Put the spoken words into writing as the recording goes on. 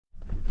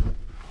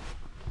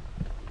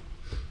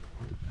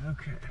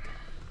Okay.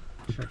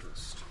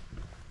 Checklist.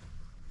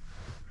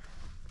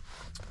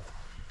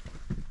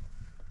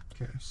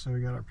 Okay, so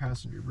we got our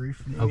passenger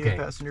brief. Okay.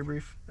 Passenger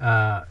brief.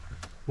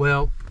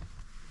 Well,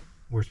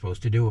 we're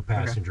supposed to do a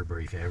passenger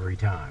brief every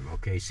time.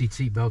 Okay,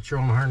 seat belt,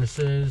 shoulder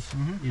harnesses.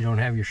 You don't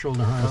have your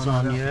shoulder harness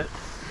on yet.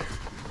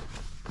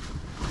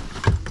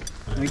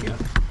 Thank you.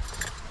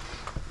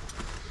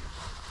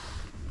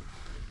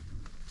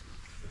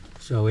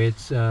 So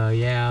it's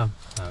yeah,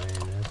 I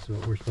mean that's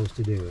what we're supposed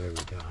to do every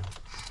time.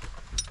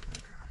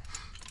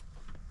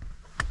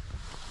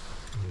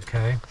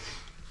 Okay,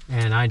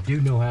 and I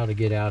do know how to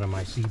get out of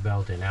my seat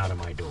belt and out of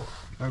my door.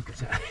 Okay.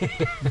 So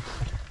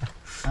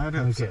I'd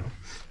hope so.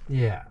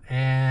 Yeah,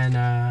 and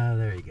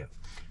there you go.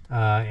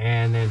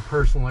 And then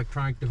personal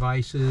electronic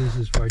devices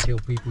is where I tell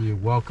people you're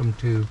welcome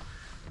to,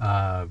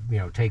 you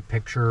know, take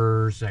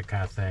pictures, that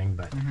kind of thing.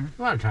 But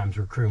a lot of times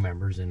we're crew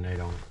members and they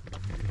don't,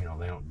 you know,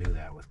 they don't do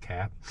that with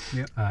CAP.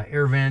 Yep.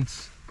 Air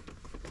vents,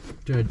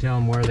 to tell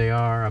them where they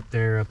are, up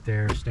there,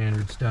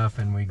 standard stuff.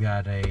 And we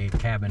got a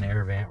cabin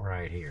air vent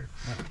right here.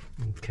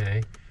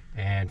 Okay.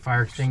 And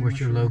fire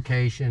extinguisher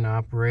location,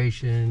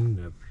 operation,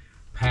 the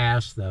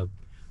pass, the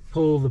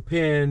pull the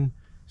pin,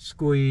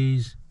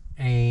 squeeze,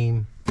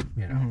 aim,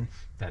 you know,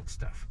 that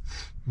stuff.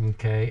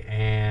 Okay,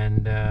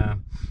 and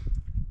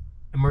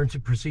emergency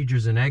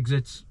procedures and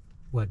exits.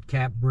 What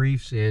CAP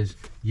briefs is,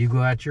 you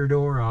go out your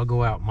door, I'll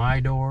go out my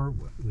door.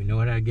 We know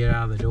how to get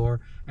out of the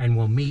door, and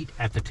we'll meet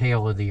at the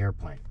tail of the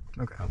airplane.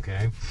 Okay.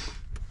 Okay.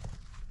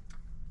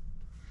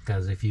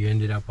 Because if you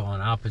ended up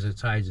on opposite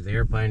sides of the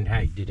airplane,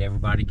 hey, did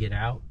everybody get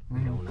out? We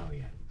don't know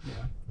yet.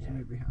 Yeah.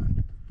 Somebody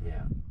behind.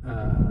 Yeah.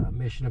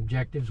 Mission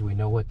objectives, we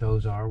know what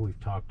those are. We've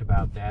talked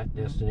about that.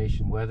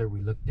 Destination weather, we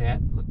looked at,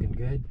 looking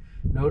good.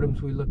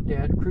 NOTAMs, we looked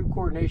at. Crew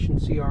coordination,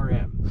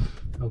 CRM.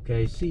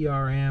 Okay,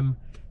 CRM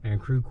and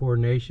crew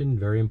coordination,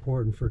 very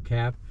important for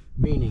CAP,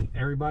 meaning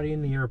everybody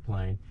in the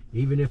airplane,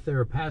 even if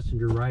they're a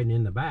passenger riding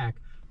in the back,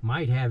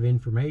 might have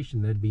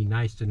information that'd be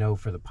nice to know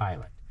for the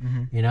pilot.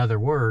 In other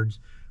words,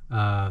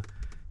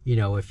 you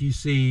know, if you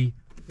see,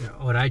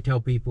 what I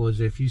tell people is,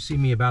 if you see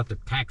me about to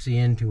taxi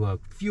into a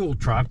fuel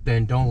truck,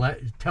 then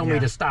tell me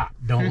to stop.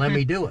 Don't let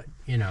me do it,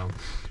 you know.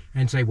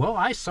 And say, well,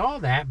 I saw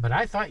that, but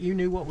I thought you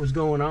knew what was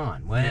going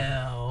on.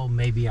 Well,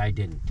 maybe I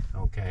didn't,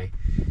 okay?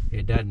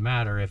 It doesn't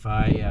matter if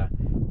I,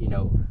 you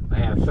know, I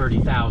have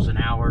 30,000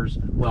 hours.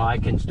 Well, I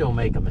can still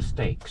make a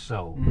mistake,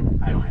 so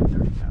I don't have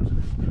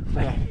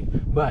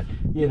 30,000. But,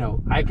 you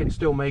know, I can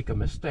still make a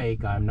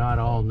mistake. I'm not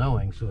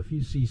all-knowing, so if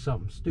you see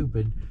something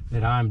stupid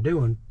that I'm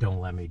doing,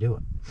 don't let me do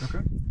it.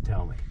 Okay.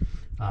 Tell me.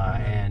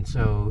 And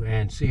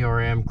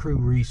CRM, crew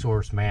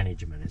resource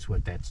management, is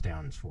what that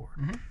stands for.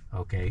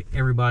 Okay,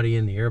 everybody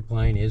in the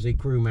airplane is a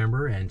crew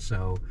member, and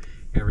so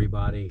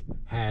everybody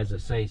has a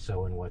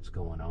say-so in what's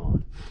going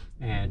on.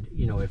 And,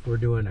 you know, if we're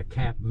doing a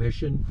CAP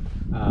mission,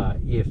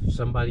 if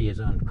somebody is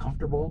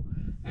uncomfortable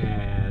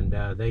and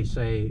they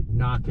say,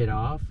 knock it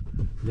off,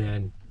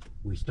 then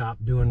we stop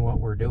doing what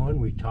we're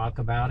doing, we talk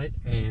about it,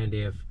 and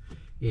if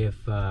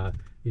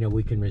you know,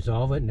 we can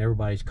resolve it and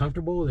everybody's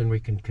comfortable, then we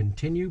can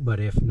continue. But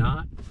if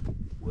not,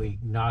 we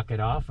knock it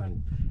off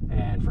and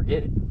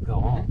forget it, go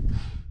home.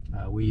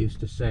 We used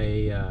to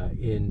say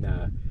in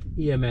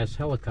EMS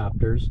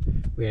helicopters,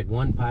 we had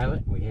one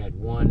pilot, we had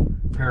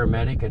one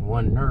paramedic and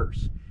one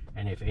nurse.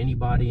 And if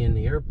anybody in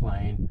the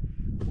airplane,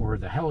 or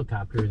the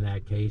helicopter in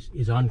that case,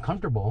 is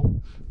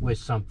uncomfortable with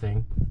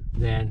something,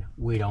 then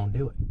we don't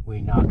do it.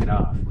 We knock it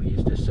off. We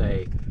used to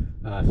say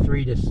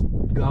 3 to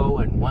go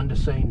and 1 to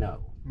say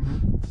no.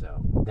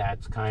 So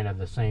that's kind of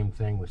the same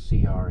thing with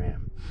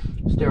CRM.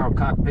 Sterile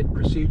cockpit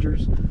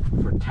procedures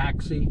for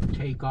taxi,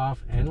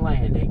 takeoff, and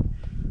landing.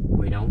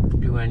 We don't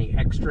do any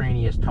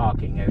extraneous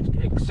talking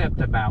except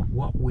about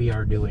what we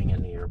are doing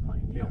in the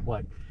airplane. You know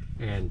what,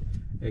 and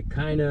it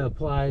kind of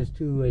applies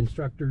to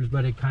instructors,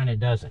 but it kind of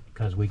doesn't,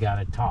 because we got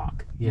to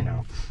talk. You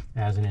know,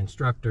 as an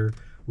instructor,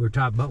 we're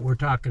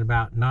talking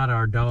about not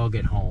our dog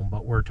at home,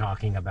 but we're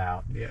talking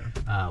about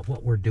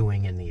what we're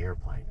doing in the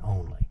airplane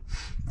only.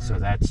 So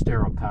that's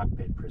sterile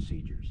cockpit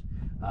procedures.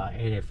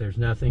 And if there's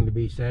nothing to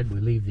be said, we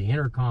leave the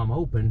intercom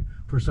open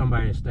for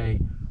somebody to say,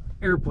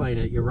 airplane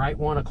at your right,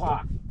 1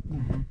 o'clock,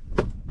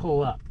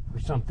 pull up, or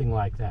something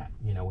like that.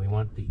 You know, we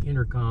want the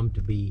intercom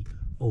to be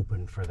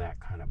open for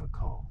that kind of a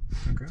call.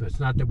 Okay. So it's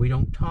not that we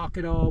don't talk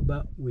at all,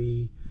 but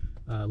we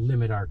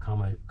limit our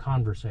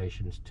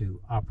conversations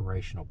to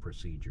operational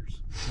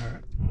procedures. All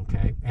right.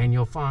 Okay, and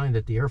you'll find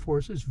that the Air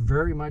Force is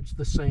very much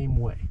the same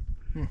way.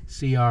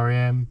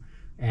 CRM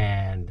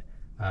and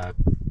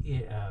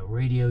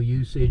radio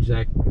usage,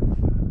 that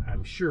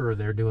I'm sure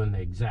they're doing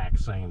the exact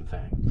same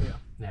thing. Yeah.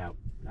 Now,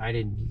 I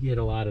didn't get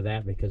a lot of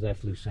that because I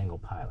flew single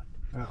pilot.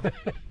 Oh.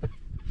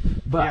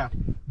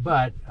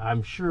 But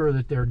I'm sure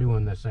that they're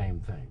doing the same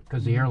thing,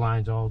 because the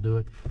airlines all do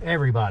it.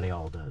 Everybody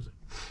all does it.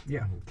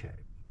 Yeah. Okay.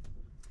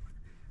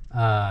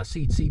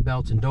 Seat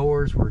belts and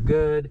doors were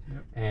good.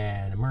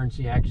 And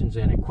emergency actions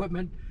and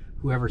equipment.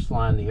 Whoever's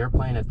flying the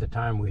airplane at the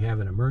time we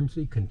have an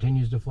emergency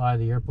continues to fly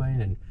the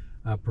airplane and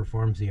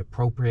performs the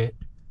appropriate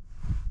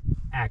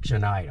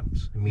action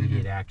items,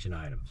 immediate action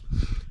items.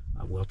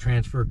 We'll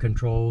transfer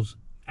controls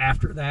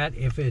after that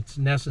if it's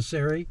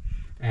necessary,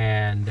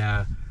 and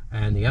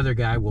the other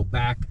guy will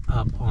back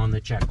up on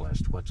the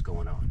checklist what's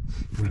going on.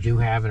 We do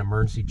have an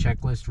emergency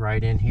checklist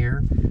right in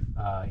here.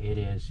 It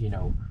is, you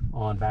know,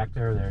 on back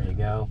there. There you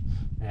go,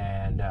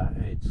 and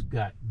it's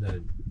got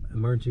the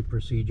emergency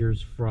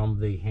procedures from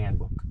the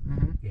handbook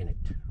in it.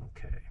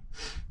 Okay.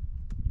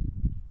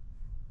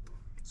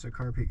 So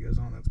carb heat goes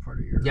on. That's part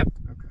of your. Yep.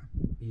 Okay.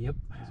 Yep.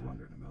 I was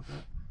wondering about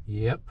that.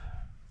 Yep.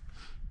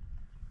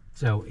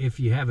 So if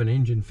you have an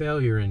engine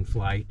failure in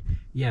flight,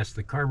 yes,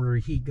 the carburetor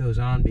heat goes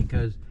on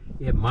because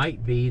it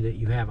might be that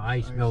you have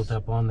ice built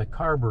up on the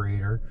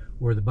carburetor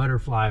or the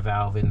butterfly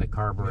valve in the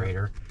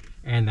carburetor,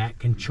 and that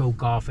can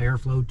choke off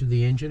airflow to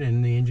the engine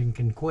and the engine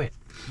can quit.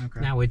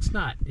 Okay. Now it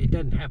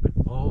doesn't happen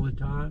all the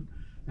time,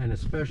 and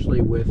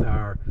especially with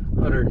our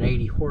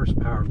 180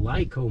 horsepower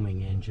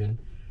Lycoming engine,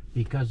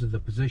 because of the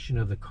position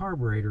of the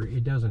carburetor,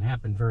 it doesn't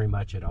happen very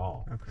much at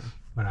all. Okay.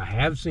 But I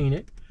have seen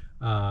it.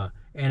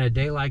 And a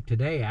day like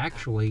today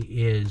actually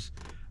is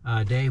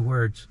a day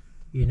where it's,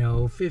 you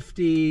know,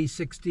 50,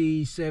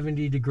 60,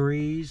 70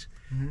 degrees.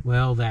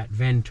 Well, that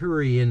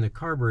venturi in the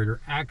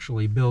carburetor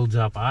actually builds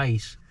up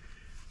ice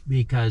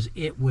because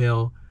it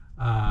will,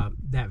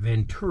 that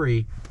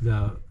venturi,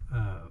 the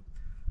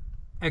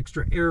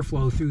extra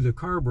airflow through the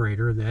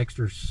carburetor, the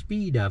extra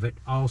speed of it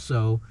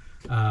also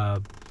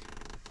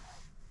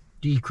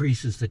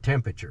decreases the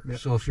temperature. Yep.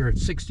 So if you're at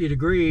 60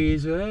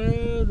 degrees,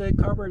 the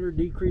carburetor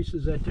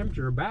decreases that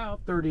temperature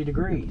about 30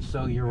 degrees.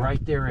 So you're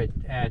right there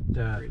at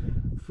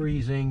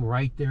freezing,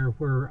 right there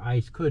where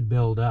ice could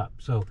build up.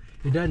 So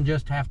it doesn't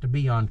just have to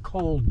be on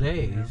cold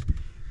days.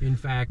 Yeah. In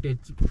fact,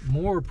 it's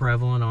more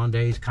prevalent on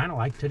days kind of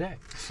like today.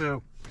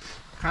 So,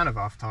 kind of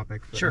off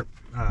topic, but, sure.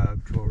 To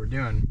what we're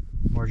doing,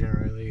 more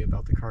generally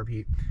about the carb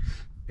heat.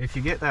 If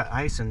you get that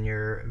ice in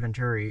your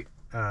venturi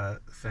thing,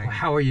 well,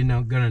 how are you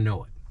going to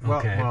know it?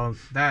 Okay. Well,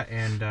 that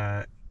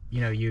and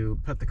you know, you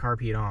put the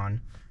carb heat on,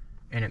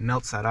 and it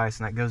melts that ice,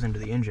 and that goes into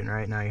the engine.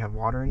 Right now, you have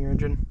water in your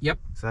engine. Yep.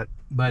 Is that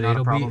but not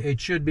a problem?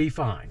 it should be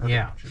fine. Okay,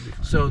 yeah. should be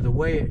fine. So the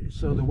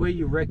way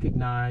you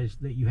recognize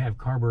that you have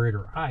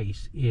carburetor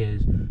ice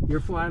is you're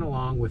flying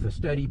along with a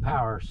steady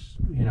power,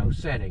 you know,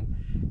 setting,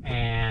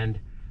 and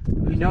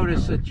you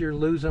notice that you're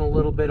losing a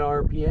little bit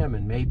RPM,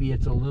 and maybe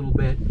it's a little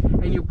bit,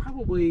 and you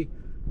probably,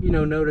 you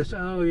know, notice,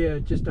 oh yeah,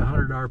 just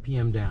 100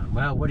 RPM down.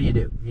 Well, what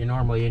do? You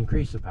normally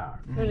increase the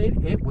power,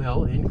 and it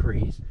will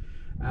increase,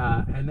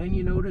 and then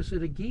you notice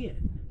it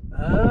again.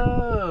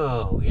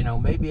 Oh, you know,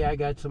 maybe I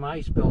got some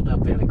ice built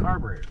up in the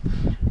carburetor.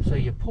 So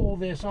you pull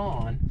this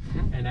on,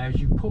 and as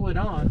you pull it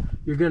on,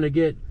 you're going to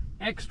get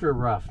extra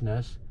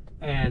roughness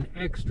and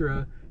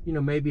extra, you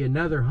know, maybe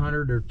another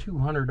 100 or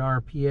 200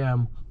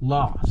 RPM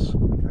loss.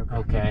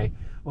 Okay,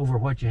 over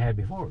what you had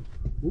before.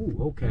 Ooh,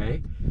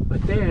 okay.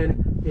 But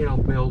then it'll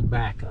build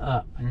back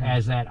up.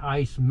 As that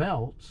ice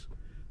melts,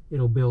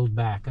 it'll build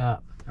back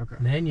up. Okay.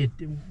 And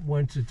then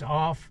once it's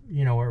off,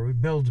 you know, or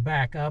it builds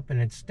back up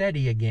and it's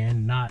steady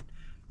again, not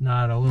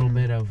a little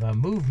bit of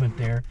movement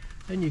there,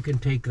 then you can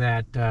take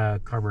that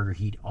carburetor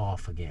heat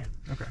off again.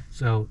 Okay.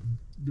 So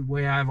the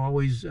way I've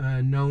always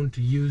known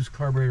to use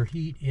carburetor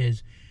heat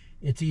is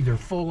it's either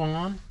full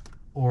on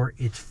or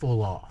it's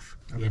full off.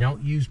 Okay. You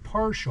don't use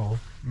partial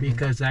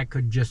because that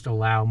could just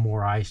allow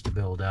more ice to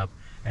build up,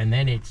 and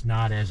then it's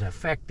not as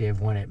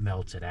effective when it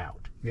melts it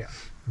out. Yeah.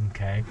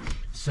 Okay.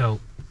 So,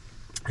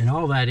 and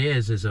all that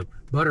is a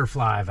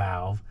butterfly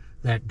valve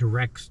that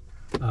directs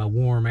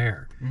warm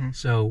air.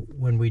 So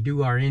when we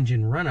do our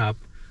engine run up,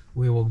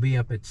 we will be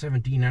up at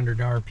 1700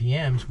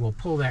 RPMs. We'll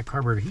pull that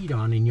carburetor heat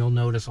on, and you'll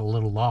notice a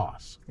little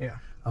loss. Yeah.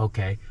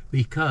 Okay,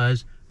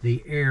 because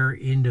the air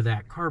into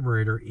that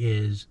carburetor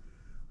is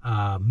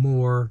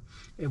more,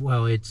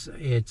 well, it's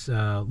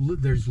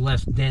there's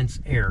less dense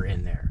air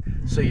in there,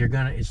 so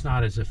it's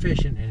not as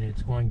efficient, and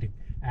it's going to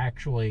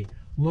actually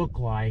look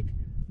like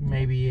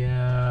maybe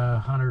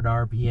 100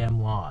 RPM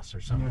loss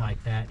or something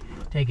like that.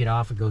 Take it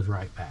off, it goes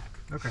right back.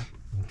 Okay.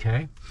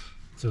 Okay,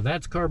 so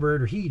that's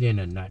carburetor heat in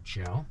a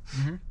nutshell.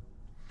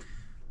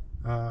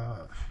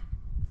 Why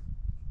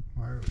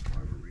were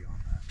we on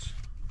that?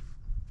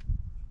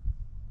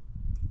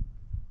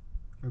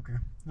 Okay.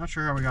 Not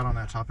sure how we got on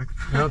that topic.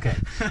 Okay.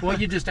 Well,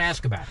 you just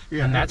ask about it.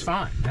 Yeah. And that's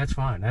fine. That's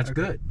fine. That's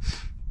Okay. good.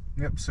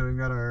 Yep, so we've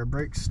got our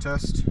brakes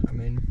test.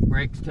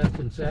 Brakes test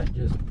and set.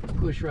 Just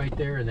push right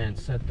there and then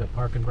set the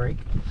park and brake.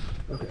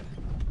 Okay.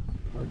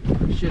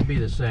 It should be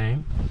the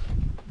same.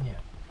 Yeah.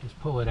 Just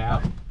pull it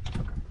out.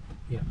 Okay.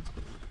 Yeah.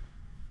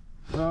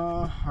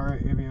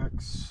 Alright,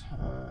 AVX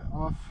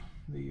off.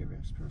 The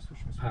AVX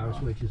Power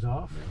switch is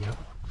off. Yep.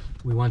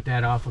 We want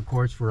that off, of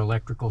course, for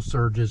electrical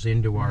surges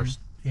into our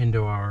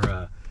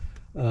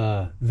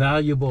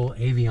valuable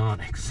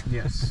avionics.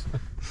 Yes.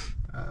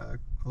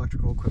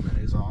 Electrical equipment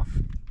is off.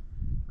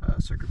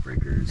 Circuit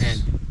breakers.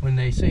 And when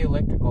they say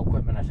electrical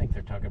equipment, I think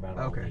they're talking about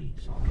all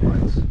these. Okay.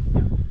 Lights.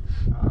 And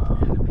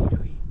the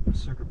pitot heat.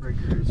 Circuit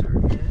breakers are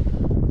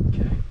in.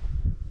 Okay.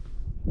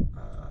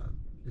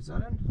 Is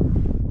that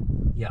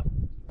in? Yep.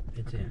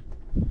 It's in.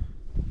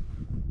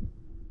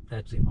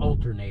 That's the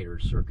alternator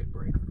circuit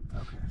breaker.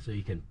 Okay. So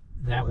you can,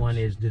 that one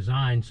is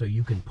designed so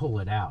you can pull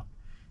it out.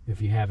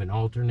 If you have an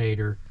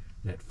alternator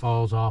that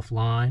falls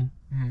offline,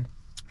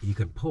 you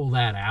can pull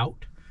that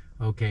out,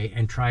 okay,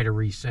 and try to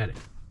reset it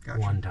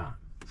one time.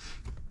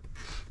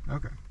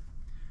 Okay.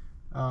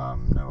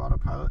 No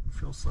autopilot,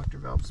 fuel selector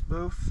valves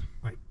both.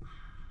 Right.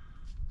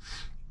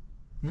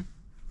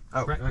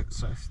 Oh, right.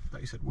 Sorry, I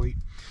thought you said wait.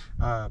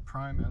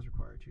 Prime as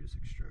required, 2 to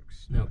 6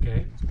 strokes.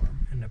 Okay.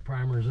 And the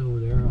primer's over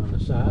there on the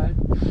side,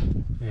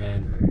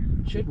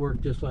 and should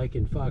work just like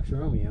in Fox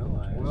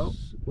Romeo.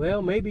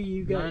 Well, maybe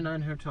you got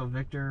 99 Hotel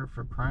Victor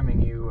for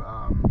priming you.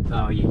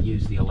 Oh, you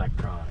use the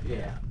electronic.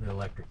 Yeah, the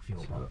electric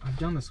fuel pump. I've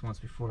done this once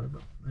before,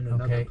 but in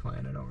another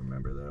plan. I don't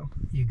remember though.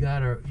 You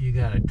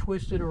gotta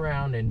twist it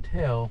around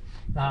until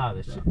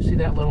see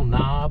that little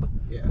knob?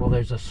 Yeah. Well,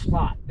 there's a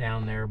slot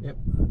down there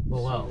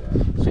below.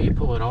 So you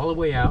pull it all the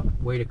way out.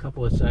 Wait a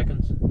couple of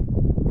seconds.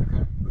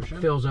 Okay. Push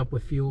in. Fills up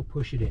with fuel.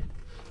 Push it in.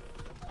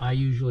 I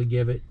usually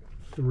give it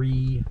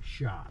 3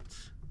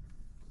 shots.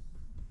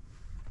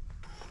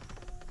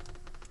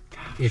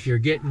 If you're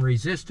getting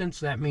resistance,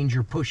 that means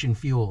you're pushing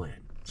fuel in.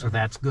 So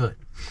that's good.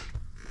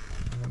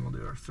 And then we'll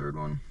do our third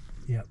one.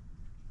 Yep.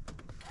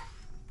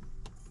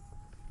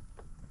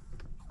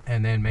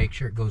 And then make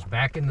sure it goes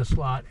back in the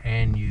slot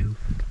and you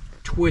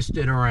twist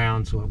it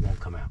around so it won't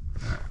come out.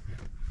 All right.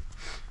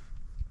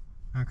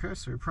 Okay,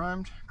 so we're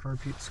primed.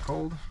 Carpeet's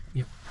cold.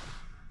 Yep.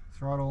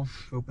 Throttle,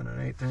 open an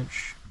 1/8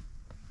 inch.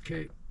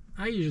 Okay.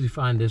 I usually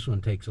find this one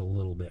takes a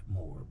little bit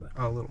more, but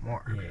a little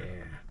more.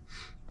 Yeah.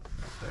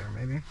 Up there,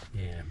 maybe.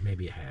 Yeah,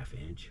 maybe a 1/2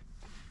 inch.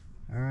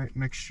 All right,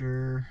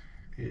 mixture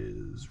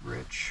is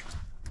rich.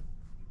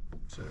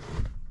 So,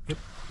 yep.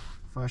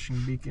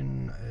 Flashing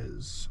beacon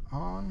is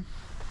on.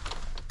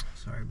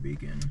 Sorry,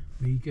 beacon.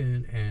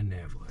 Beacon and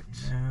nav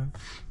lights. Nav.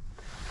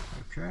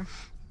 Okay.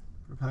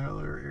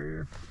 Propeller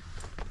area.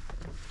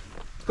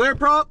 Clear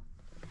prop.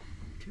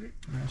 Okay.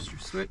 Master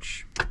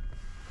switch.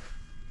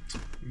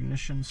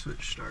 Ignition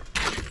switch start.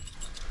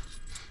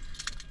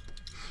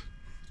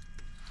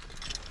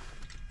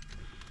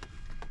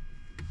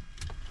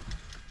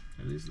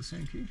 Are these the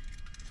same key?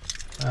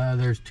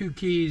 There's 2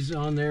 keys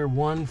on there.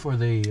 One for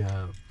the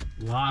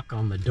lock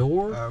on the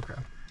door.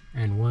 Okay.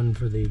 And one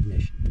for the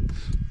ignition.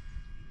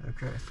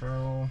 Okay,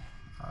 throttle.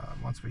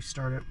 Once we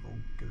start it, we'll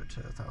give it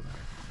to 1,000.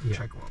 Yeah.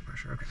 Check oil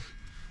pressure. Okay.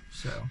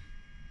 So.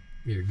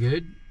 You're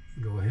good.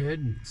 Go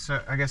ahead.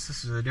 So I guess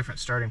this is a different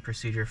starting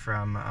procedure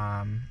from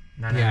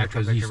 99. Yeah,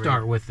 because you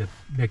start with the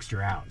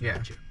mixture out. Yeah.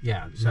 Don't you?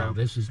 Yeah. So no,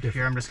 this is different.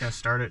 Here I'm just going to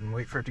start it and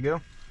wait for it to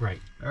go.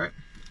 Right. All right.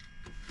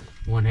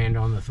 One hand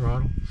on the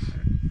throttle.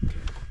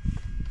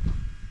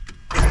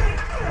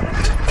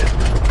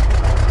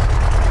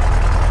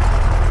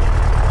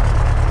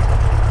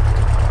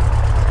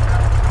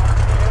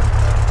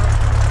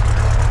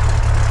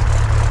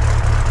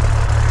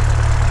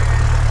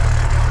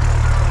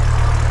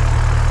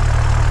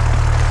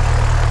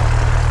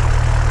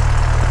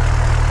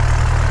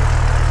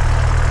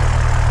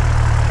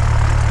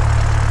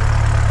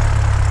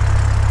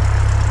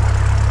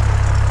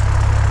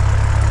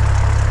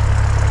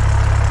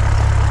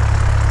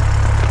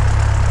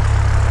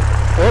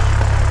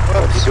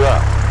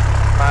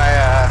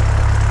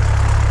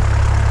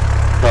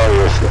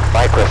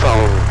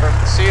 Microphone. Broke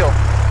the seal.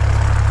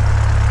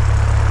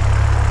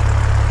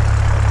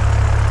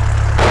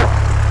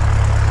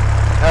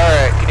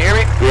 Alright, can you hear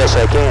me? Yes,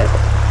 I can.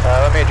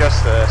 Let me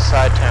adjust the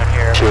side tone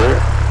here. Sure.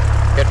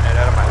 Getting it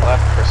out of my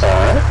left for a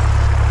second. Alright.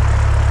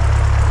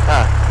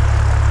 Huh.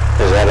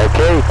 Is that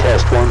okay?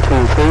 Test 1, 2,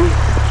 3,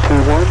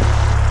 2, 1.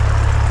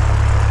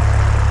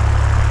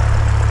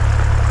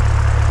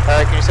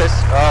 Can you say,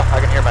 oh, I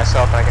can hear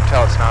myself and I can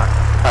tell it's not.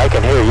 I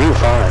can hear you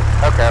fine.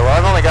 Okay, well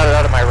I've only got it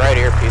out of my right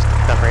earpiece for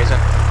some reason.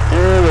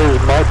 Yeah,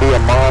 there might be a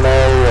mono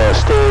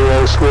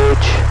stereo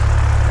switch.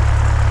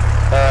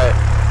 Alright,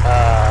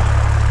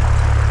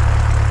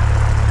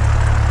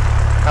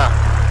 huh.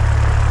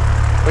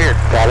 Weird.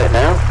 Got it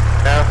now?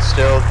 No,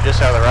 still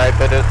just out of the right,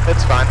 but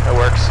it's fine, it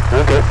works.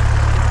 Okay.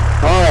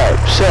 Alright,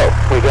 so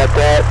we got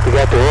that. We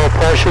got the oil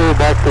pressure,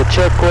 back to the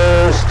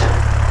checklist.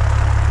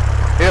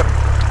 Yep.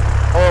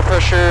 Oil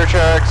pressure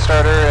check,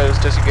 starter is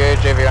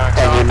disengaged, avionics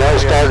And on. you know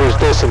starter's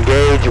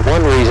disengaged.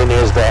 One reason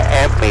is the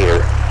amp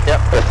meter. Yep.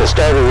 If the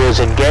starter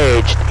was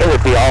engaged, it would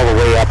be all the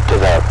way up to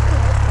the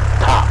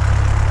top.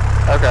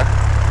 Okay.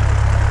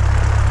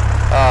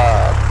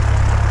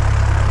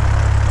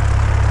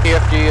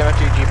 PFD,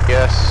 MFD,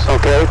 GPS.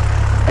 Okay,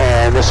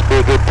 and this would be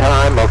a good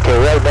time. Okay,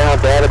 right now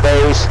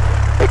database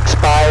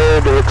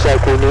expired. It looks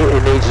like it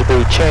needs to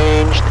be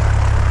changed,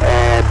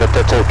 but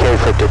that's okay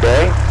for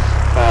today.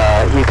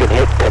 You can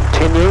hit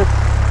continue,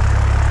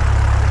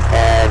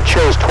 and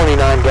shows 29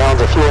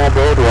 gallons of fuel on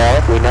board.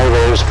 Well, we know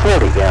there's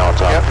 40 gallons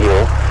on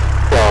fuel.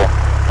 Well,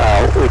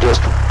 we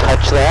just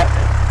touch that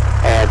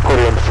and put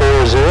in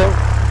 40.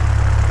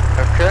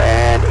 Okay.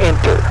 And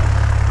enter.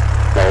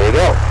 There you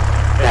go.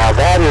 Now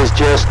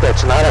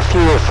that's not a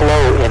fuel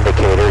flow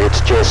indicator.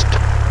 It's just,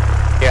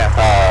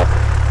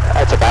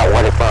 that's about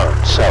what it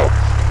burns. So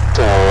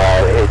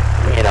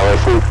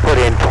if we put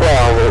in 12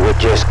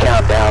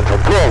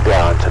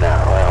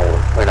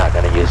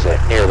 is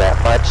near that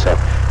much, so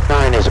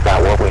 9 is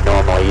about what we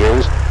normally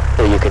use.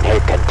 So you can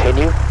hit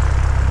continue.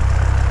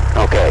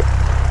 Okay,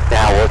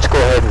 now let's go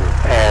ahead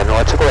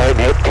and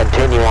hit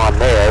continue on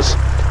this.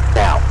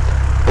 Now,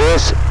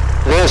 this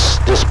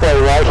display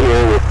right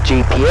here with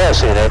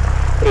GPS in it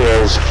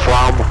is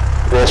from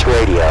this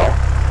radio.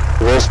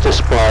 This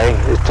display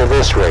is to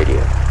this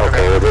radio.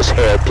 Okay, or this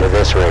head to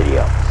this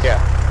radio. Yeah.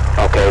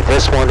 Okay,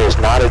 this one is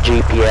not a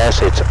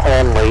GPS, it's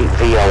only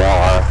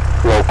VOR,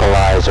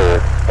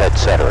 localizer,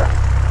 etc.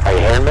 Are you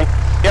hearing me?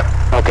 Yep.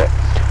 Okay,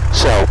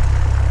 so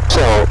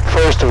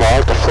first of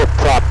all, to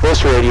flip-flop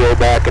this radio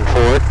back and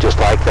forth, just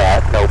like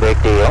that, no big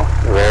deal,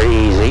 very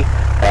easy.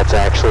 That's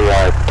actually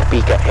our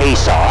Topeka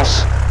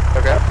ASOS.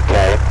 Okay.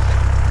 Okay.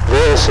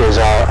 This is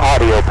our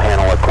audio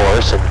panel, of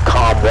course, and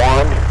COM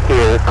 1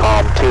 here,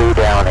 COM 2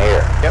 down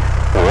here. Yep.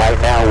 But right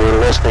now we're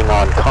listening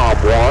on COM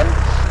 1,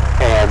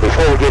 and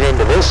before we get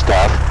into this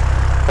stuff,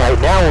 right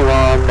now we're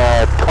on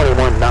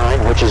 21.9,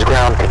 which is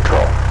ground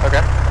control.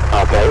 Okay.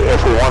 Okay,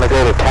 if we want to go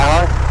to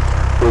tower,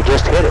 we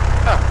just hit it.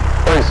 Oh,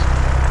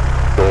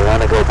 If we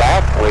want to go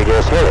back, we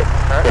just hit it.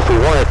 Alright. If we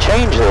want to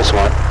change this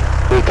one,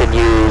 we can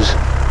use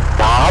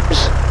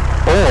knobs,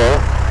 or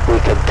we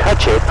can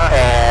touch it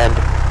and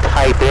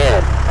type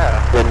in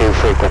the new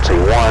frequency,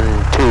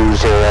 1200.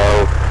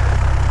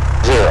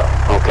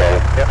 Okay.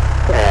 Yep.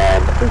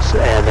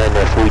 And then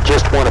if we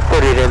just want to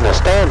put it in the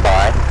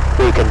standby,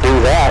 we can do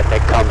that, and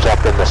it comes up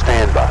in the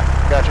standby.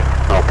 Gotcha.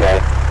 Okay.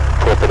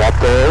 Flip it up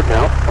there.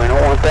 No, we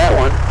don't want that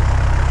one.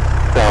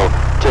 So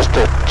just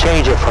to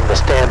change it from the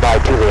standby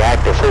to the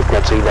active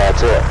frequency,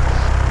 that's it.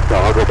 So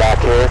I'll go back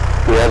here.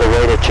 The other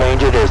way to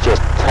change it is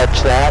just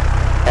touch that,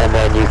 and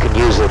then you can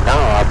use the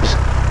knobs.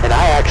 And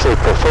I actually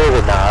prefer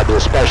the knobs,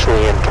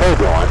 especially in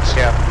turbulence,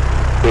 Yeah.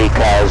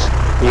 because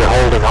you're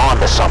holding on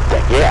to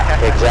something. Yeah,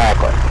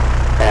 exactly.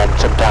 And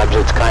sometimes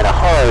it's kind of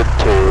hard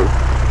to,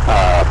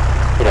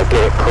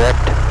 get it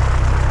correct.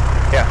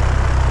 Yeah.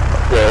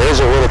 There is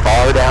a little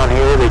bar down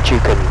here that you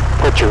can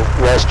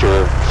rest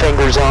your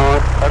fingers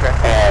on Okay.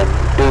 and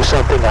do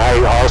something.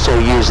 I also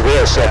use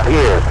this up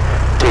here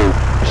to,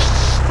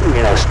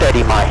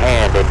 steady my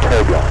hand in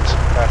turbulence.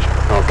 Gotcha.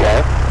 Okay?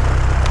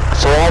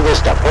 So all this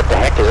stuff, what the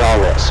heck is all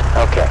this?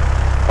 Okay.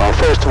 Well,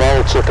 first of all,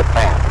 let's look at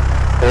map.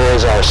 There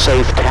is our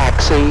safe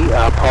taxi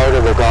part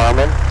of the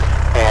Garmin,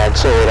 and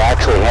so it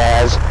actually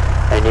has,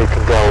 and you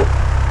can go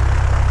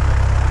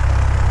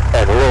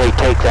and really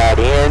take that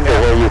in to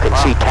where you can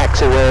see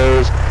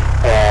taxiways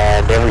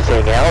and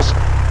everything else.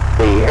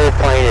 The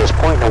airplane is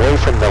pointing away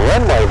from the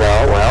runway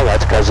though. Well,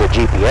 that's because the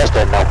GPS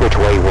doesn't know which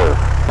way we're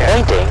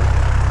pointing.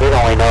 It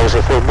only knows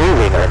if we're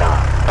moving or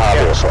not,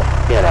 obviously,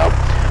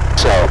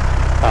 So,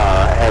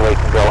 and we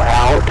can go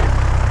out,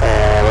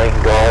 and we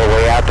can go all the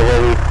way out to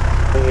where we,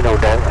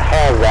 don't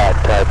have that,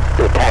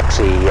 the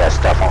taxi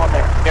stuff on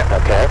there. Yeah.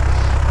 Okay?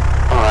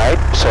 Alright,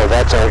 so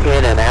that's our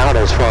in and out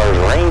as far as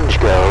range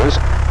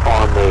goes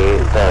on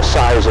the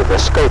size of the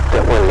scope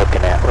that we're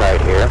looking at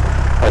right here.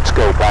 Let's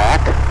go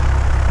back.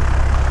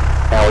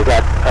 Now we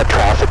got a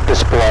traffic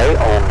display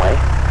only,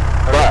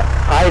 but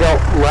I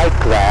don't like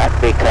that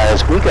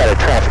because we got a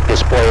traffic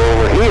display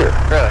over here.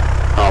 Really?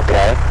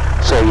 Okay,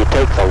 so you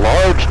take the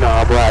large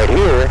knob right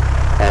here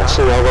and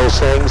see all those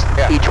things?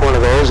 Yeah. Each one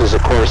of those is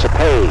of course a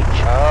page.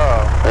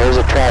 Oh. There's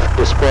a traffic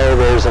display,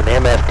 there's an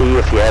MFD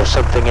if you have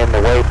something in the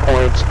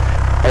waypoints.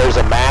 There's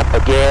a map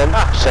again,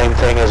 same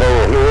thing as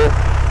over here.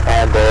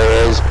 And there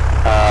is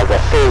the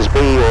FISB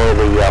or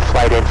the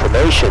flight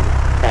information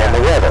and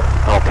the weather.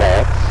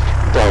 Okay,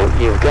 so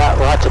you've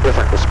got lots of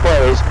different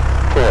displays.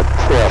 For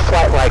a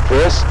flight like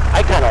this,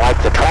 I kind of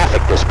like the traffic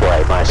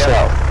display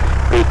myself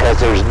because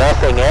there's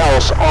nothing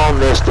else on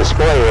this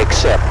display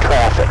except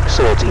traffic.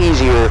 So it's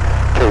easier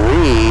to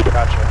read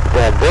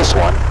than this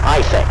one,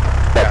 I think.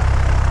 But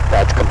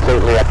that's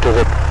completely up to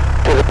the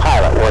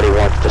pilot what he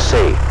wants to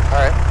see.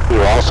 All right. You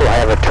also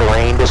have a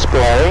terrain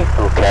display.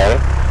 Okay.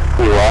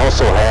 You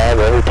also have,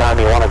 every time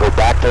you want to go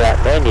back to that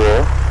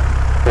menu,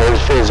 there's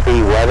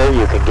FISB weather.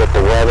 You can get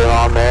the weather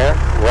on there.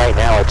 Right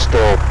now it's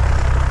still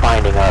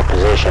finding our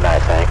position,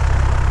 I think.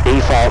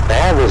 Default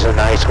nav is a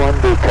nice one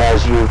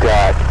because you've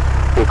got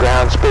your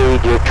ground speed,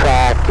 your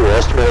track, your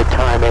estimated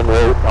time en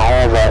route,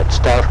 all that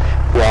stuff.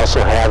 You also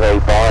have a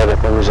bar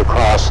that moves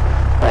across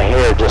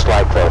here, just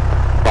like the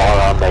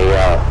bar on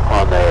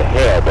the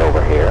head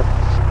over here.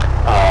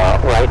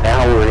 Right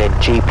now we're in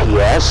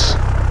GPS.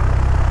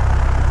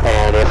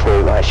 And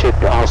I should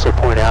also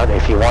point out,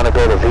 if you want to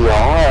go to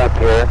VOR up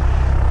here,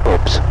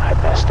 oops, I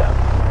messed up.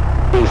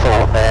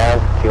 Default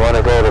nav, if you want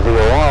to go to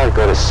VOR,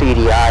 go to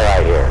CDI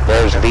right here.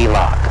 There's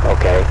VLOC,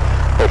 okay,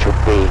 which would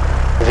be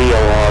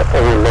VOR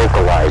or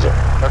localizer.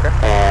 Okay.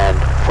 And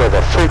for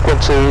the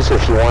frequencies,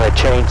 if you want to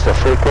change the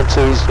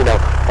frequencies,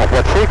 like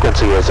what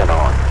frequency is it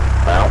on?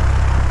 Well,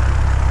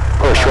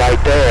 push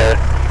right there,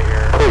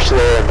 push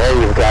there, and there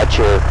you've got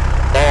your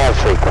nav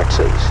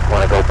frequencies.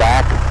 Want to go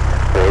back?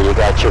 There you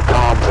got your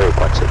COM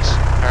frequencies.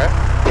 Alright.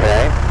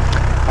 Okay.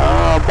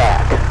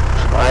 Back.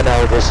 I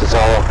know this is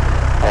all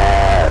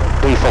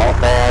default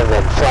nav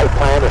and flight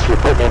plan. If you're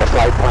putting in a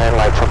flight plan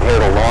like from here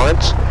to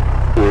Lawrence,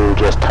 You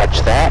just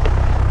touch that,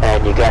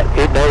 and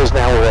it knows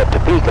now we're at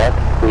Topeka.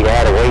 We'd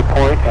add a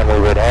waypoint, and we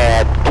would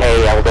add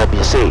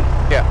KLWC.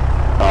 Yeah.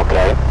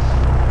 Okay.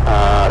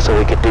 So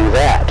we could do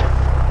that.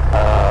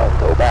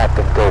 Go back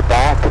and go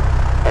back,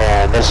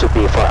 and this would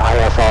be for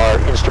IFR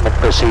instrument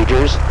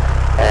procedures,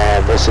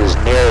 and this is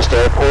nearest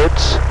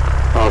airports.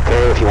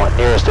 Okay, if you want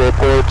nearest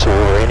airports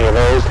or any of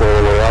those,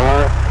 there they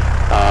are.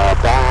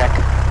 Back,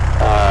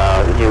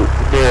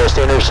 nearest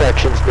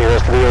intersections,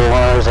 nearest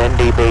VORs,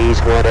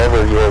 NDBs,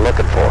 whatever you're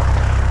looking for.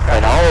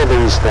 And all of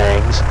these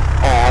things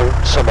have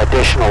some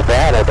additional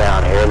data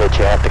down here that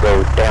you have to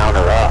go down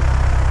or up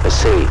to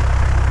see,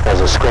 as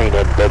the screen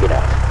isn't big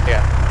enough.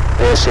 Yeah.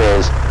 This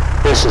is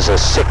a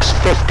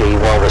 650.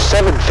 Well, the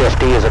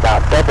 750 is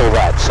about double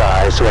that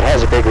size, so it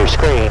has a bigger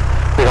screen.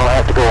 We don't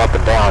have to go up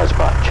and down as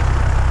much.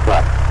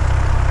 But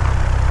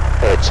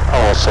it's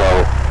also,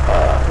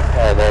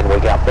 and then we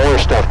got more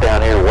stuff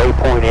down here,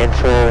 waypoint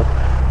info,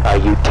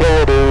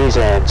 utilities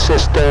and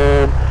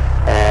system,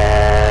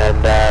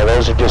 and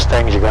those are just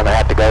things you're going to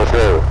have to go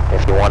through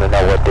if you want to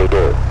know what they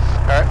do.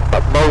 All right.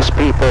 But most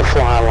people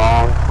fly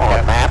along on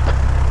a map,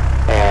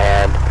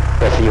 and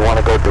if you want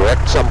to go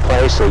direct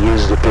someplace, they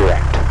use the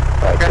direct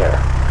right there.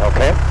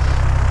 Okay?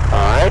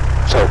 All right?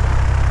 So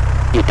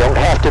you don't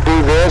have to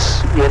do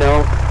this, you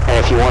know, and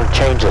if you want to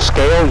change the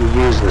scale, you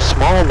use the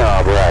small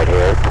knob right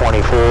here,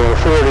 24,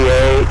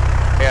 48.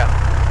 Yeah.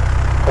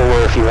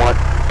 Or if you want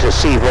to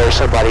see where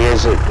somebody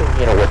is,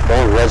 you know, with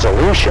more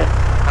resolution,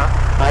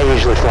 I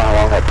usually fly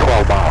along at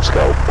 12 mile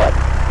scope, but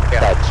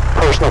that's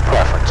personal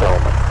preference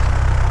only.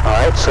 All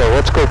right, so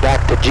let's go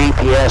back to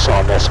GPS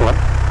on this one.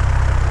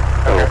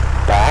 Go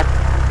back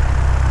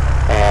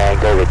and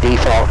go to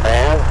default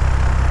nav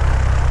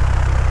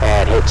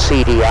and hit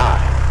CDI.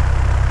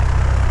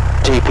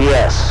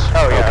 GPS.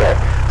 Oh, yeah. Okay.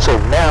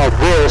 So now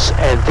this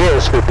and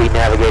this would be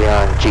navigating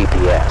on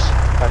GPS.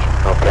 Gotcha.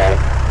 Okay.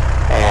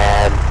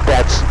 And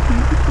that's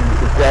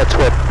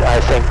what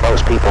I think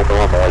most people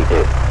normally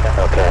do.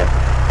 Okay.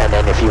 And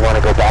then if you want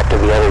to go back to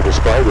the other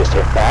display, just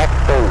hit back,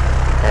 boom,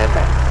 and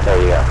there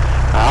you go.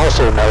 I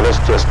also noticed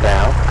just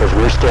now, because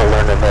we're still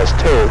learning this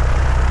too,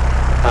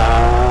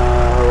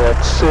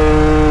 let's see,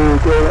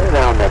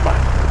 no, never mind.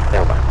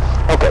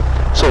 Okay,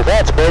 so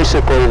that's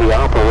basically the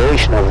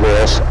operation of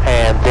this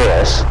and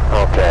this,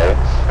 okay?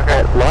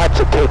 Lots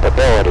of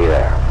capability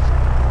there.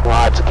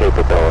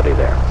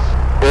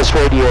 This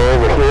radio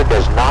over here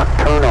does not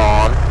turn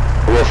on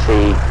with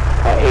the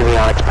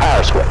avionics power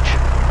switch.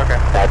 Okay.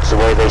 That's the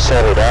way they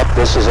set it up.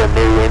 This is a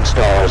new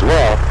install as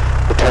well.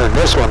 To turn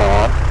this one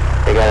on,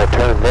 they got to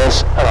turn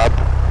this up,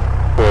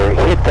 or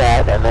hit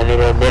that, and then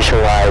it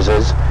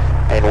initializes.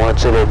 And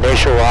once it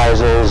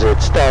initializes,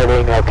 it's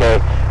starting.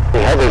 Okay.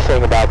 The other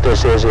thing about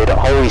this is it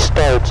always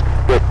starts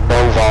with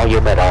no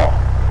volume at all.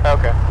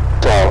 Okay.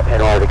 So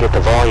in order to get the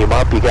volume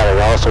up, you got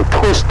to also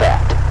twist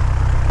that,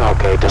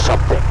 okay, to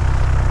something.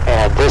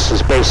 And this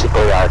is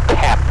basically our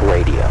CAP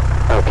radio.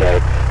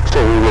 Okay. So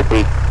we would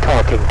be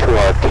talking to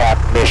our CAP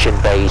mission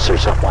base or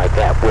something like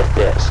that with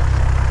this.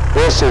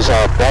 This is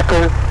our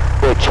Becker,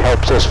 which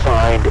helps us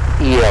find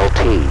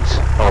ELTs,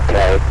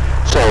 okay?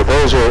 So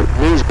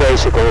these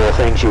basically are the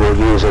things you will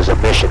use as a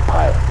mission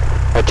pilot.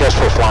 But just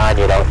for flying,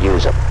 you don't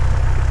use them.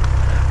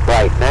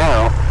 Right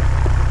now,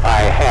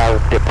 I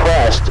have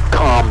depressed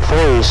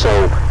COM3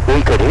 so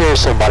we could hear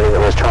somebody that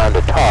was trying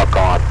to talk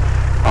on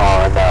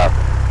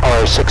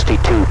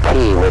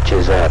R62P, which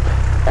is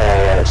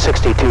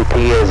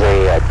 62P is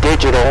a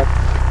digital,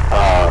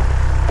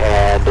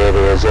 and it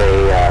is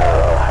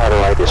how do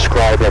I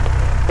describe it?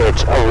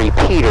 It's a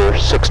repeater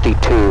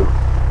 62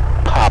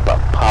 PAPA.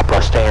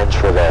 PAPA stands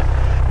for the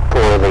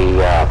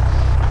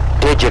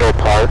digital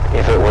part.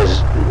 If it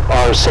was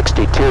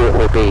R62, it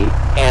would be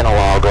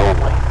analog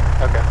only.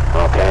 Okay.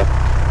 Okay.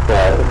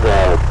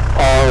 The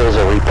R is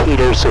a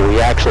repeater, so we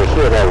actually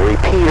hit a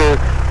repeater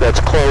that's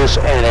close,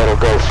 and it'll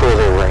go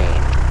further range.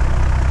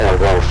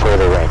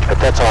 But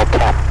that's all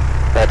CAP.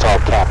 That's all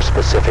CAP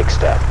specific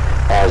stuff,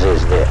 as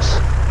is this.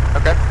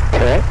 Okay.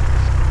 Okay.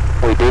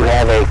 We do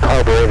have a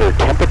carburetor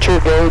temperature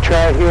gauge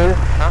right here.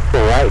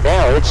 But right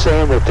now it's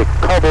saying that the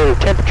carburetor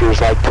temperature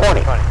is like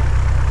 20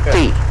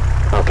 feet.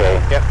 Okay.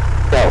 Yep.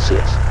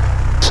 Celsius.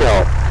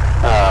 So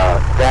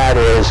that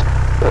is,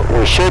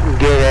 we shouldn't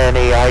get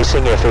any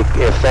icing. If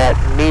that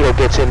needle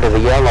gets into the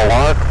yellow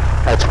arc,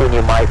 that's when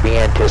you might be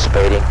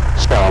anticipating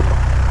some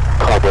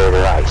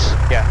carburetor ice.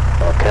 Yeah.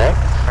 Okay.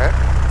 All right.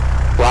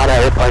 A lot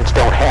of airplanes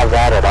don't have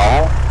that at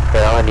all,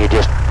 you know, and you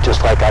just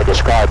like I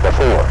described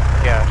before.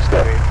 Yeah,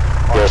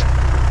 Just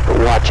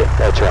watch it.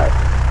 That's right.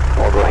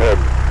 We'll go ahead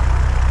and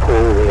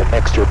pull the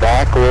mixture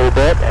back a little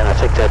bit, and I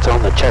think that's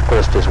on the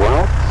checklist as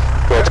well.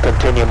 Let's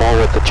continue more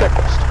with the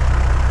checklist.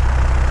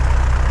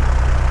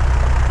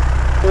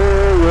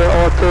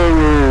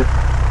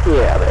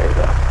 Yeah, there you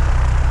go.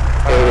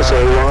 ATIS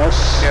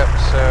AWAS. Yep,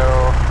 so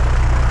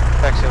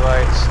taxi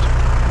lights.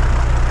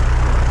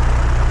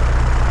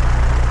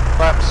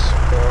 Flaps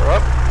go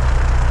up.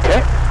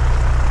 Okay.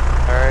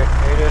 Alright,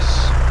 ATIS.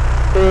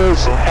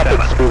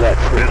 Happens to be that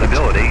frequency.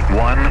 Visibility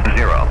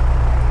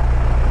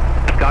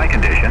 10. Sky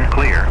condition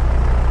clear.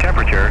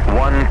 Temperature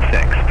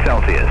 16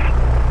 Celsius.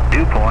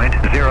 Dew point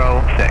 06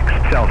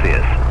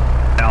 Celsius.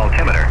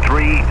 Altimeter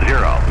 3010.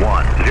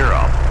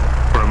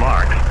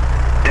 Remarks.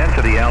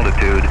 Density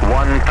altitude 1000.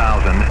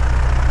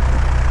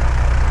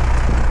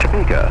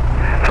 Topeka,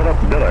 Philip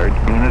Billard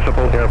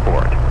Municipal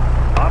Airport.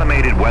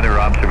 Automated weather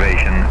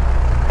observation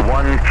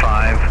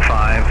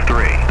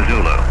 1553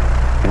 Zulu.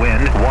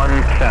 Wind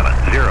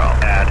 170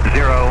 at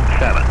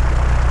 07.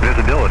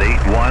 Visibility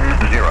 10.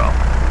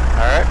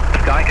 Alright.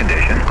 Sky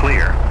condition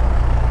clear.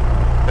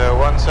 So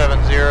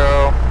 170.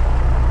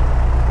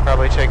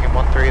 Probably taking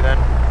 13 then.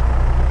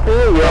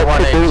 Yeah, Or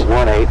it could be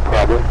 18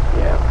 probably.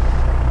 Yeah.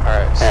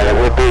 Alright. So And it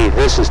would be,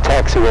 this is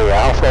taxiway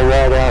Alpha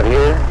right out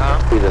here.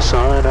 Be the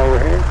sign over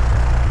here.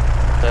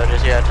 So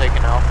just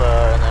taking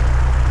Alpha and then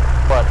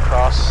what,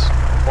 cross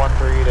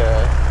 13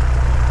 to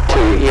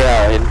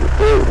Yeah, and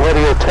what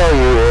he'll tell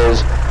you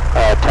is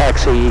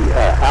taxi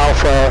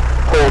Alpha,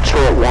 hold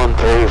short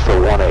 13 for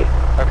 18.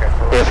 okay,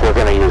 for If we're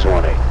going to use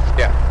 18.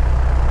 yeah.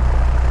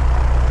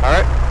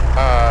 Alright.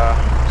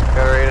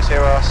 Go to Radio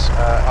Sabos.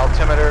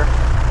 Altimeter.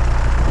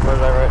 What is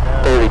that right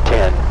now?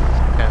 3010.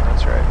 10,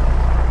 that's right.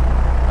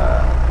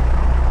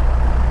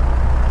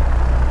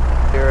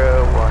 010.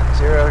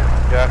 Do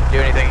I have to do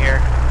anything here?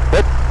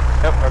 Yep.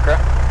 Yep, okay.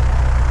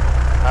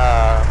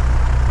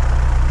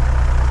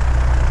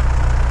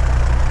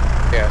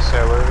 Yeah, so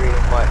we're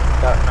reading what?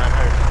 About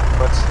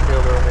 900. What's the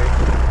field over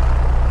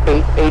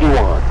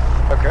 881.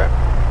 Okay.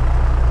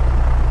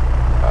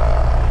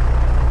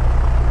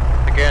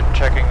 Again,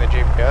 checking the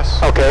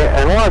GPS. Okay,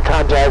 and a lot of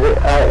times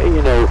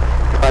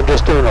if I'm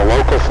just doing a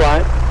local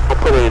flight, I'll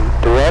put in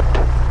direct,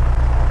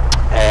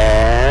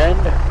 and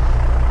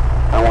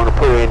I want to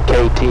put in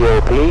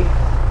KTOP,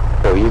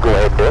 so you go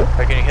ahead and do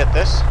it. Can you hit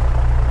this?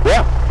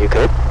 Yeah, you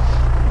could.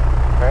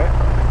 Right?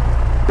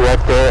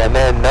 Direct there, and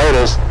then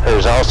notice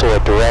there's also a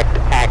direct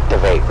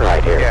activate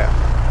right here. Yeah.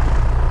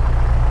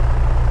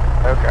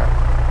 Okay.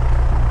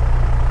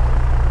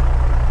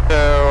 So,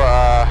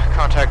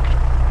 contact,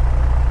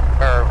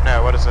 or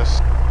no, what is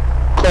this?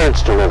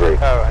 Clearance delivery.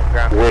 Oh, and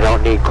ground. We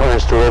don't need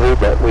clearance delivery,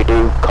 but we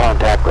do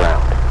contact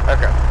ground.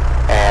 Okay.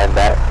 And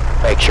that,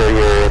 make sure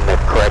you're in the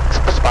correct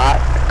spot,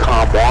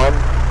 COM 1,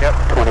 Yep.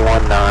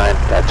 21.9,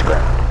 that's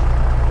ground.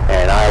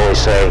 And I always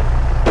say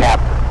cap,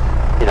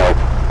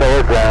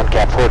 Billard ground,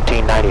 cap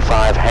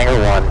 1495, hangar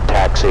 1,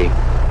 taxi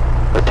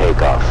for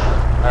takeoff.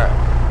 Alright.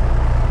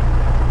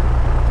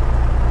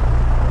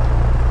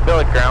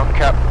 Billard ground,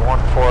 cap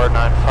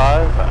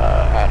 1495,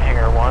 at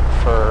hangar 1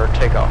 for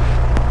takeoff.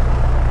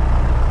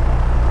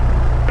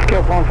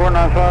 Cap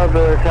 1495,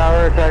 Billard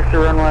Tower, taxi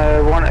runway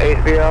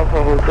 18 via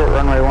Alpha, hold short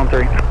runway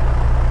 13.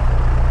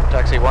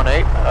 Taxi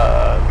 18,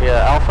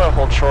 via Alpha,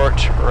 hold short,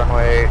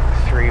 runway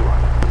 31.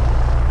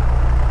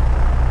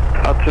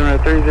 Altimeter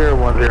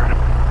 3010.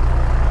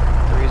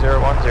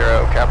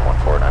 3010, cap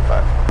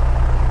 1495.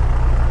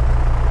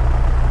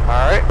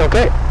 Alright.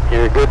 Okay,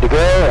 you're good to go,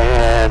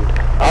 and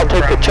I'll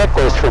take the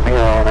checklist from here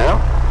on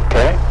out,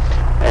 okay?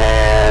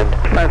 And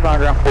Nice on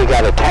ground. we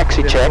got a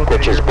taxi check,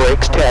 which is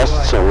brakes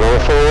test, so roll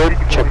forward,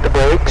 check the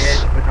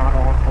brakes.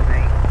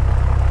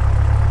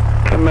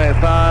 May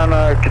sign,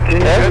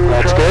 continue. Okay,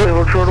 that's good.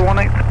 Hold short of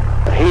 18.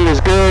 Heat is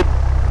good,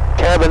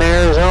 cabin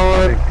air is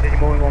on.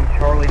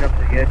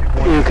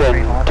 You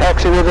can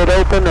taxi with it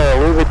open or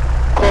leave it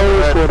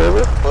closed,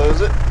 whatever.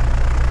 Close it.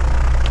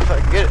 If I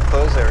can get it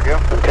closed, there we go.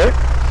 Okay.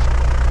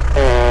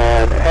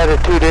 And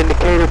attitude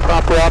indicator,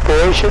 proper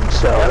operation,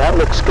 so that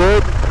looks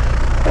good.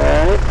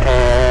 Alright,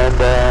 and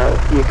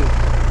you can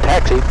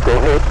taxi, go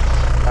ahead.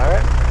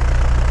 Alright.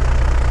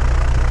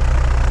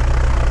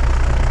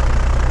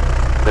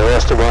 The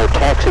rest of our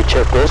taxi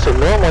checklist, and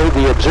normally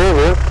the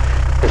observer,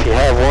 if you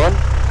have one,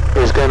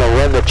 is going to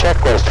run the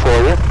checklist for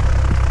you.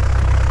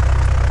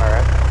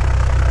 Alright.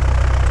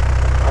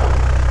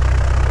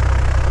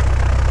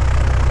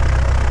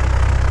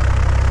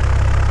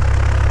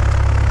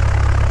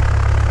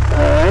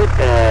 Alright,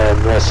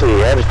 and let's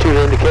see, attitude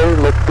indicator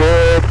looked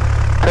good.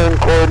 Turn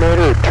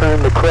coordinator,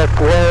 turn the correct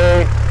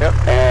way. Yep.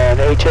 And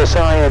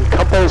HSI and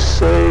compass,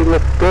 they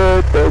look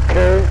good,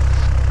 okay.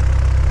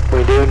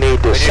 We do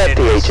need to set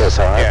the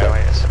HSI. Yeah, but- we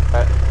need to set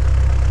that.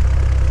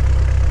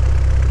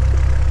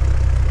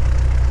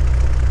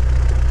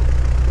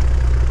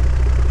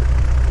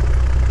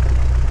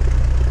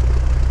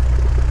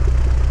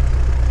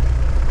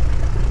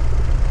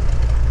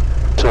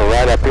 So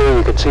right up here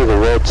you can see the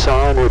red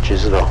sign, which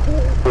is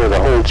where the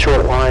hold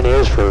short line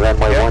is for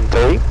runway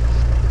 13.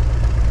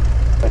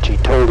 Which he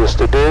told us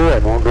to do,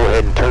 and we'll go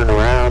ahead and turn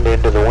around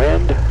into the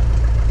wind.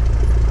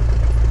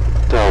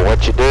 So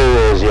what you do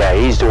is,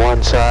 ease to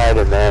one side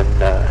and then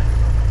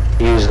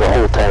use the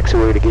whole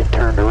taxiway to get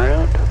turned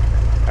around.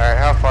 Alright,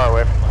 how far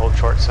away from the hold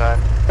short side?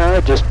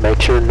 Just make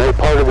sure no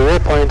part of the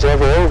airplane's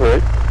ever over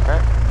it.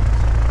 Alright.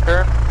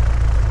 Sure.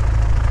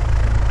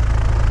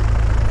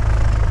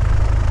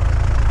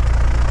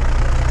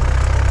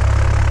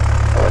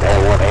 I would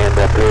have one hand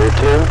up here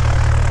too.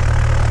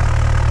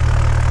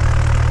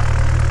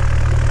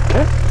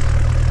 Okay.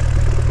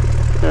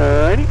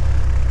 Alrighty.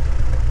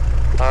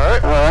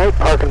 Alright.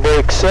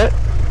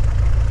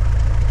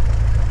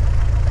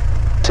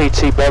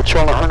 complete seatbelt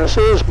shoulder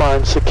harnesses.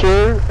 Mine's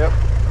secure. Yep.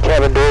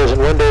 Cabin doors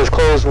and windows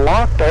closed and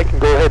locked. I can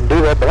go ahead and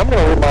do that, but I'm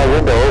going to leave my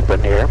window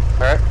open here.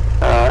 Alright.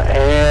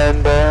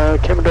 And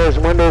cabin doors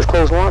and windows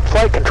closed and locked.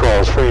 Flight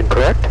controls free and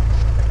correct.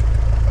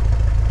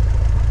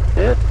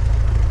 Good.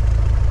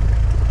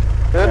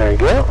 Good. There you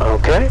go.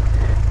 Okay.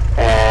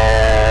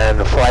 And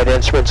the flight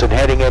instruments and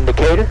heading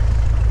indicator.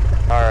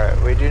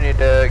 Alright, we do need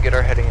to get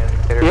our heading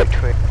indicator Yep.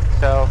 between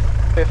south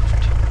 15.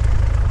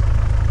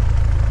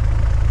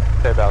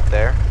 About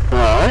there.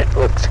 Alright,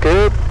 looks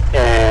good.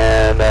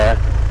 And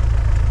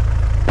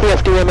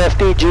PFD,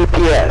 MFD,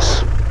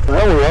 GPS.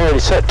 Well, we already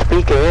set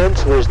Topeka in,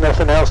 so there's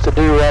nothing else to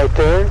do right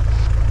there.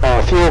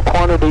 Fuel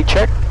quantity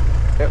check.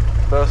 Yep,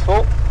 both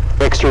full.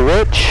 Mixture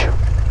rich.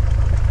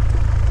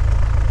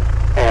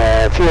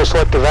 And fuel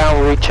selective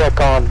valve recheck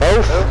on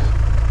both.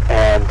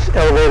 And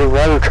elevator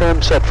rudder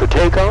trim set for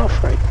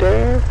takeoff right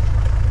there.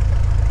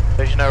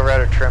 There's no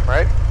rudder trim,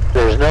 right?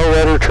 There's no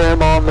rudder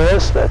trim on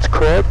this, that's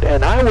correct.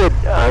 And I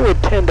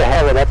would tend to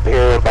have it up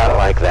here about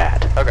like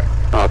that. Okay.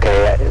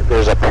 Okay,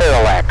 there's a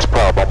parallax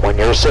problem when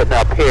you're sitting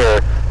up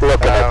here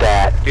looking at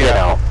that, you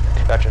know.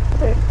 Gotcha.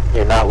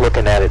 You're not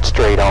looking at it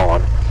straight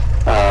on.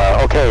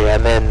 Okay,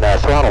 and then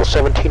throttle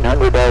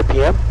 1700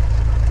 RPM.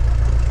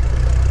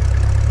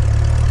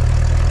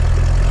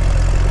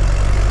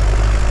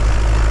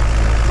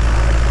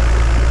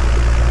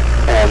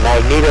 And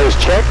magnetos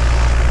check.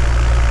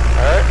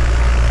 Alright.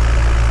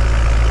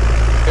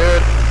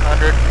 Good.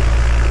 100.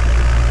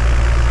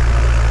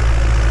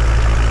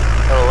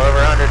 A little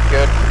over 100.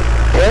 Good.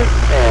 Okay,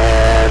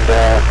 and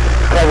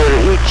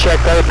carburetor heat check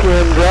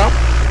RPM drop.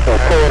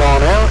 We'll pull it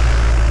on out.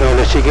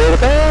 Notice you get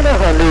about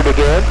 100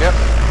 again. Yep.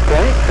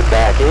 Okay, and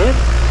back in.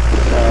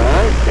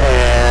 Alright,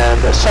 and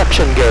the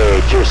suction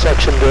gauge. Your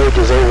suction gauge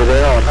is over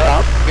there on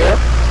top. Good. Yep.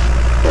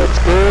 That's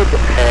good.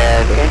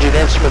 And engine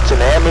instruments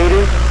and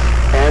ammeter.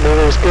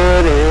 Ammeter's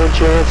good, and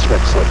engine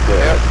instruments look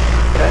good. Yep.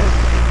 Okay.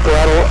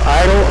 Throttle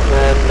idle,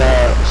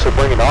 and so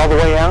bring it all the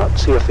way out.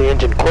 See if the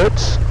engine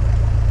quits.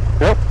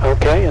 Nope.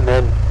 Okay, and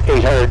then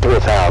 800 to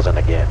 1,000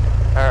 again.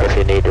 Alright. If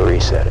you need to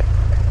reset it.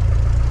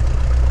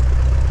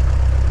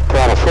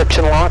 Throttle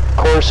friction lock, of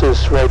course,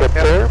 is right up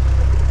there.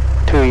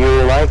 To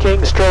your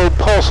liking. Strobe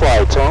pulse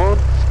lights on.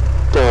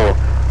 So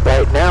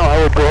right now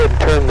I would go ahead and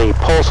turn the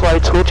pulse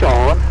light switch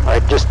on.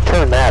 I'd just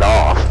turn that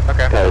off.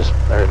 Okay. Because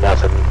there's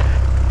nothing,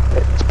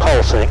 it's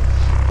pulsing.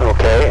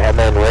 Okay, and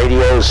then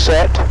radio's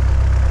set.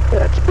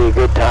 That'd be a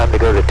good time to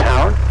go to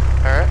tower.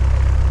 Alright.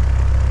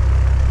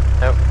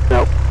 Nope.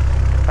 Nope.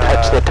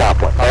 Touch the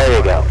top one. There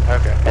you go.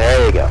 Okay.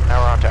 There you go.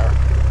 Now we're on tower.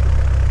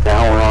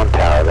 Now we're on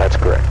tower, that's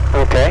correct.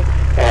 Okay,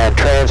 and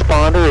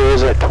transponder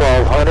is at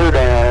 1200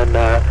 and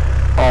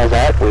all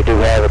that. We do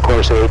have, of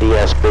course,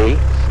 ADS-B.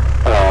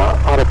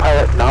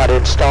 Autopilot not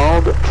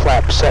installed.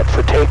 Flap set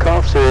for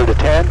takeoff, 0 to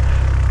 10.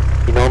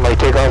 You normally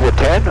take off with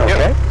 10,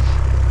 okay.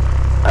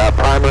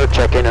 Primer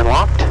check in and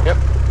locked. Yep.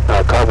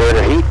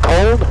 Carburetor heat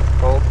cold.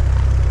 Cold.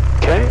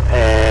 Okay,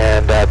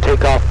 and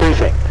takeoff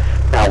briefing.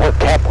 Now what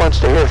Cap wants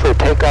to hear for a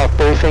takeoff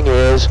briefing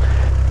is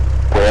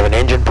we have an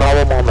engine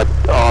problem on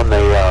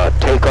the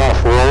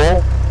takeoff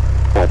roll.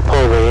 We'll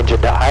pull the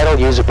engine to idle,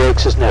 use the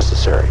brakes as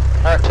necessary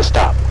to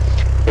stop.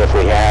 If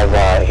we have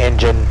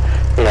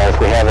if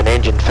we have an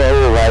engine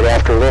failure right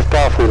after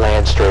liftoff, we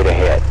land straight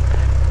ahead.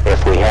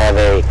 If we have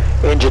a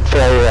engine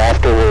failure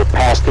after we're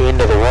past the end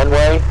of the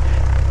runway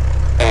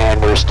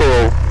and we're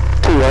still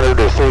 200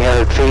 or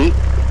 300 feet,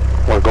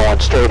 we're going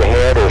straight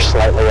ahead or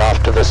slightly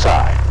off to the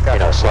side.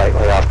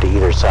 Slightly off to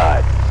either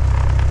side.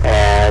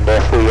 And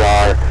if we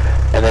are,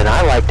 and then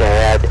I like to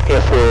add,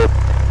 if we're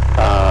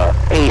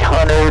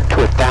 800 to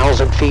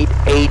 1,000 feet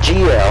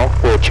AGL,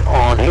 which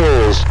on here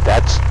is,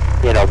 that's,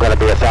 going to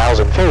be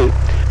 1,000 feet,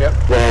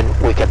 then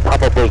we can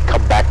probably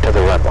come back to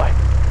the runway.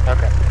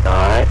 Okay.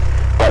 All right.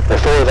 But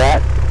before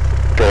that,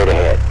 straight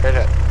ahead. Straight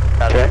ahead.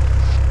 Got Okay. it.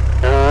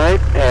 All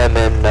right. And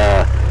then,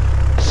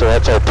 so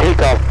that's our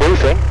takeoff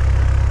briefing.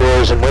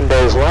 Doors and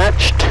windows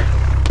latched.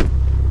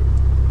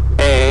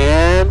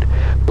 And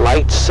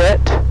lights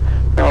set.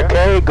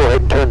 Okay, go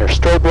ahead and turn their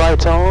strobe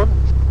lights on.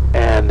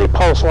 And the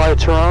pulse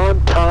lights are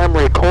on. Time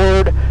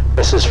record.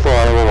 This is for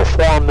our little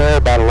form there,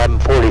 about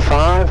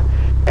 11:45.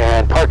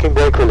 And parking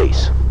brake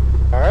release.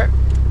 Alright.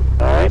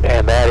 Alright,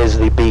 and that is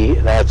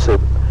that's the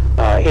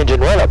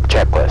engine run-up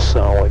checklist.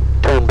 So we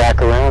turn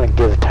back around and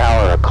give the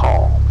tower a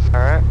call.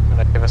 Alright,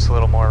 gonna give us a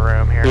little more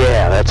room here.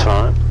 Yeah, that's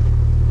fine.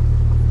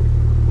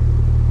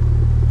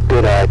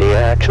 Good idea,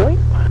 actually.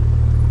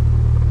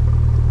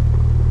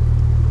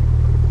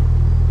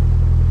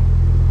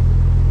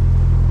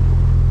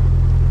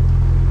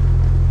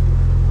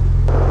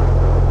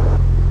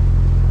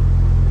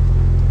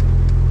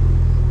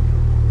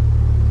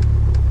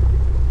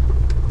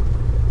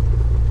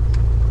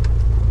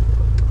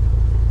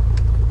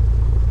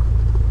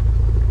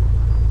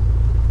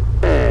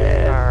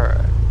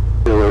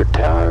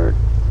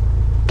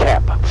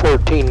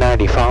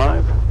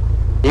 $14.95.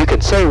 You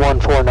can say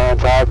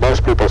 1495.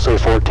 Most people say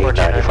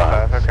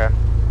 14.95. Okay.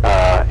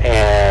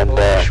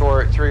 And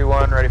short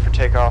 3-1, ready for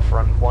takeoff.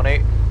 Run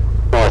 18.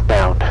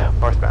 northbound.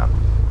 Northbound.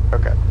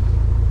 Okay.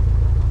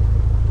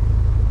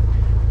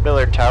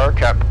 Miller Tower,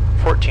 cap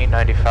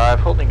 1495,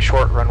 holding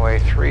short runway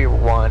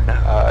 31,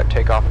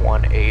 takeoff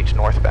 18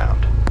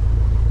 northbound.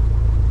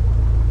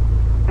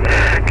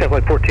 Cap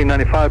flight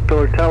 1495,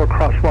 Pillar Tower,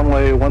 cross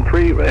runway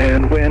 13,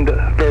 and wind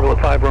variable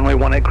at 5, runway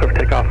 18, clear for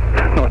takeoff,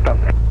 northbound.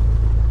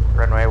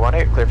 Runway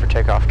 18, clear for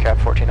takeoff, cap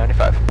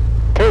 1495.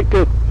 Okay,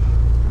 good.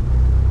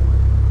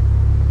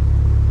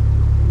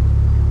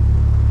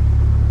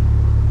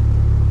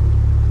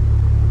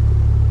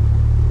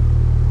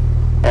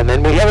 And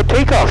then we have a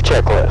takeoff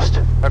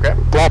checklist. Okay.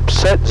 Flap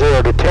set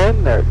 0 to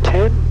 10, they're at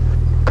 10.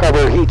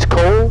 Carburetor heat's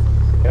cold.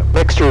 Yep.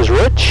 Mixture is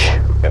rich.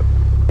 Yep.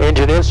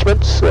 Engine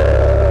instruments,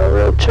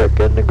 road check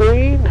in the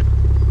green.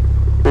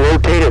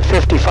 Rotate at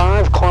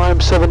 55, climb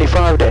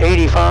 75 to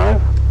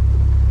 85.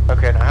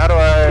 Okay, now how do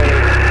I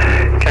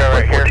go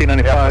right here?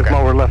 1495, Yep, okay.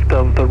 lower left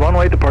of the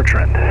runway, departure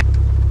end.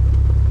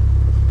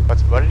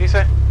 What did you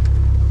say?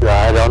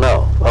 I don't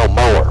know. Oh,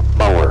 mower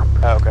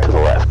Oh, okay. to the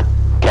left.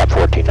 Cap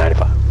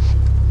 1495.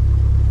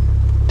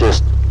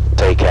 Just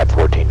say cap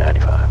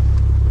 1495.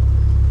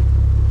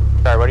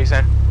 Sorry, what are you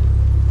saying?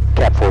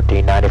 Cap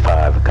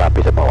 1495,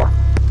 copy the mower.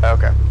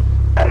 Okay.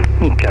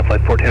 Cap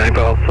flight 1495,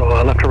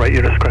 also left or right,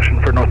 your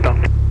discretion for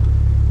northbound.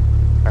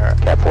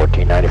 Alright. Cap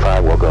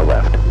 1495, we'll go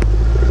left.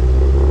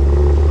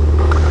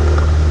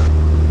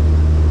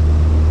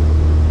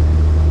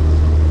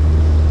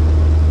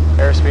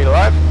 Airspeed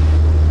alive.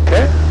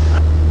 Okay.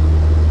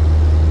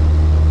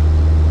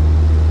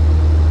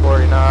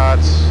 40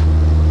 knots.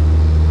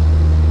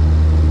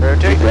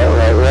 Rotate. Right,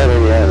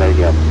 yeah, there you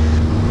go.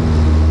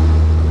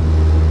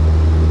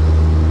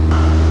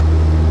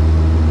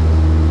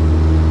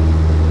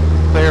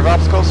 Clear of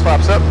obstacles,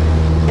 flaps up.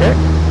 Okay.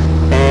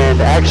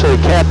 And actually,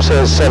 cap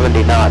says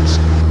 70 knots.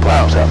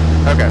 Flaps up.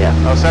 Okay.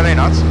 Yeah. Oh, 70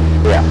 knots.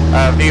 Yeah.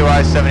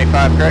 VY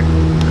 75, correct?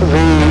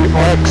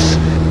 VX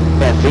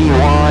and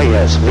VY,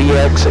 yes.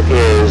 VX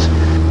is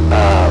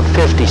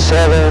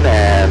 57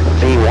 and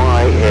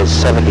VY is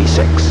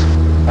 76.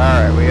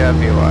 Alright, we have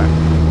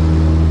VY.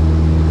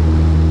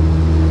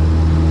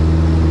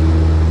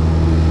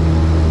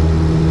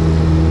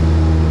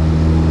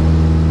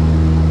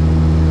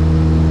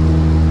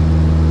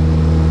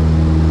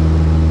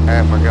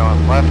 Alright, we're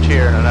going left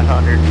here at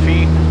 100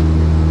 feet.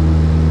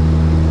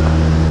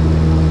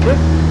 Good.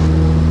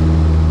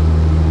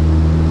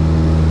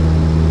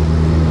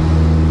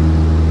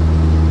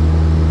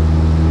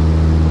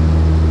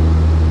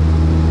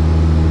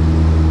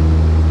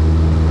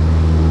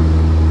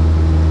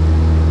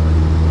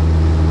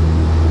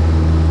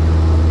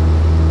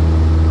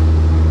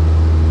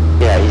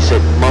 Yeah, he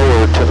said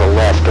mower to the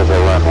left of the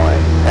runway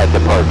at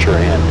departure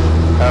end.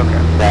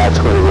 Okay. That's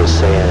what he was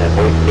saying, and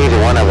neither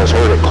one of us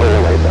heard it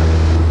clearly, but...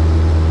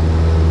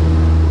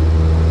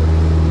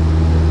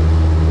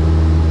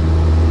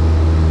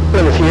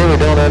 But if you ever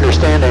don't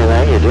understand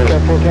anything, you just...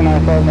 Cap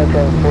 1495, no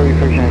traffic for you,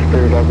 friction is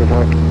clear, dog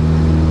report.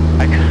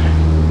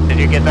 Did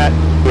you get that?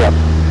 Yep.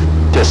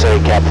 Just say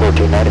cap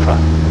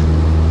 1495.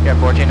 Yeah,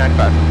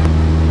 1495.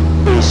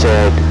 He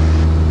said,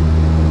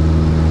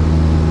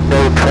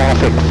 no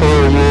traffic for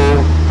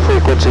you,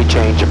 frequency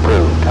change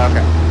approved.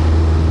 Okay.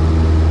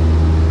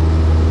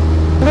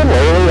 A little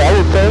early, I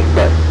would think,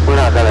 but we're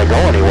not going to go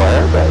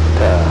anywhere, but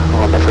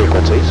on the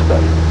frequencies,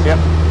 but... Yep.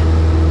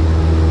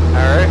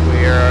 Alright,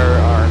 we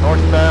are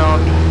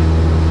northbound.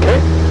 Okay.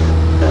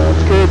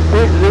 That's good.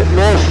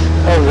 North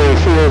of the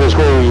field is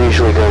where we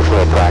usually go for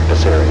a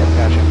practice area.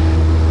 Gotcha.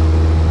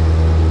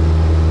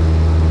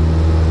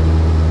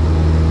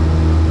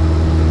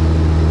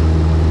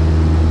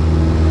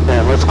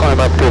 And let's climb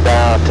up to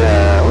about,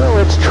 well,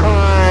 let's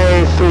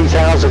try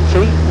 3,000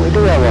 feet. We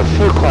do have a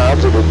few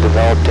clouds that have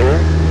developed here.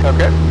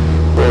 Okay.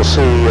 We'll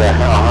see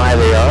how high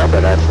they are,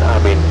 but I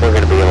mean, we're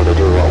going to be able to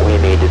do what we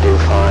need to do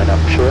fine,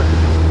 I'm sure.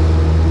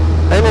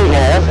 Then we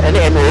have an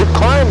en route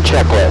climb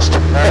checklist.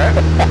 Alright.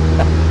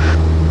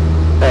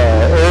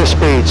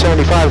 Airspeed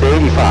 75 to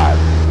 85.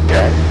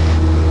 Okay.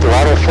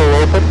 Throttle full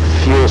open,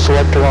 fuel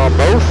selector on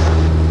both,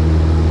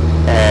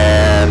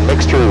 and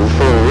mixture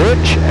full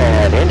rich,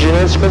 and engine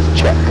instruments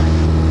check.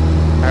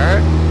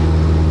 Alright.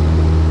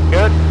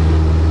 Good.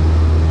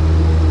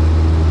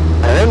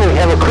 And then we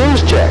have a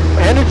cruise check,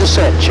 and a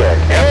descent check,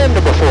 and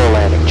a before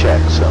landing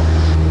check, so.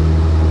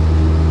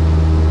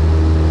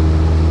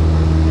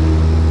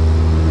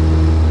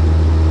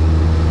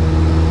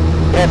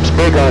 Cap's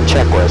big on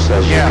checklists,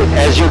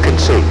 as you can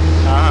see.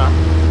 Uh-huh.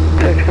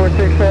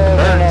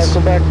 6467,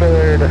 Quebec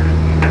Bird,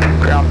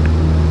 ground.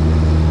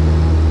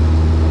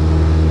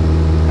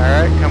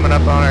 Alright, coming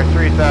up on our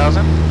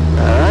 3,000.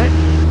 Alright.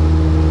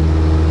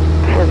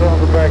 We're going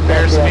for back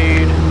there.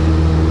 Airspeed.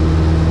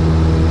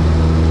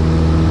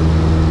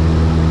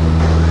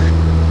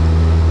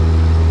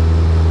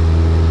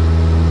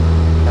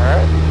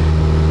 Alright.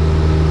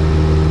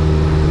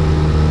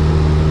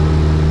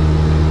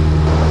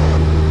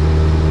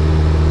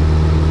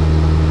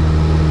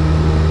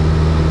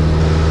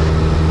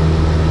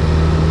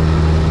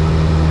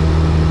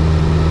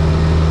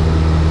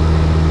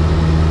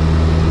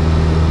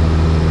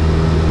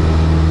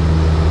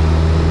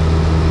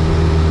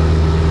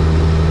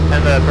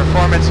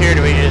 here,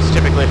 do we just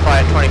typically fly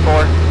at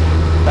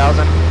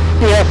 24,000?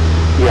 Yep,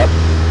 yep.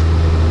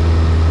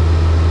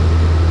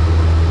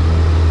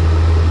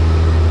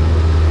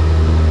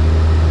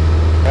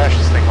 Gosh,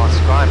 this thing wants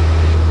to climb.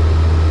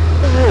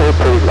 We're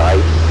pretty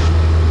light.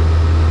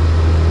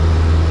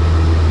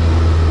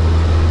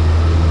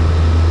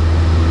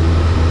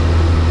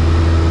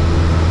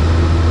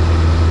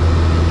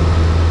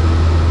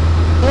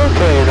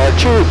 Okay, and our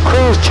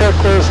cruise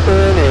checklist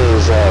then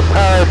is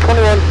power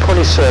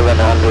 2700,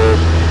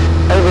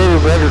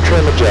 elevated rudder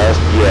trim adjust,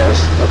 yes,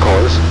 of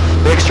course.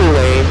 Mixture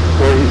lane,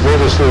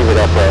 we'll just leave it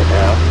up right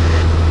now.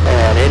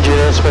 And engine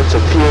instruments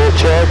and fuel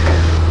check.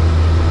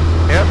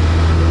 Yep.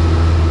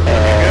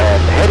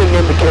 And heading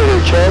indicator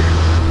check.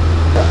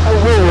 I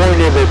will warn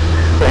you that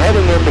the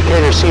heading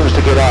indicator seems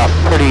to get off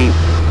pretty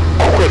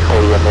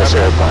quickly in this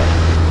airplane.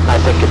 I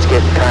think it's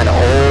getting kind of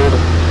old,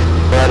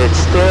 but it's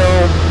still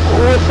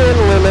within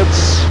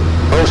limits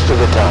most of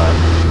the time.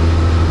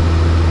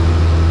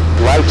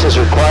 Lights is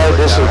required.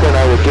 This is when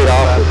I would get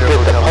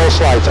the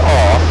pulse lights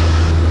off,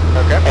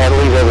 and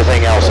leave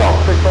everything else on.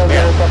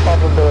 And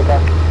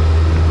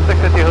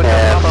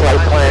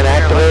flight plan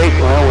activate.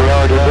 Well, we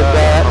already did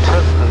that.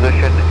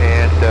 Position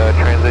and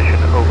transition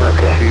over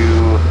to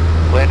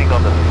landing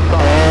on the sun.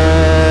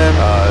 And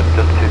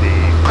Just to the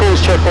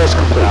cruise checklist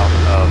complete. south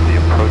of the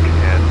approach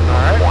and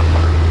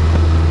 130.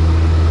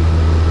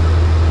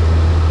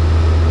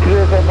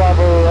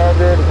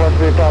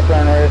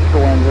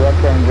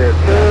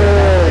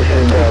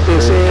 Take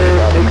this in,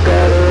 take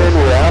that in.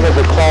 We're out of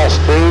the class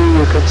B,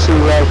 you can see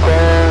right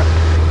there.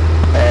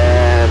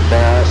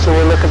 And so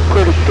we're looking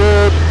pretty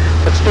good.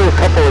 Let's do a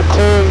couple of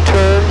clearing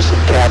turns.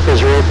 Cap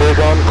is real big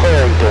on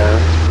clearing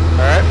turns.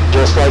 Alright.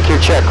 Just like your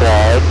check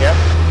ride. Yep.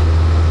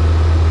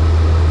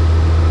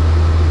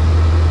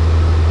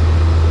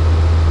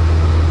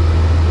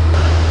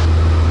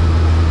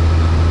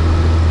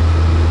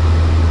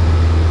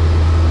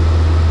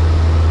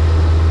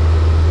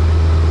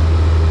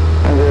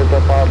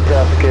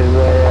 Traffic is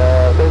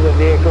there's a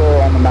vehicle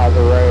on the Mauser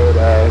Road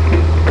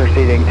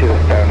proceeding to the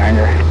Stone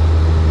Hangar.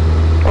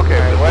 Okay,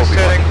 Alright, we'll west be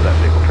heading. watching that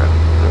vehicle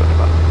traffic. So it's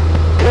about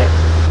Okay.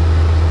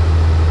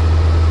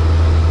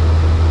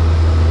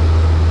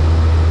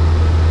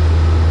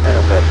 And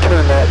I'm going to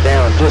turn that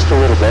down just a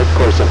little bit. Of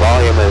course, the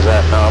volume is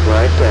that knob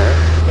right there.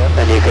 Yep.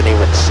 And you can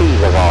even see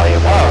the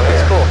volume Oh, over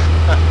that's here. cool.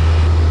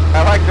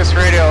 I like this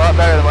radio a lot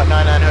better than what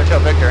 99 Hotel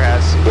Victor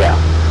has. Yeah.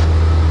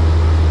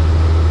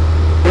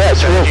 Yeah,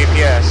 it's Says real,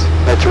 GPS.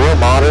 it's real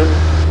modern.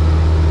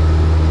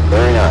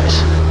 Very nice.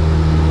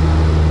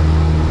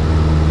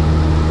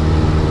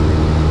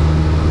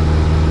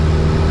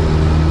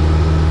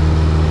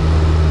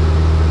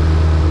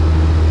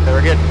 So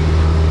we're getting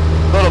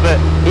a little bit.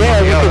 Yeah,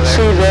 you over can there.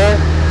 see there.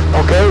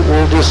 Okay,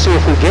 we'll just see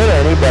if we get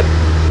any, but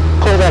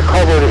pull that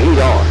carburetor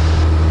heat on.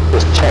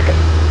 Just check it.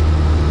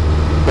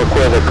 Look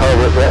where the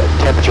carburetor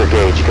temperature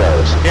gauge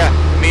goes. Yeah,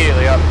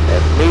 immediately up.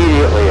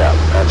 Immediately up.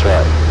 That's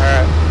right.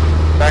 Alright.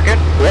 Back in?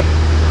 Yep.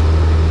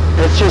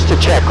 It's just a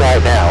check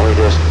right now. We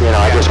just, I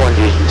Yeah. just wanted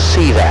you to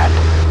see that.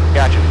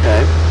 Gotcha.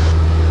 Okay.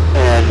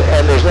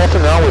 And there's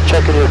nothing wrong with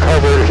checking your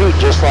carburetor heat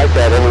just like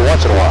that every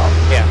once in a while.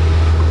 Yeah.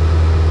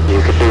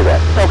 You can do that.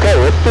 Okay,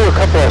 let's do a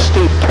couple of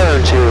steep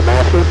turns here,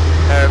 Matthew.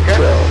 Okay.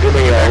 So, give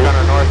me Back on a...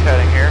 our north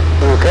heading here.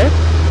 Okay.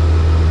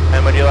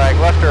 And would you like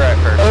left or right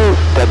first? Oh,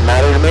 doesn't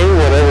matter to me,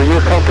 whatever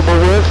you're comfortable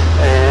with.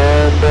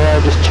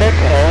 And just check,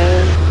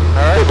 and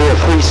we'll Alright. do a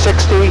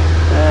 360,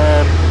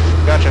 and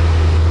Gotcha.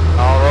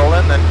 I'll roll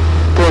in then.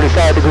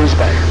 45 degrees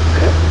back.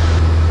 Okay.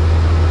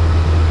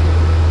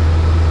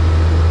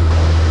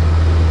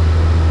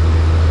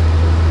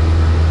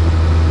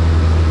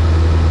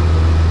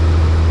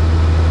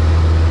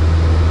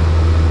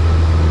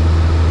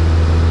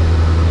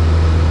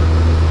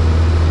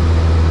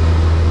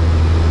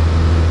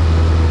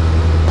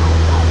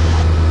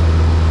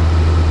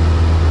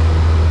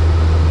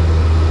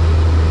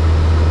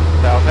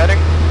 South heading.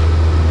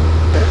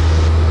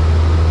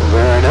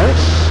 Very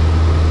nice.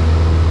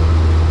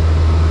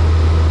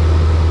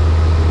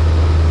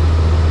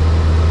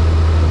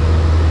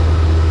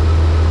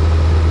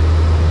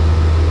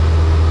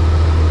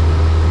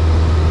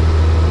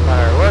 On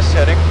our west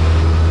heading.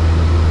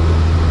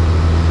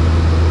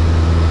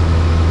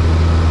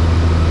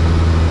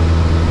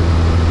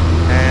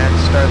 And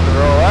start the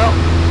roll out.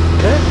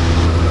 Okay.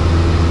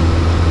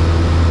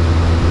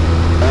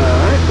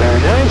 Alright,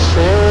 very nice.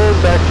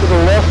 And back to the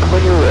left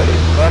when you're ready.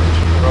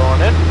 Left,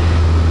 rolling in.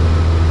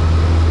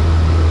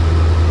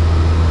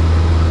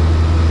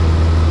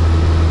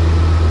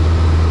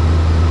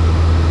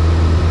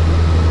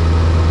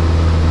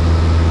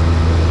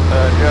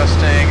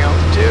 Adjusting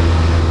altitude.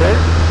 Okay.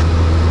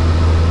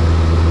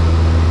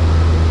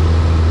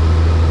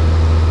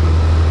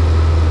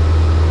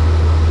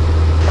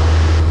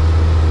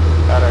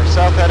 Got our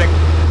south heading.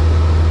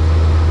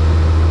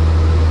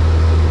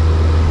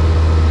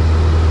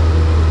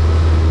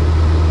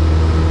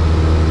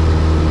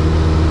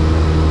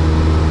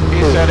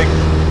 East heading.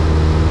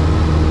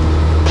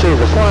 See,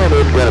 the flying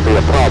isn't going to be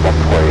a problem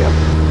for you.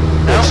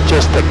 No? It's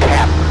just the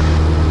cap.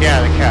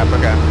 Yeah, the cap,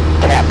 okay.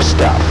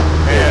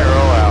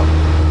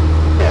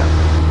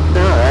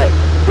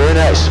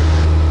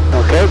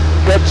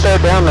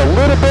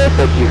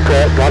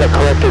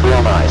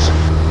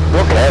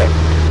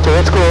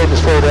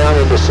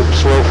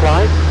 slow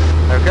flight.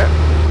 Okay.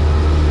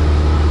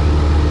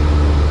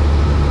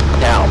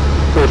 Now,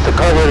 with the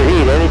carburetor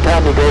heat,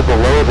 anytime you go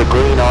below the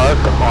green arc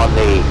on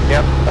the,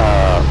 Yep.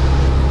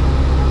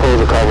 pull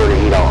the carburetor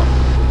heat on.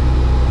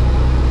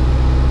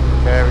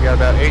 Okay, we got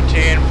about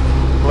 18.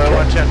 Below Okay.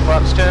 110,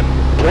 flaps 10.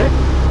 Okay.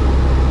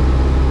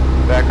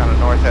 Back on the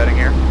north heading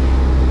here.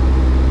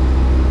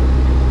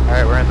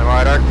 Alright, we're in the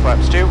wide arc,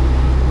 flaps 2.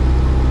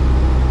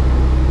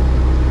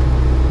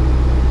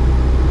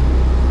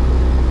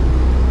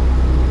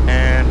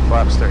 And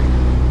flaps 3.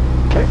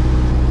 Okay.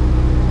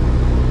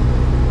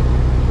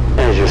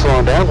 As you're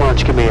slowing down, why don't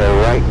you give me a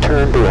right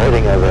turn to a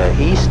heading of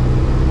east?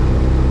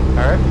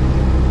 Alright.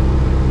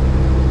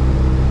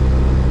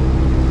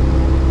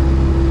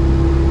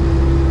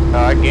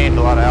 I gained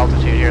a lot of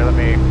altitude here. Let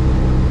me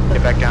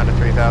get back down to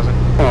 3,000.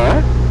 All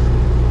right.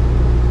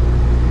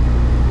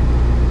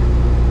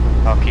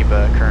 I'll keep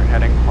a current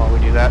heading while we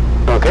do that.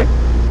 Okay.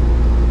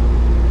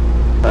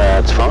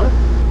 That's fine.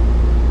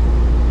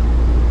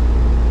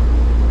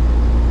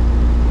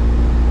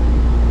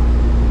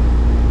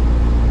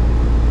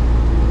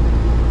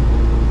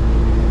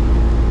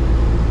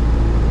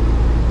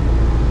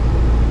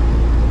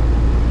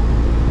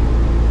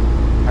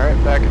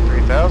 Alright, back at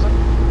 3,000.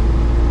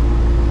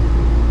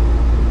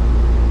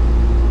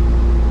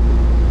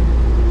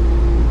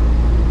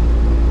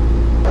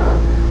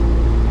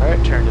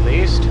 Alright, turn to the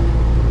east.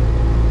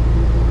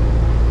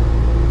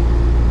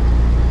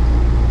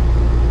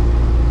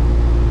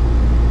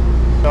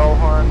 Bell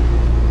horn.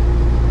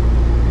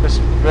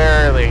 Just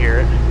barely hear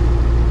it.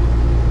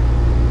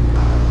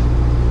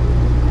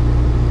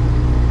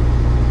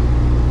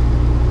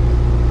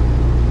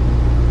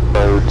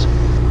 Birds.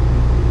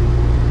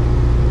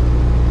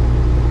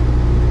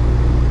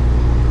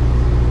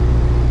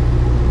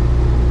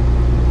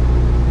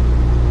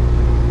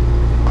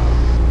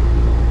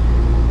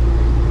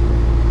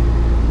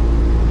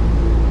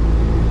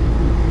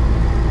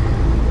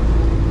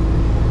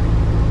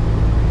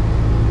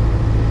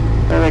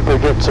 I think we're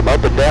getting some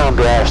up and down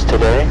drafts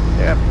today.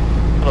 Yep,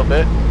 a little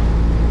bit.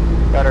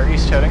 Got our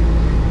east heading.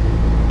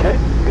 Okay,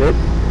 good.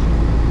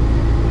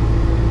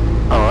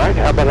 All right,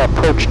 how about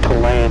approach to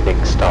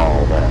landing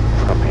stall then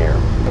from here?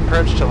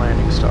 Approach to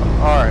landing stall.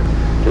 Alright.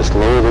 Just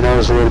lower the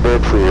nose a little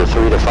bit for your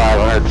 300 to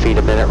 500 feet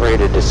a minute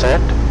rate of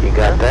descent. You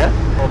got that?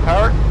 Full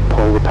power.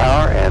 Pull the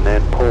power and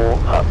then pull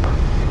up.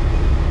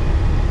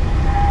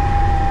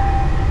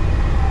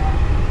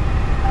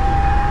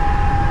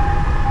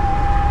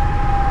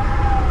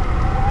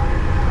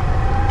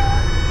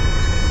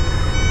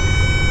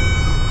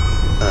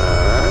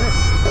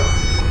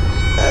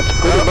 That's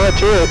pretty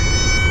much it.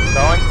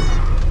 Going.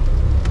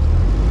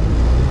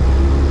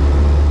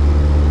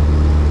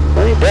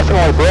 Well, you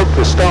definitely broke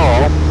the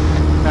stall.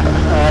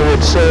 I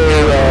would say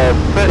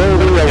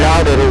maybe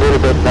allowed it a little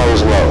bit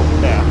nose low.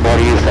 Yeah. What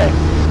do you think?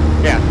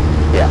 Yeah.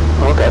 Yeah,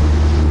 okay.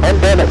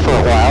 Hadn't done it for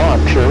a while,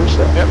 I'm sure,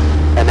 so. Yep.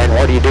 And then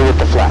what do you do with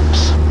the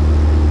flaps?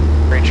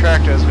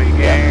 Retract as we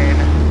gain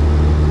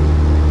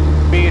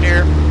speed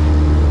here.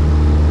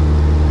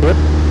 Yep.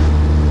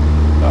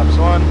 Flaps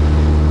 1.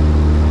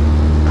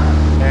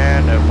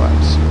 And no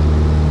flaps.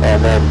 And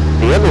then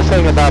the other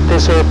thing about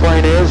this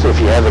airplane is if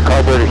you have the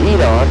carburetor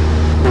heat on,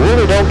 you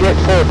really don't get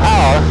full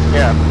power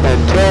Yeah.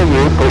 until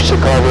you push the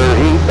carburetor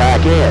heat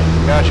back in.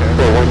 Gotcha.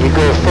 So when you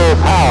go full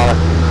power,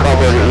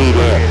 carburetor heat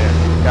in.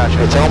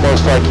 Gotcha. It's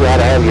almost like you ought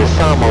to have your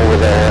thumb over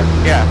there.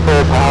 Yeah.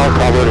 Full power,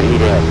 carburetor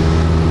heat in.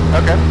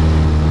 Okay.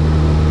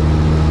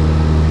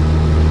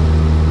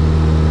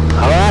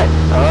 All right,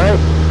 all right.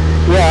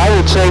 Yeah, I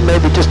would say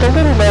maybe just a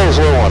little nose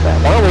low on that.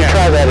 Why don't we Yeah.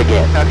 try that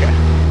again? Okay.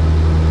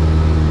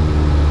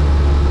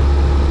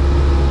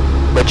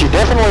 But you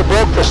definitely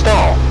broke the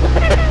stall.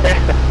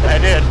 I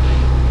did.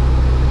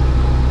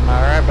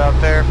 Alright, about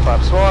there.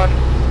 Flaps 1.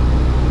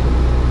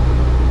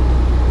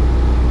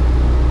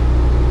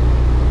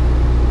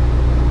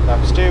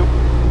 Flaps 2.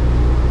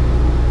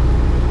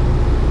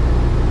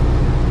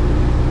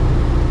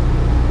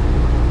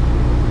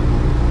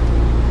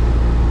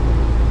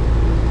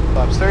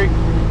 Flaps 3.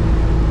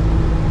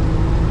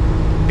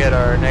 Get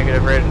our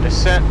negative rate of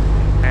descent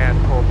and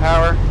pull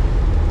power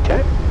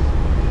Okay.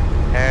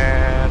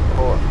 and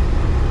pull up.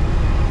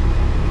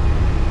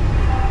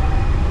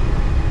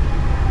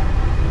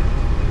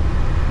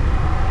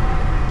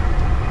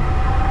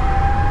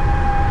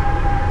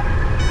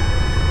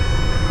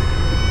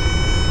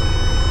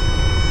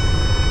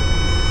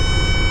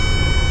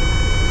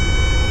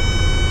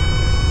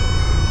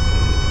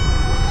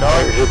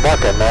 There's your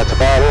bucking, that's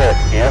about it.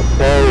 Yep,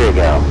 there you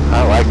go.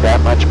 I like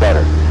that much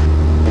better.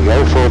 You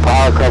go full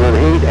power, cover the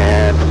heat,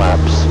 and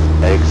flaps.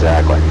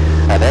 Exactly.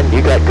 And then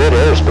you got good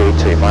airspeed,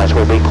 so you might as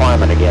well be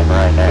climbing again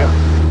right now.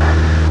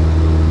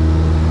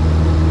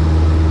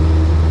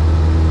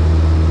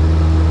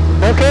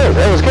 Okay,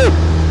 that was good.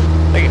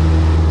 Thank you.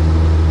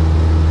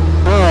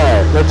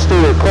 Alright, let's do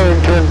a clear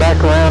and turn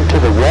back around to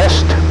the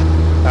west.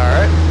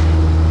 Alright.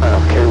 I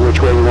don't care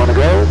which way you want to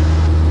go.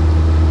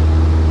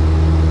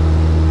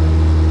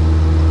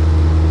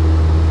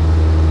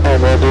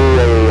 And we'll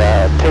do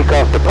a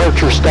takeoff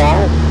departure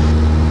stall.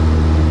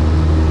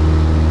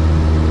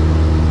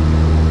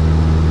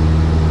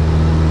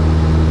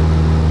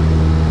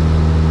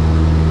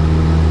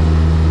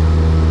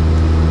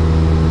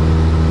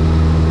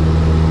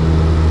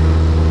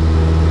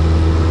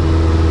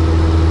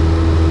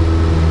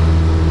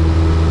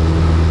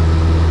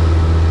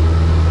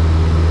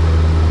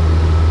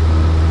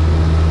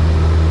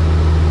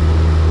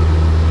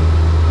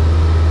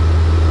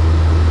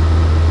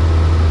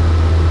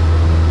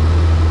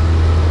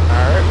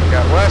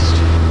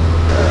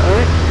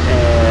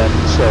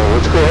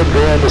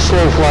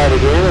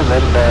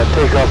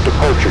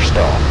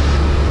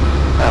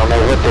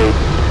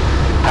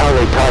 how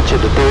they taught you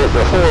to do it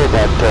before,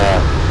 but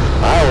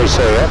I always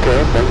say,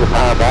 okay, bring the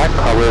power back,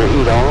 cover the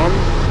heat on,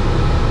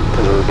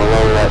 because we're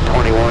below that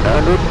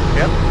 2100.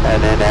 Yep. And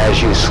then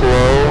as you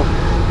slow,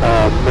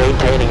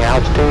 maintaining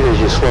altitude as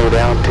you slow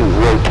down to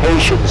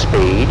rotation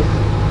speed,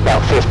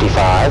 about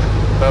 55.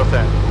 Both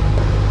in.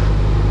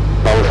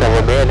 Both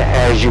of them in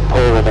as you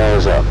pull the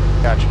nose up.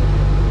 Gotcha.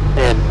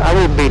 And I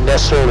wouldn't be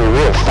necessarily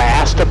real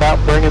fast about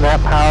bringing that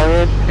power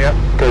in. Yep.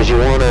 Because you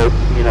want to,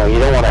 you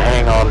don't want to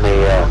hang on the,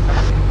 you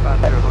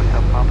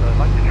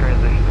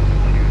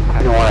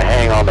don't want to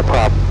hang on the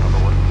prop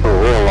for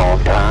a real long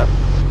time.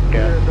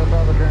 Yeah.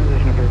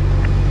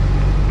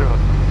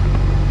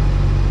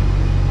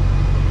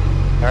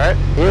 Alright.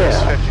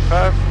 Yeah.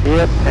 55.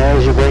 Yep,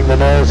 as you bring the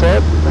nose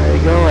up, there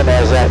you go. And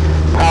as that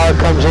power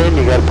comes in,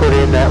 you got to put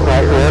in that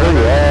right rudder.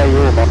 Yeah,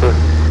 you remember.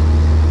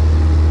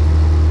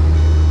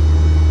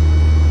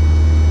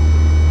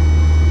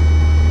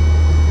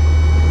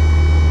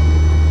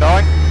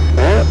 Going?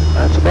 Yep,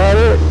 that's about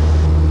it.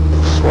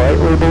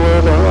 Slightly below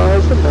the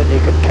horizon, then you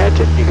can catch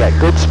it. You got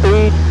good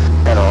speed,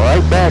 and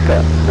right back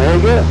up. There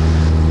you go.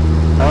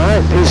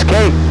 Alright, piece of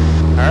cake.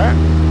 Alright.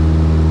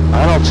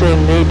 I don't see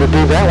any need to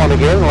do that one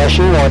again unless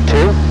you want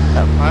to.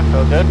 Yep, I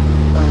feel good.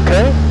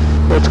 Okay,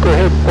 let's go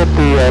ahead and put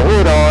the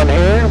hood on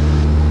here.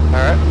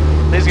 Alright.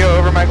 These go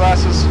over my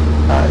glasses?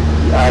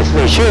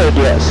 They should,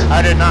 yes. I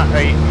did not.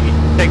 You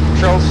take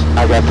controls?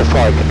 I got the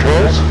flight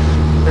controls.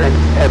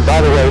 And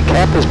by the way,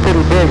 Cap is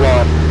pretty big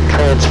on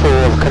transfer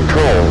of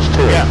controls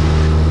too. Yeah.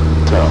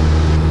 So.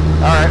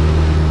 Alright.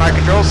 My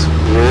controls?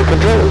 Your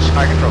controls.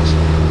 My controls.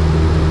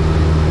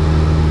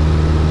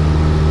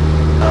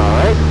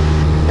 Alright.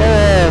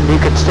 And you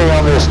can stay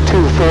on this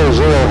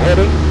 240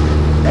 heading.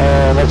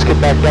 And let's get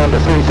back down to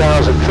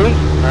 3,000 feet.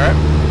 Alright.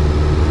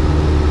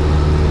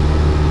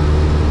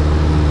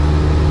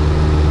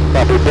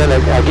 Probably been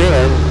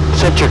again,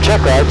 since your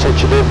check ride,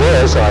 since you did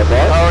this, I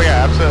bet. Oh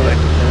yeah, absolutely.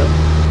 Yeah.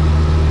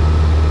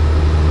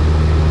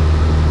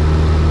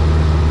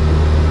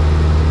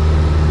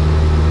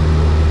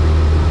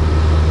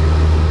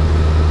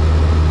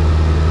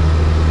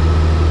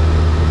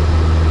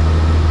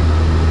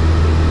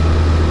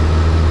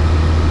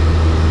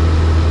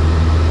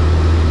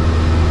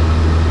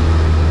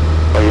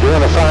 Well, you're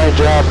doing a fine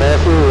job,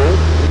 Matthew.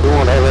 You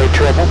won't have any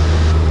trouble.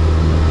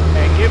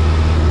 Thank you.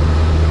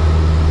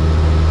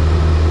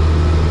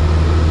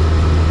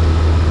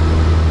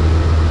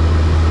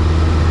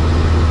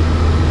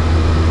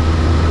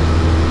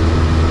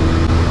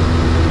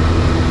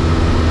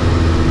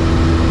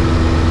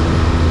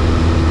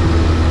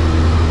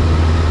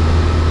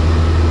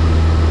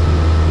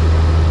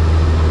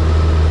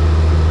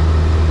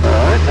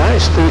 Alright,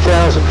 nice.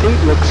 3,000 feet.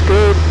 Looks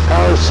good.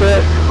 Power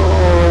set.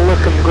 Oh,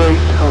 looking great.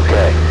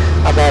 Okay.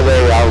 How about a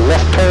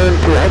left turn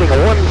to heading a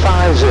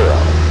 150?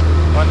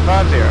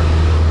 150.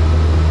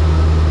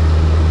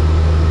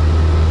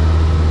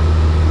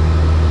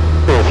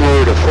 If you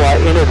were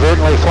to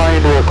inadvertently fly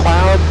into a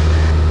cloud,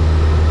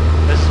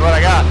 This is what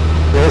I got.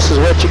 this is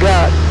what you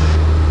got.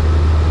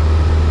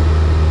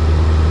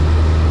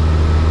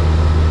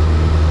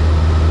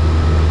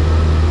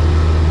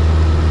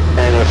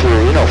 And if you're,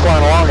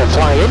 flying along and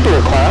flying into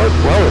a cloud,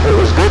 well, if it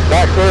was good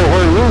back there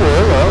where you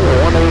were, well,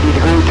 a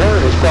 180-degree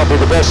turn is probably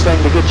the best thing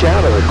to get you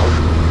out of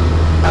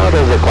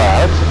the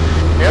clouds.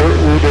 Yep.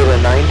 We did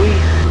a 90,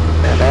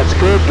 and that's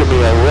good. Give me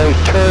a right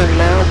turn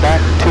now back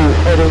to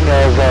heading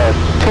of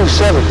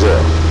 270.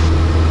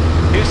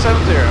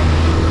 270.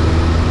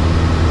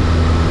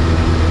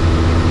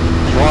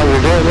 While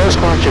you're doing this,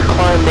 why don't you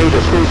climb me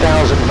to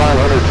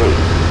 3,500 feet?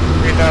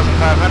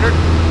 3,500.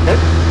 Yep.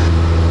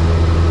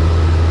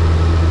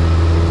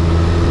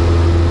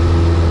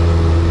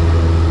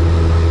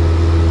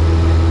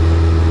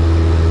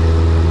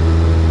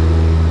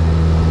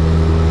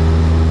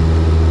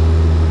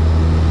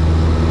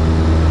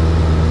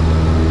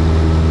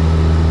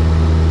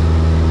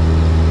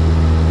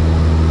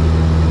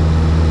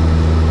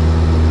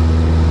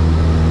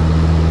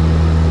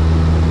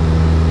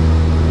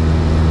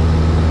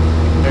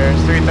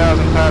 There's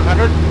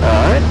 3,500. All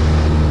right.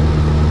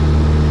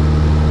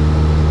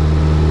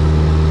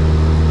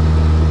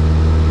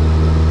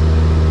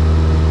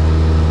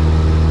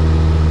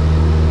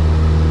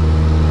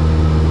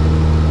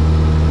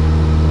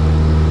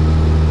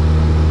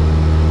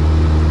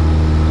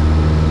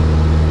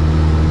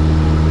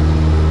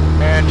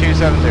 And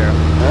 270.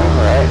 All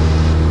right.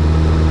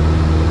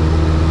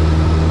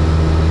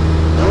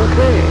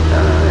 Okay,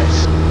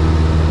 nice.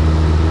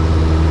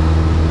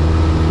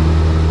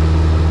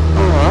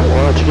 All right, well,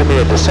 why don't you give me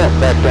a descent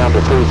back down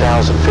to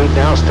 3,000 feet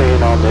now,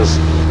 staying on this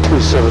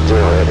 270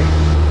 heading.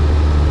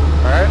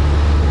 Alright.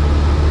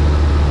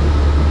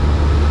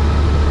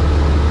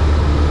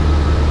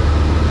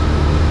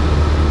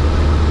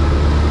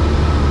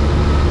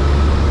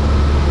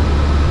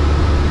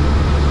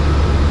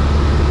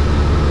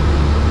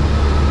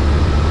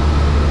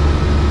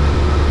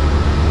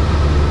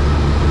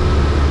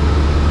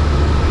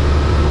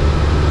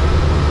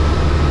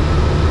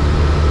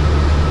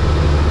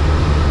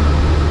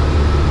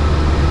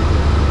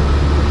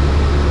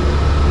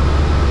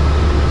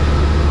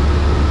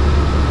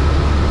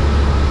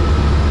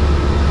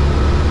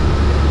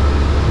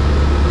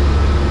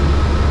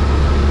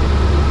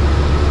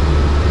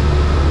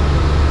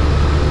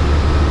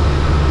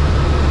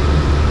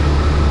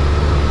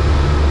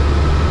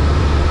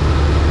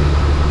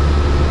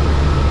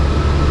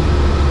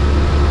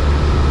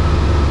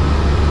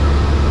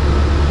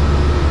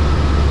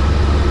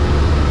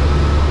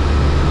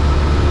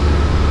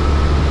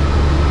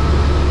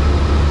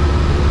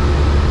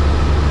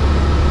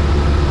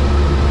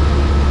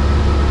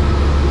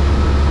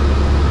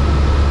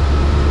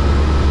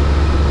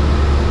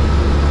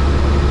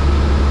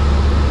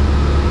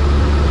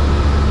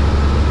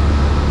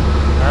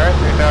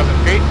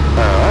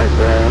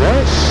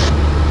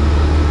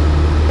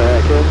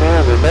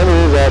 And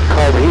remember that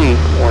carb heat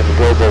when you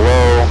go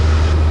below.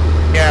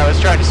 Yeah, I was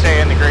trying to stay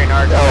in the green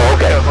arc. Oh,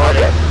 okay, to avoid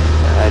okay. it.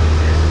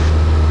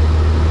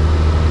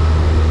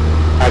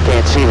 I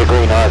can't see the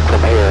green arc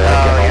from here. I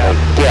can only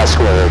guess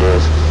where it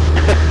is.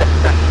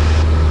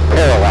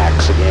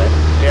 Parallax again.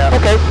 Yeah.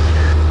 Okay.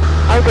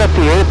 I've got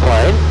the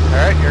airplane. All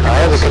right, here I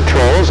have the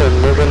controls, and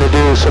we're going to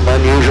do some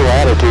unusual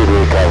attitude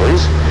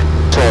recoveries.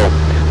 So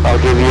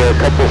I'll give you a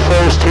couple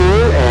first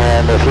here,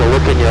 and if you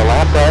look in your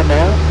lap right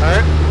now. All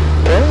right.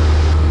 Okay.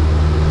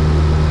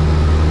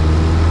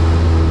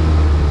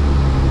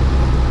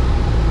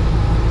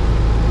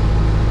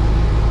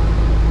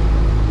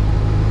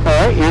 All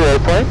right, your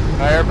airplane.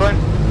 My airplane.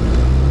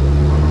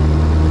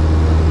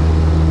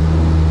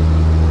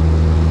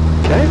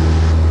 Okay.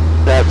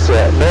 That's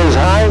nose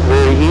high,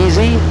 very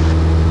easy.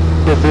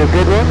 Should be a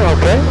good one.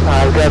 Okay.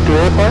 I've got the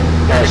airplane.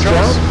 Nice job.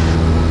 Controls.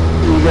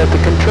 You got the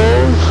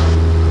controls.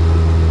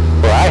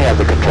 Well, I have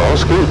the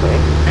controls. Excuse me.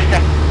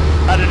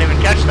 I didn't even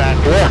catch that.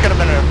 Yeah. There could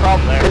have been a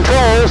problem there.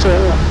 Controls.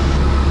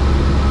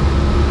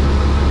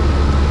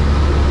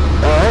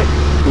 All right.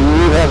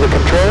 You have the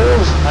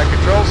controls. My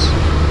controls.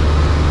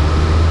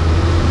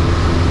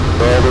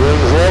 The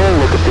wings level.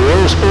 Look at the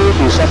airspeed.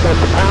 Do something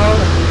with the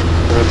power.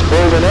 If it's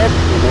building up,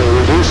 you may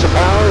reduce the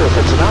power. If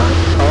it's not,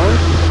 all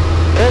right.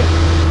 Okay.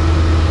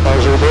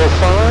 Those are both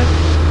fine.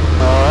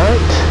 All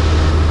right.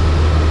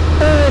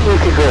 And you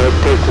can go ahead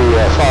and take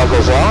the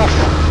foggles off.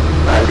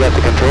 I've got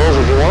the controls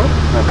if you want.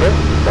 Okay.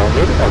 Don't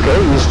need it. Okay.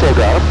 You still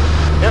got them.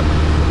 Yep.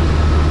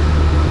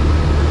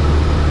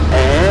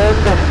 And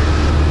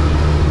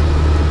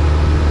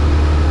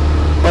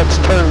let's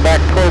turn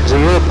back towards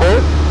the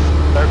airport.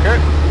 Okay.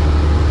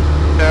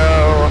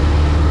 So,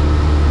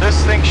 this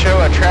thing show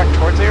a track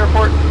towards the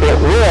airport? It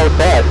will,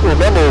 but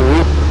remember we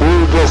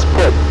just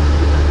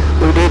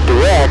we did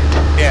direct.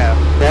 Yeah.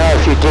 Now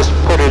if you just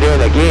put it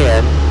in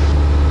again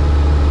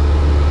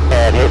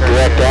and hit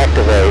direct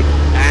activate.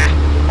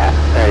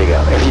 There you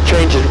go. If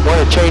you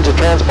want to change the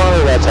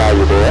transponder, that's how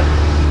you do it.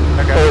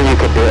 Okay. Or you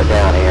can do it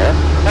down here.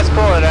 That's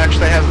cool. It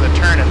actually has the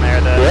turn in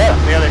there.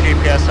 The other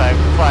GPS I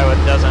fly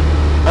with doesn't.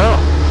 Oh.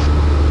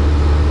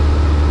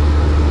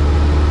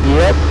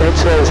 Yep, it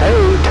says,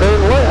 hey,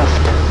 turn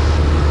left.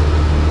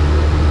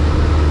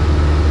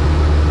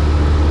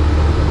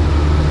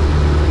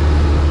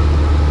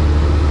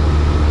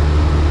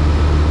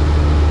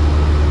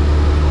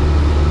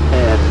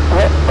 And,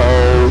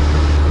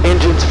 uh-oh,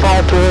 engine's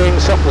faltering,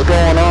 something's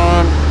going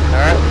on.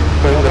 Alright.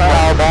 Bring the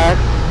power back.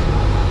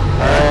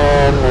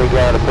 And we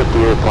gotta put the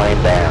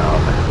airplane down.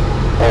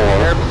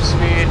 Or,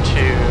 Airspeed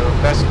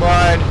to best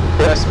glide.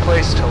 Best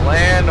place to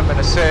land, I'm going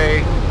to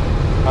say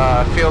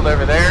field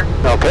over there.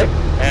 okay.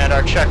 And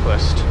our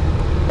checklist.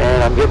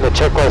 And I'm getting the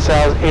checklist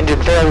out.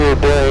 Engine failure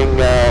during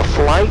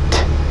flight.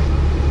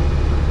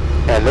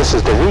 And this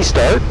is the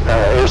restart.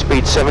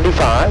 Airspeed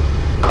 75.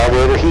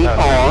 Carburetor heat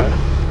on.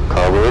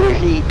 Carburetor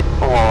heat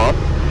on.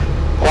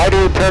 Why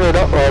do we turn it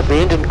up? If the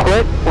engine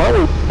quit,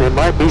 well, there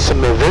might be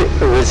some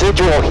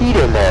residual heat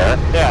in there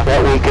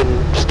that we can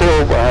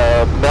still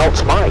melt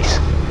some ice.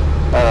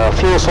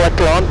 Fuel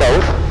selector on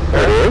both.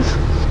 There it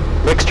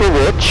is. Mixture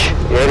rich.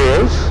 It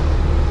is.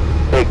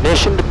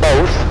 Ignition to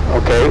both.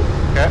 Okay.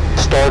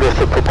 Start if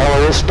the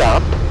propeller is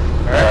stopped,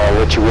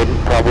 which you wouldn't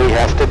probably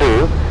have to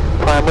do.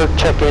 Primer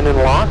check in and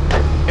locked.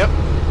 Yep.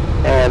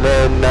 And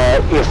then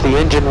if the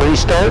engine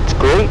restarts,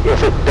 great.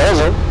 If it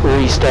doesn't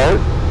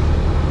restart,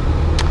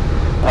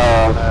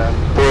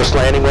 forced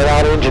landing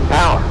without engine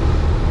power.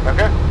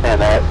 Okay. And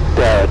that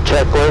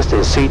checklist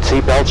is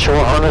seat belt,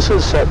 shore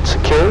harnesses set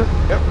secure.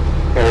 Yep.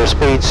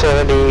 Airspeed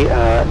 70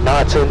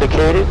 knots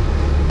indicated.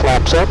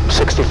 Flaps up,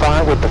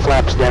 65 with the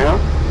flaps down.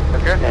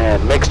 Okay.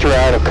 And mixture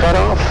out of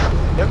cutoff.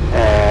 Yep.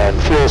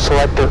 And fuel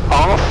selector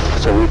off,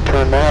 so we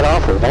turn that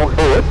off. We won't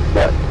do it,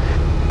 but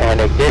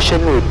and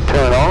ignition we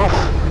turn off.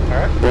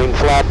 Alright. Wing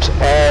flaps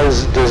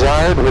as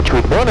desired, which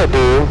we'd want to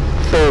do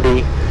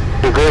 30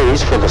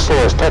 degrees for the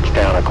slowest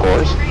touchdown, of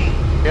course.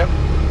 Yep.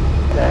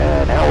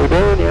 And how we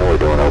doing? Yeah, we're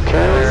doing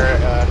okay. We're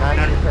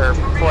 900 or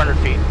 400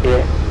 feet.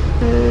 Yeah.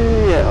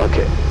 Yeah,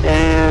 okay.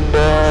 And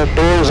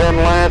doors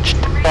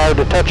unlatched prior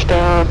to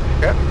touchdown.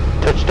 Yep.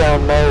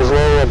 Touchdown nose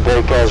low and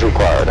brake as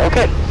required.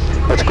 Okay.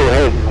 Let's go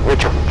ahead.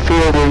 Which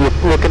field are you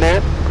looking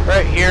at?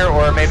 Right here,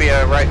 or maybe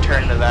a right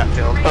turn to that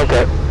field.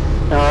 Okay.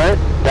 Alright.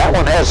 That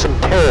one has some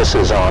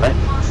terraces on it,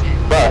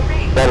 but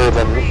better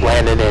than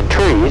landing in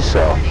trees,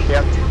 so.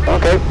 Yep.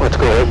 Okay, let's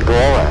go ahead and go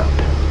around.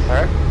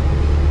 Alright.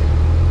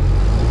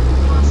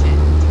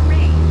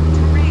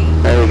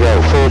 There we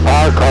go. Full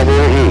power,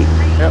 carburetor heat.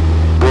 Yep.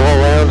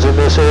 Go-arounds in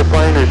this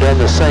airplane are done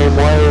the same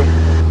way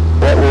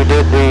that we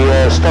did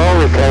the stall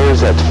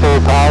recoveries. That's full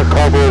power,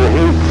 carburetor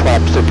heat,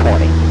 flaps to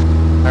 20.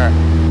 Alright.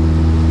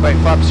 Wait,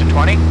 flaps to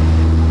 20?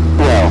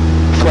 Well,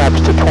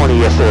 flaps to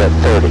 20 if they're at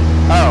 30.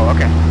 Oh,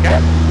 okay.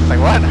 Yeah. It's like,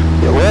 what?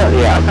 Yeah, well,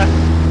 yeah.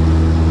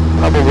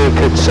 Probably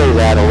could say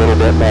that a little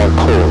bit more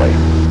clearly.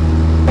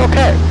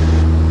 Okay.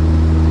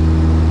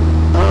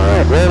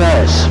 Alright, very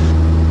nice.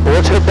 Well,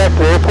 let's head back to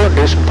the airport and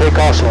do some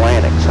takeoffs and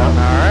landings, huh?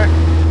 Alright.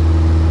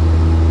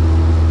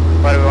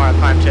 What do we want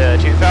to find climb to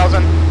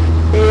 2,000?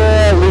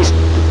 Yeah, at least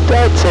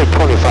I'd say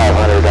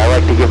 2,500. I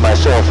like to give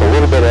myself a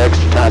little bit of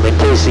extra time in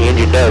case the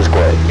engine does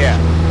quit. Yeah.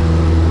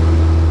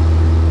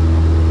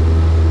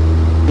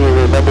 Do you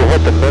remember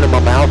what the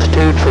minimum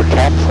altitude for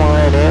cap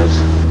flying is?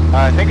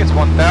 I think it's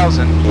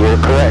 1,000. You're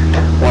correct.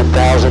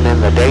 1,000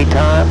 in the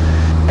daytime,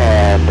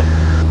 and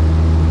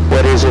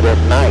what is it at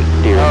night?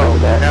 Do you remember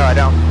that? No, I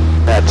don't.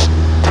 That's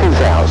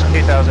 2,000.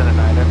 2,000 a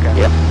night, okay.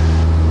 Yep.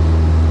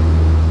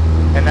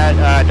 And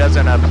that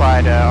doesn't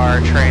apply to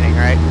our training,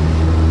 right?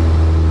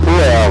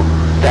 Well,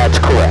 that's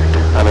correct.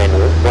 I mean,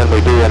 when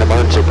we do an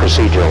emergency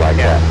procedure like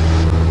that.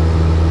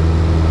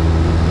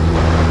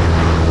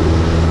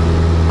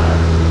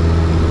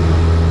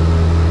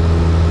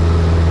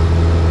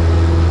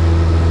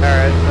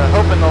 Alright,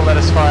 hoping they'll let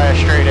us fly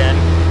straight in.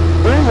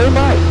 Well, we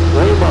might.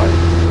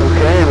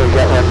 Okay, we've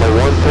got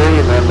runway 13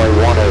 and runway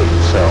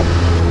 18, so.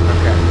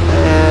 Okay.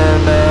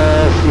 And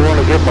if you want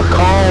to give them a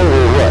call,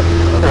 we're what?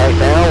 Right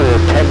now,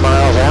 we're 10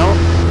 miles out.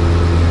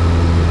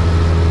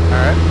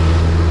 Alright.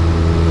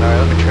 Alright,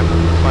 let me trim the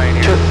plane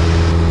here. Sure.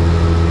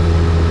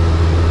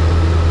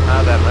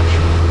 Not that much.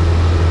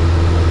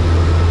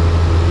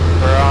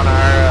 We're on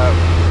our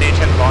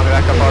D10 blowing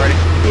back up already?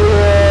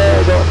 Yeah,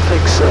 I don't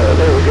think so.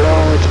 There we go.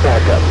 It's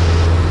back up.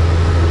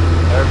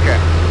 Okay.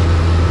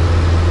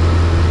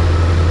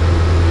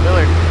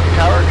 Miller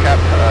Tower, cap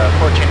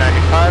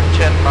 1495,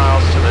 10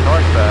 miles to the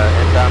north,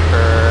 inbound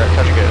for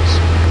touch and goes.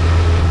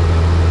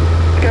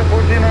 Cap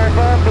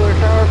 1495, Miller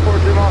Tower,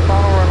 42 mile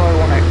final,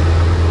 runway 18.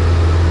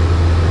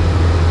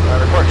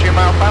 Report 2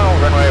 mile final,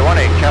 runway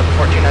 18, cap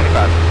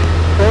 1495.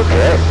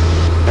 Okay.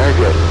 Very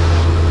good.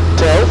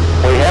 So,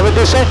 we have a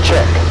descent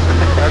check.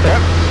 Okay.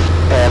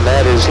 And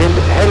that is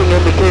heading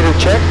indicator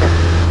check.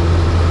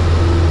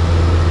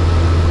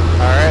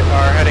 Alright,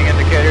 our heading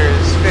indicator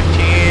is 15,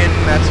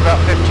 that's about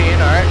 15,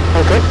 alright.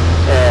 Okay.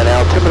 And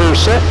altimeter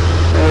set.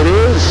 There it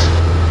is.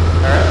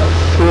 Alright.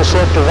 Fuel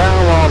selector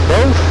valve on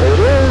both. There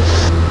it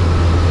is.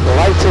 The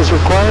lights as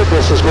required.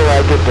 This is where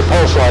I get the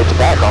pulse lights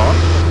back on.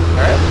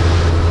 Alright.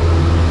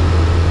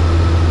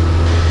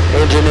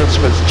 Engine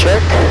instruments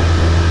check.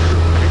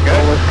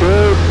 All look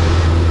good.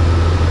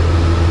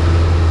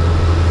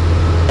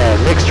 And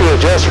mixture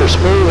adjust for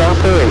smooth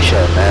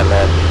operation. And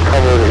then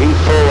cover the heat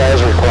full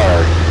as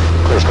required.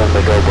 Of course, when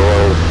they go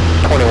below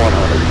 2,100.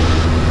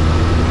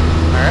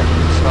 Alright,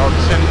 so I'll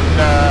send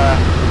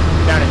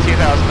down to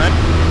 2,000 then.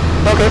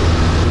 Okay.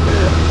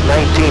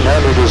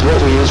 1,900 is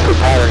what we use for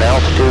pattern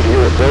altitude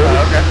here at Verdi.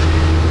 Okay.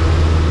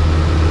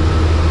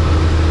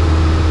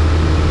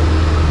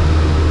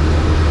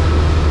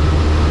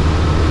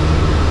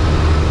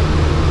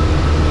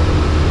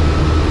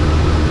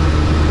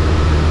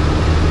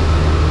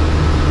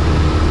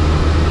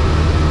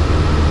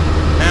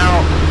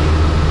 Now,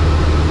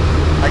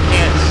 I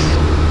can't,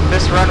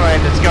 this runway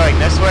that's going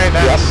this way,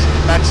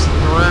 that's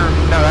through,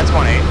 no, that's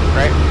 18,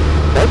 right?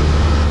 Nope.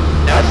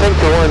 No. I think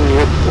the one,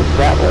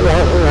 that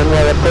one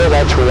right up there,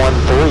 that's 13.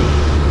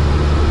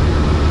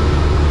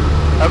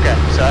 Okay,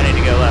 so I need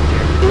to go left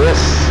here.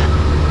 Yes.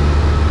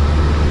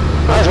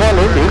 I was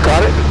wondering, you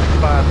got it.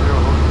 50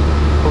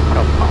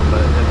 Hotel Papa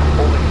is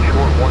holding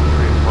short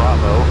 13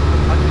 Bravo.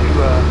 Onto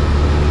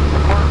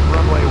depart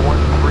runway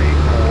 13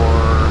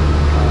 for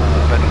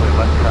eventually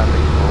left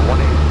traffic for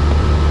 18.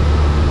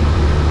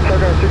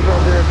 Sargo 610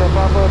 Hotel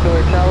Papa,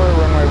 Billy Tower,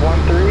 runway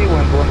 13,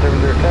 wind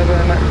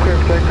 1707, clear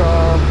for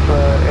takeoff,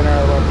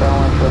 enter left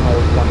balance,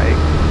 runway 18.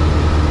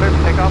 Clear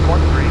for takeoff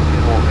 13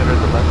 and we'll enter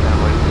the left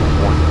runway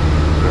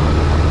 10.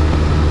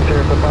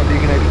 Sierra Papa, you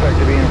can expect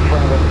to be in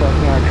front of us,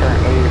 Cessna,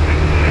 currently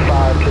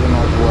 5 to the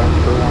northwest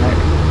for 18.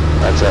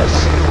 That's us.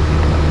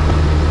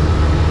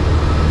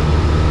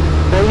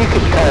 Well, you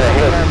can kind of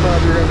hit.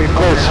 You're going to be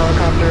flying a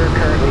helicopter,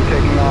 currently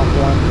taking off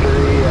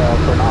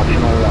 13 for an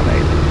optional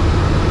 18.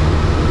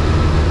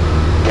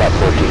 Cap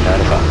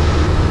 1495.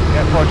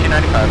 Yeah,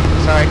 1495.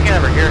 Sorry, I can't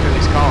ever hear who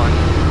he's calling.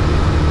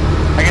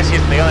 I guess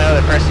he's the only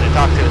other person to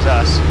talk to is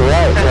us.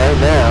 Right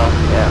now,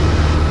 yeah.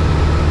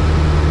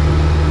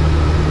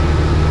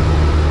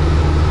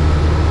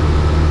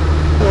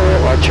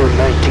 Well, watch your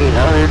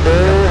 1900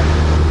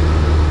 there.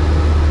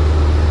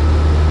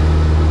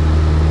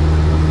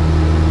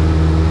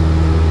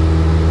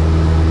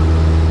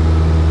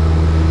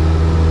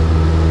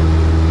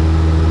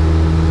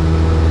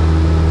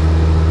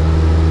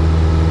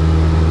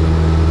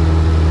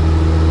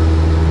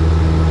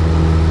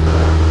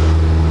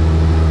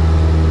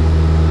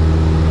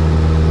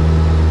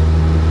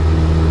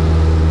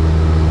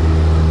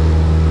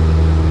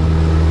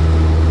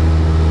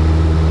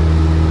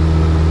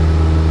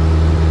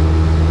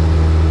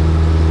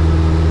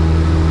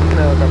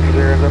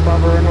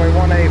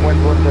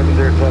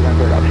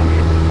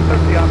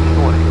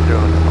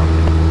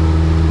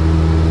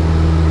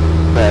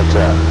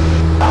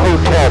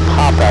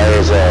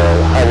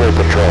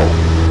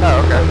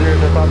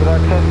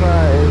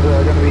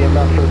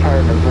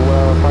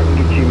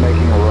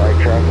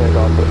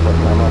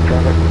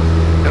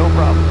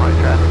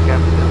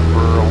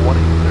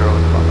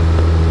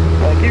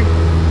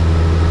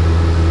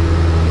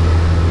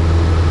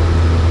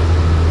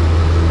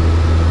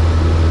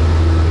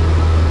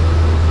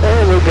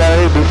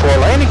 before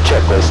landing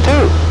checklist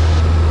too.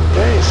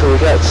 Okay, so we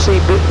got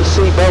seat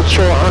belt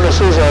shore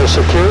harnesses are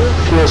secure,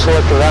 fuel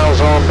selector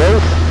valves on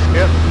both.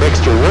 Yep.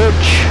 Mixture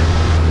rich,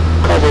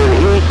 covered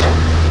heat,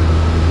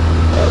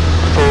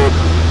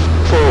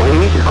 full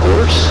heat, of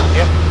course.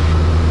 Yep.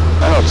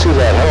 I don't see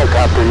that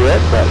helicopter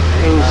yet, but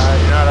he's...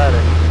 Not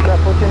either.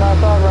 Cap 1495,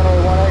 runway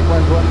 18,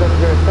 winds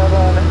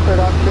 1707,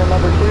 third option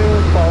number 2,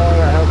 following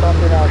a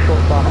helicopter now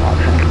short final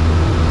option.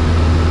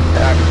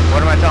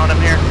 What am I telling him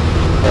here?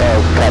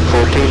 Got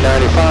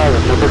 1495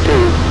 at number 2.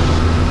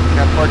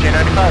 Cap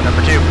 1495,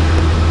 number 2.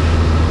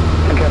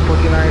 Cap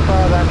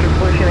 1495, after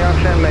completion of the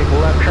option, make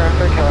left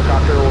traffic,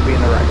 helicopter will be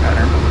in the right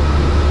pattern.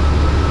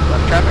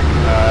 Left traffic,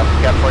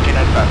 Cap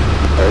 1495.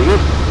 Very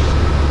good.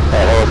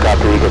 That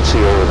helicopter, you can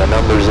see over the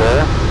numbers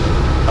there.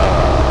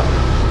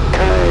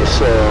 Okay,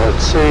 so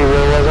let's see,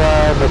 where was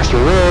I? Mixture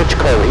rich,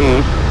 cover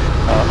heat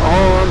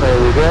on, there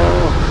we go.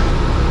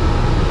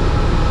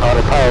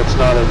 Autopilot's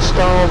not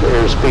installed.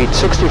 Airspeed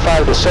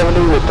 65 to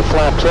 70 with the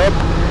flaps up,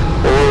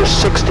 or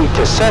 60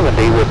 to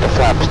 70 with the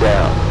flaps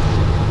down.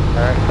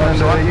 Alright,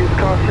 and use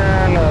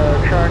caution,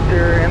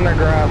 tractor in the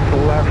grass,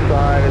 left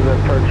side is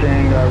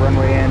approaching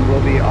runway end,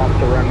 will be off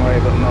the runway,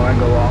 but mowing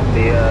along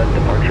the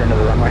departure into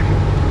the runway.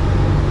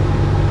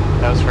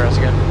 That was for us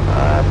again.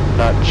 I'm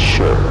not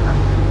sure,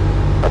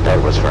 but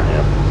that was for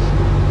him.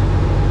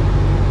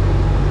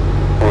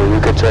 Or you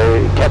could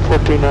say Cap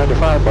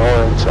 1495,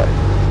 or inside.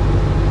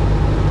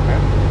 Okay.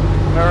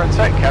 We're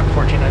inside, Cap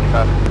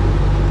 1495.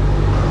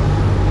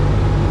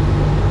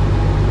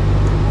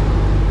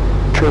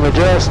 Trim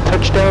adjust,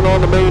 touchdown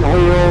on the main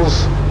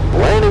wheels,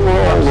 landing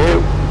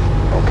roll,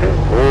 okay,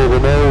 roll the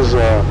nose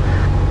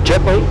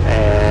gently,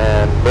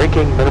 and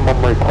braking minimum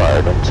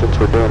required. And since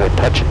we're doing a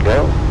touch and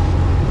go,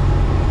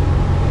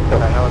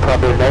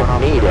 probably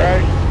don't need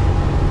it.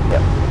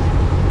 Yep,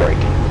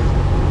 braking.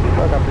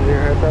 Helicopter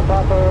 0 heads up,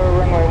 Papa,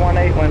 runway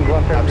 18, winds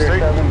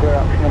 1707, clear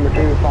option number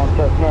 2, phone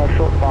set, no,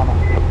 short final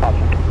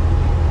option.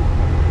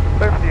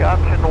 Clear for the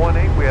option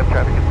 18, we have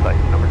traffic in sight,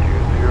 number 20,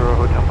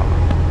 Hotel Papa.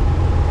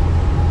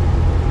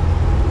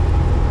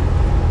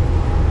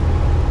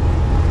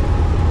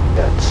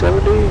 Got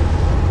 70.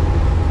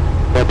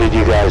 What did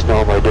you guys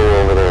normally do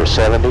over there,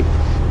 70?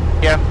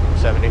 Yeah,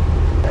 70.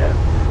 Yeah.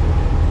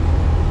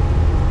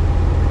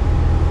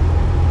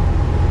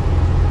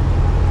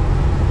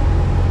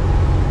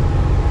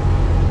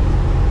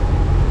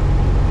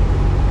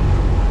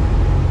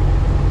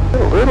 A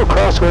little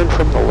crosswind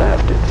from the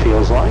left, it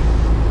feels like.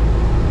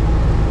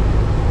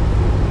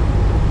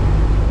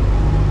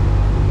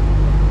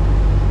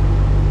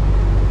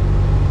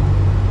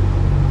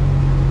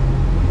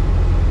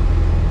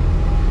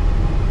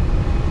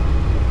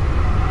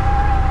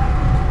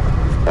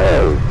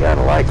 Oh,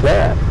 gotta like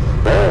that.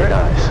 Very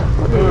nice.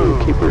 Ooh,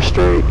 keep her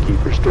straight, keep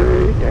her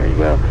straight. There you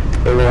go.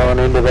 Over on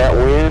into that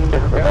wind.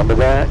 Remember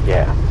that?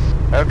 Yeah.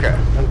 Okay.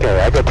 Okay,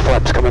 I got the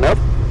flaps coming up.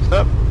 What's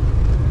up?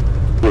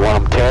 You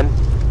want them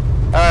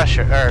 10?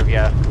 Sure.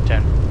 Yeah,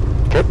 10.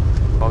 Okay.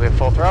 We'll get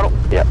full throttle.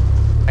 Yep.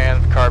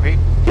 And carb heat.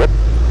 Yep.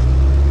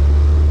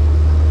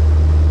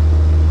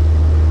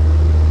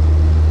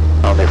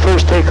 On the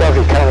first takeoff,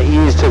 you kind of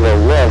ease to the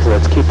left.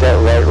 Let's keep that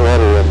right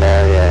rudder in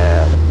there.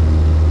 Yeah.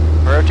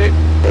 Rotate.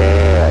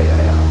 Yeah.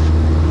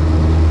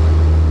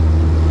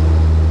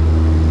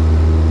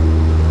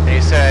 And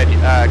you said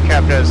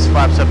cap nose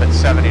flaps up at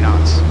 70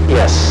 knots.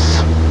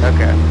 Yes.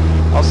 Okay.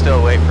 I'll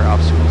still wait for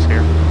obstacles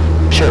here.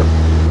 Sure.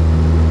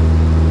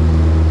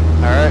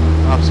 Alright,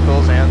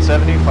 obstacles and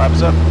 70,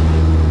 flaps up.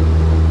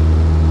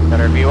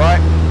 Got our VY.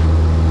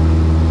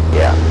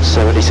 Yeah,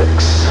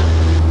 76.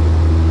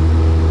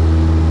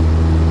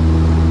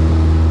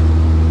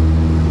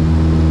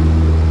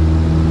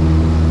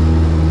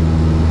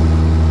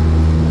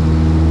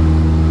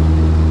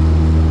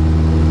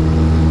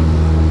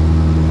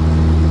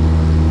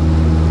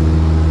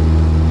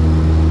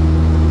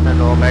 And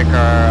we'll make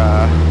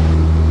our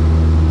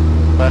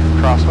left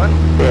crosswind.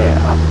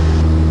 Yeah.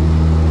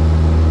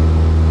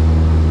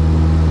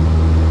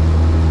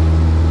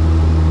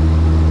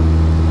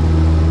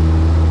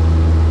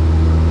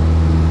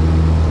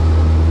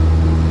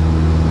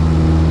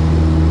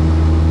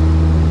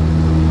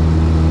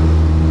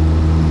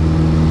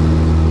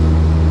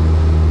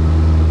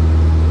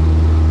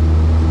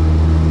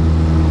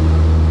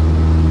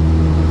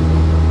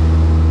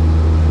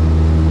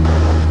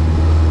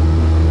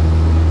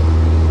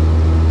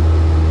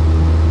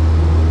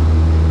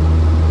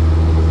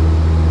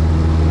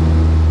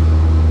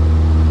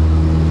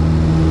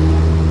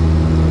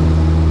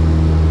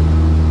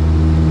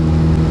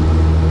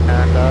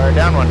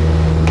 Down one.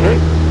 Okay.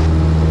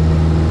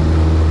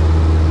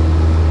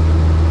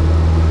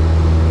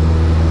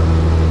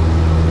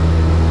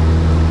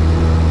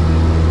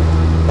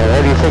 And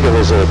what do you think of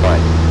this airplane?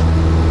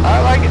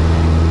 I like it.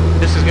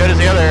 Just as good as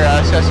the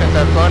other Cessna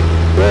I've flown.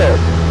 Good.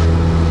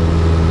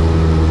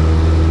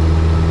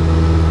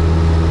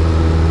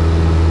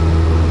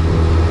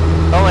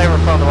 Only ever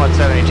flown the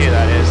 172,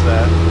 that is.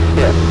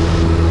 Yeah.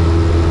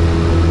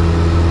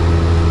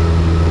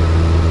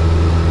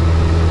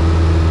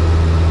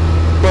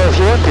 Well, if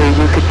you want to,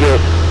 you could get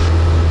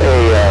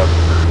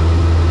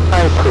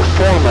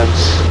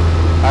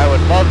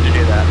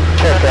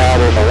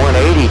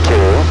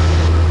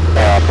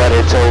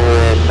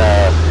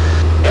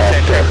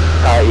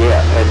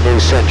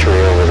Century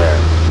over there.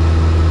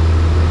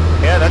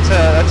 Yeah,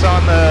 that's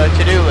on the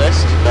to-do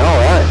list. All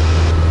right.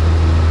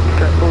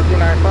 Cat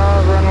 1495,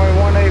 runway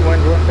 18,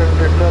 winds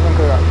 1707,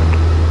 clear option.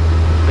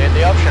 Lead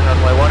the option,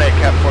 runway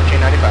 18, cap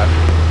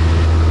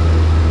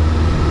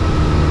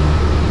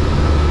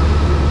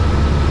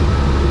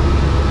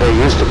 1495. They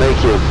used to make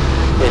you,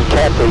 in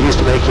CAT, they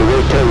used to make you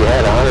wait till you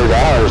had 100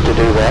 hours to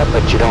do that,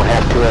 but you don't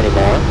have to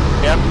anymore.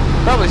 Yep,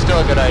 probably still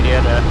a good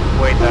idea to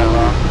wait that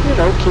long. You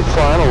know, keep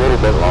flying a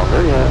little bit longer,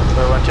 yeah.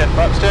 So 110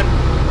 Buxton,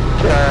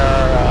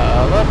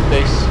 our left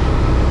base.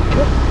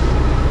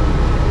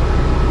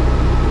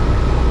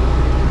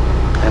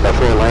 And the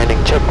full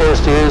landing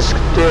checklist is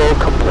still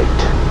complete.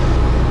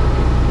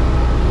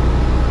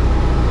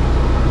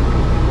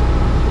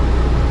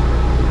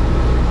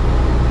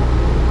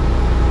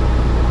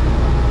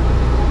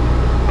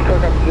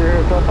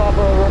 So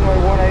Papa, runway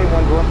 18,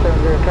 winds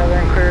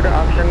 1707, cleared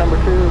option number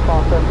 2,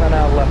 call Cessna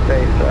now left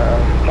base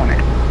 20.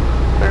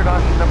 Cleared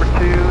option number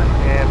 2,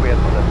 and we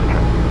have the left to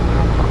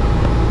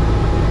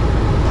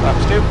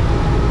Flaps 2.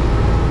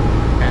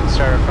 And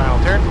start our final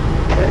turn.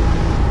 Okay.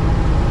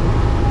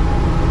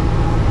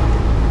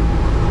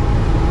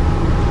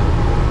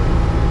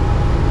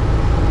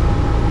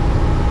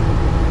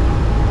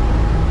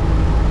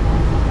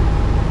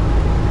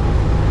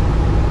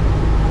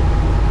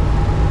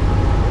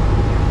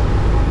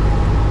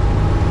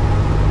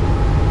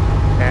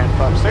 And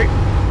flaps 3.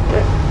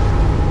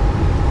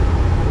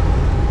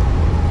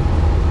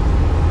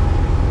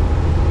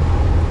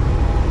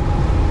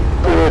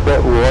 A little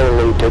bit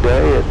roily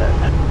today, isn't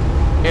it?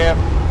 Yep,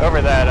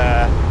 over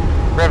that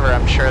river,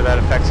 I'm sure that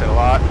affects it a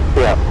lot.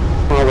 Yeah.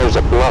 Well, there's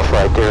a bluff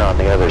right there on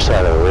the other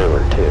side of the river,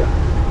 too.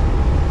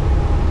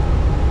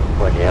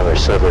 When you have a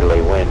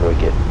southerly wind, we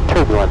get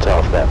turbulence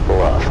off that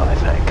bluff, I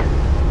think.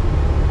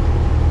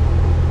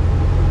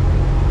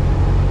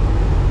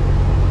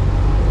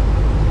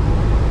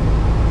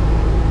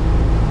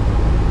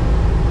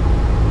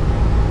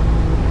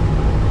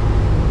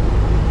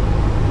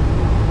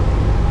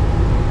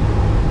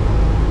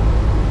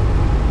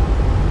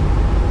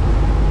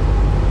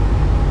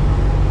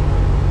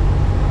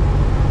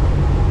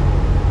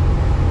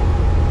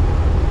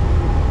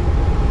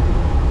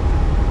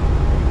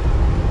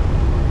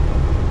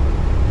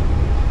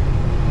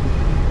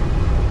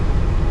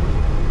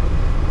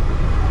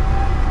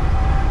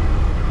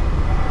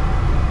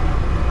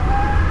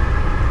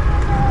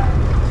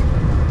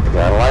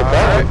 Gotta like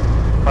that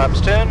one.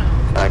 Flaps 10.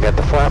 I got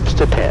the flaps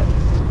to 10.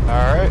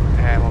 Alright,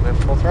 and we'll go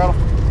full throttle.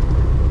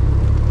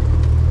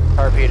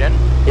 Carpeed in.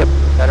 Yep.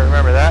 Gotta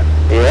remember that.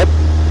 Yep.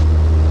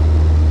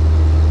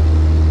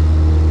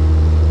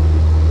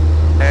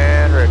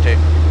 And rotate.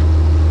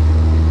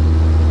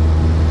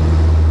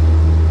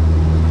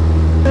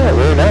 Yeah,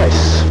 very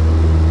nice.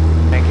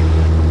 Thank you.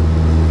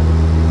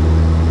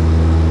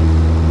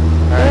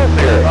 Alright,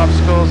 Okay. clear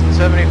obstacles and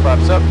 70,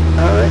 flaps up.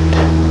 All right.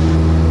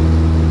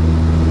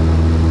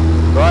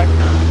 Right.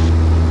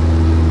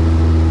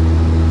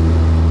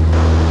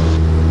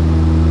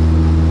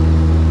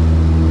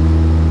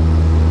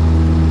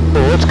 So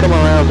let's come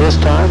around this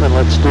time and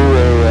let's do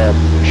a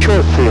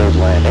short field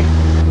landing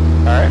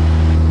Alright.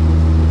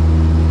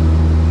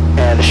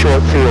 and a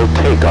short field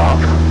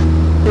takeoff.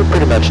 We're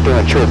pretty much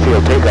doing short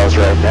field takeoffs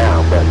right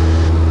now, but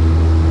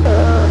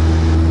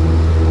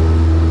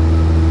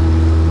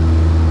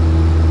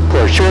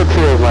for a short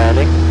field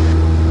landing,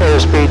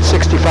 airspeed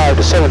 65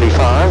 to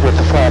 75 with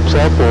the flaps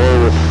up,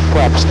 or with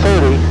flaps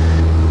 30,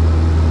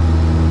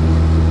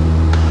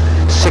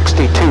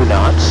 62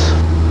 knots.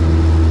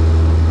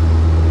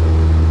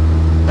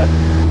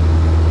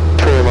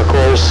 Trim, of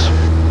course,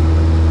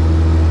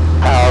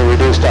 power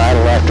reduced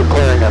idle after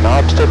clearing an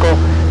obstacle,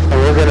 and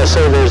we're going to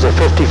say there's a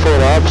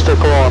 50-foot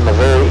obstacle on the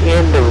very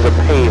end of the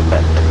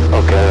pavement,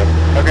 okay?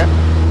 Okay.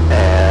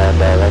 And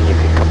then you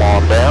can come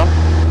on down.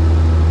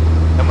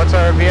 And what's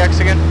our VX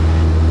again?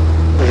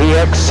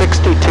 VX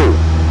 62.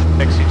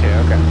 62,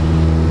 okay.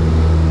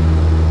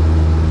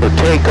 For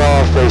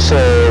takeoff, they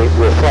say,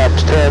 with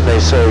flaps 10, they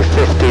say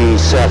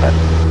 57.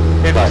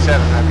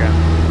 57, okay.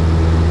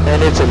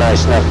 And it's a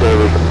nice enough day,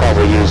 we can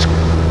probably use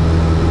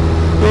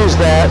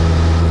that.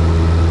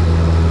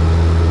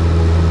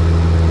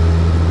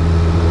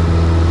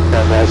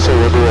 And then, so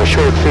we'll do a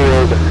short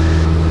field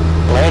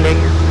landing,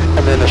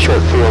 and then a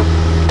short field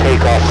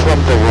takeoff from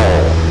the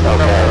roll, okay? From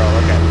the roll,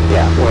 okay.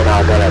 Yeah, we're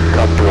not gonna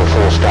come to a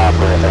full stop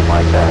or anything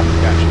like that.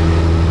 Gotcha.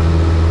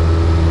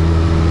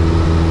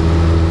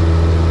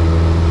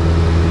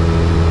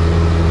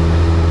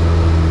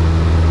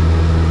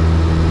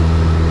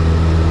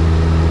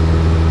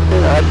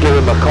 And I'd give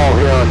him a call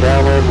here on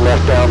downwind,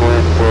 left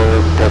downwind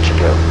for touch and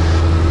go.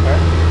 Alright.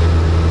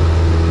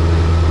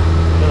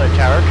 Wheeler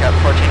Tower, cap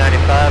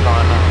 1495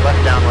 on left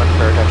downwind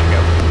for touch and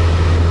go.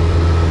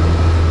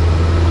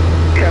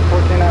 Cat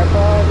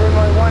 1495,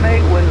 runway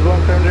 18, winds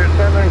 1707,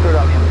 cleared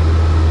option.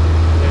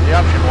 There's the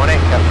option, 18,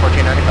 cap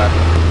 1495.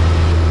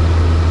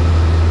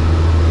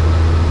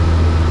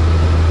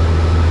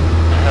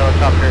 The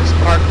helicopter is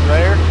parked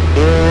there.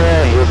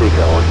 Yeah, he'll be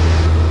going.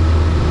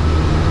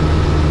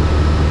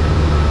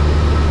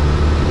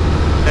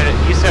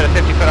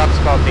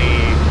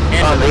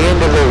 on the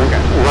end of the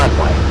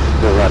runway.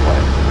 The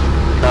runway.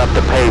 Not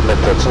the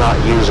pavement that's not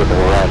usable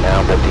right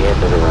now, but the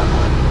end of the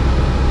runway.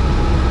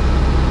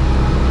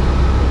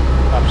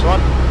 Flaps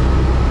 1.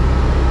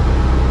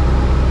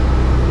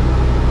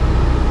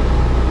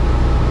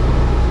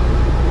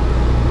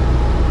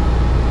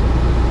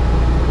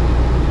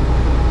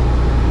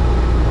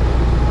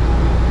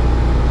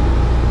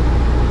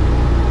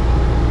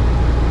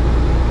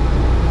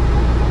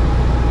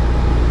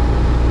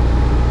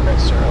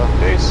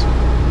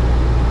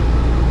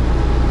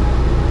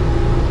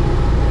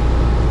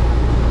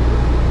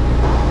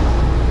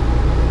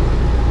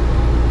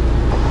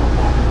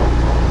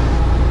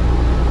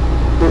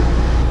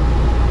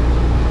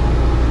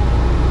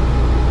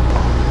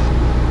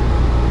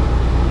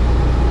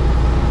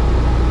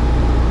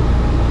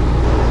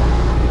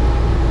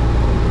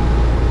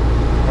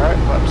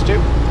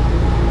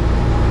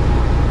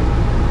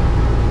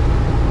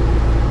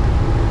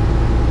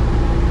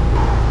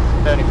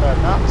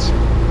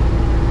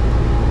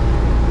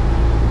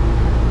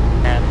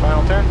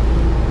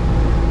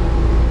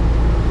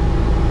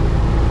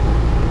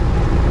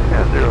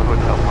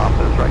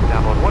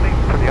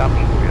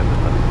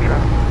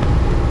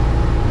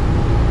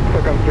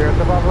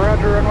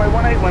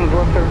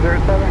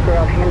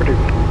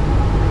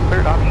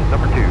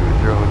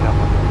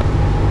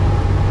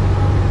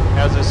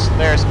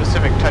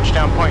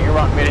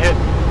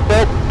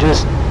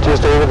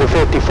 Just over the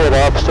 50-foot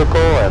obstacle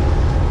and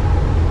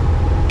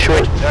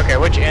short. Okay,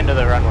 which end of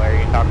the runway are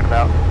you talking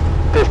about?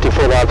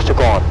 50-foot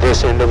obstacle on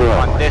this end of the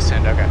runway. On this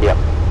end, okay. Yep.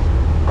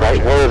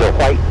 Right where the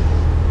white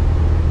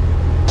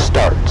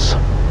starts.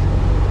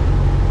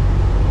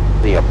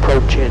 The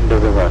approach end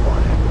of the runway.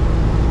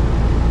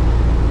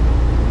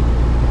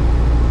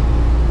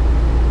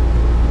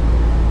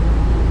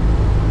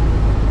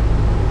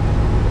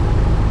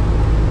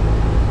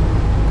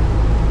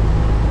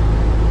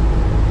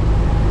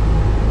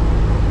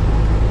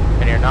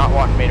 Not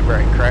wanting me to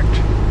brake, correct?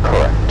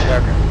 Correct.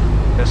 Okay.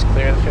 Just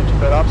clear the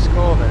 50-foot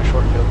obstacle and then a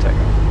short field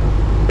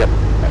takeoff. Yep.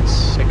 That's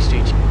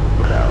 62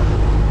 down.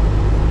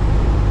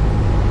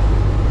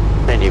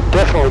 And you've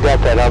definitely got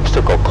that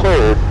obstacle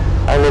cleared.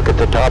 I look at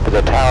the top of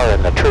the tower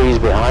and the trees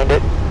behind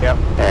it. Yep.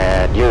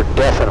 And you're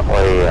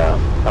definitely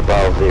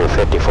above your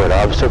 50-foot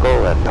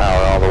obstacle and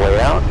power all the way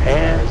out.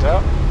 And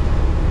out.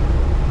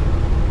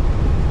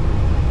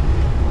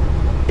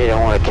 You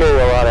don't want to carry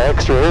a lot of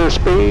extra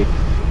airspeed.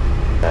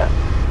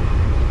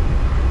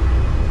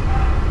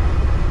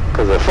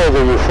 Because the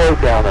further you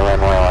float down the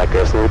runway like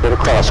this, a little bit of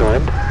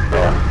crosswind.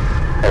 Yeah,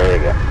 there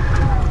you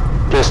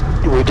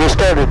go. We just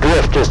started to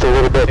drift just a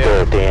little bit there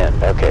at the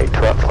end. Okay,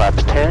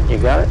 flaps 10, you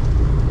got it?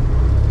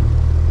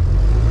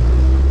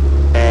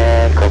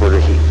 And cover the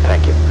heat,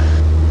 thank you.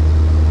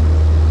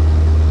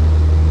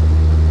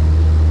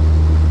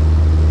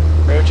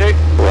 Rotate.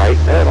 Right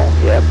pedal,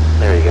 yep,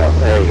 there you go,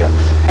 there you go.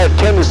 I have a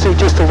tendency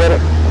just to let it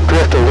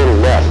drift a little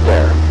left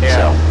there.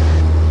 Yeah. So.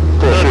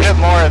 A little bit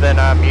more than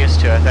I'm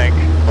used to, I think.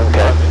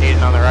 Okay.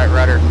 Needing on the right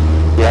rudder.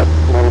 Yep,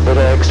 a little bit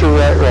of extra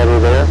right rudder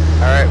there.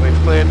 Alright, we've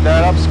cleared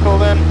that obstacle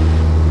then.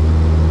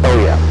 Oh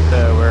yeah.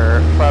 So where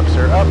flaps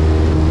are up.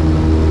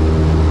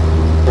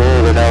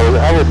 Lower the nose.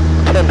 I would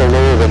tend to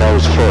lower the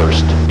nose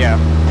first. Yeah.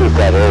 Keep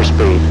that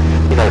airspeed.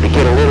 You know, to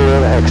get a little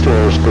bit of extra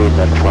airspeed and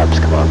then the flaps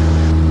come up.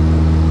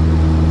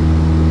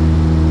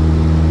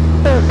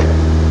 Okay.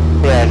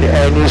 Yeah,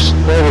 and you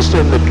noticed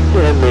in the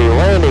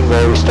landing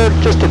there, we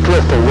started just to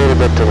drift a little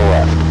bit to the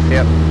left.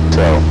 Yep.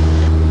 So,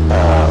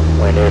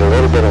 we need a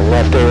little bit of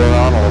left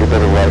aileron, a little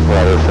bit of right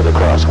rudder for the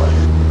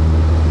crosswind.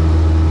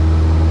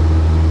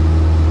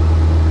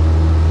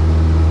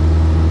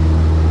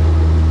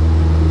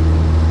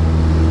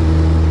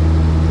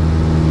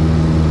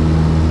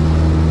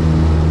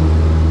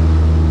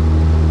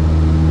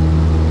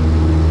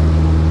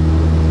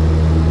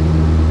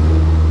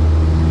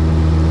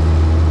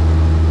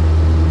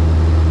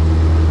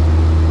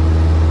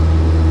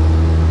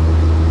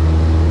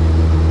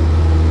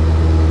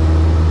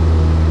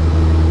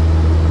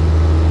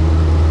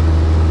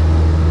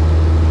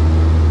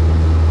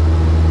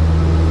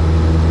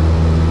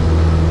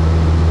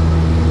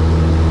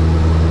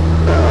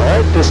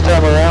 This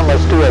time around,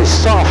 let's do a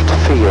soft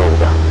field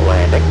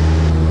landing.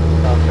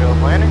 Soft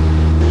field landing.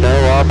 No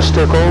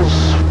obstacles,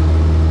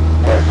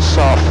 but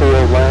soft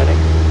field landing.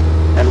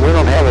 And we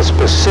don't have a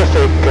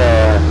specific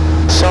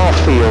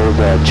soft field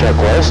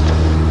checklist,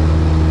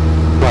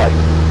 but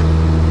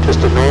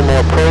just a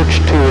normal approach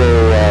to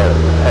a,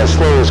 as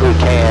slow as we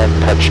can,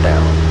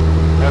 touchdown.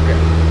 Okay.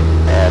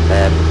 And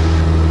then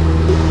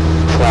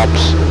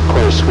flaps, of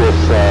course, with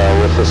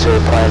this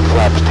airplane,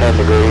 flaps 10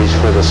 degrees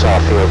for the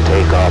soft field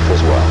takeoff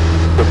as well.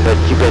 But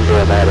you've been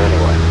doing that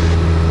anyway.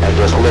 And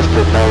just lift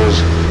the nose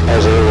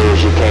as early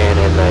as you can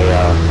in the,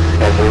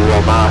 and we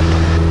will not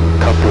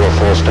come to a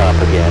full stop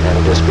again.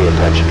 It'll just be a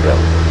touch and go.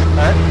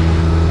 Alright.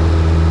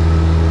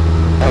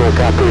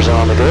 Helicopters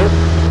on the go.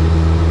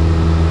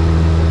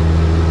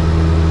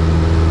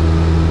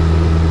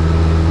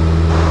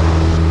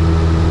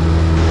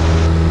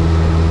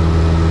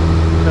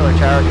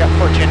 Tower, Cap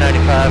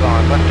 1495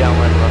 on left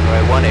downwind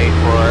runway 18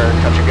 for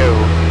touch and go.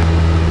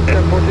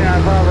 Cap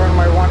 1495,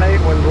 runway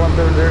 18, winds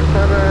 1707,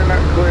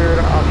 cleared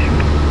option.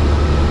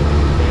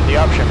 The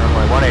option,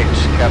 runway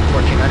 18, Cap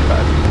 1495.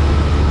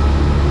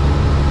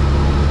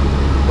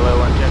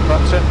 Below 110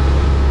 button set.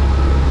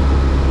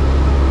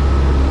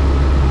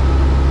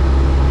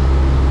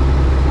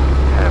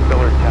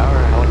 Billard Tower,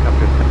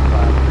 helicopter 650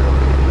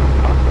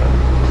 Papa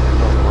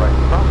is on the right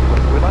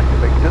crosswind. We'd like to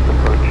make this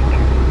approach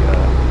to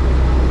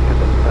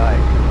the dike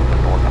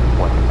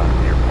northwest of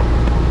the airport.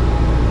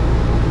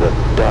 The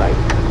dike.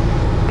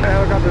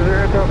 Helicopter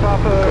 0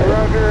 Papa,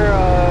 Roger,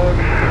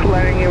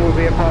 landing you will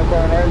be a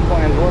pipeline right,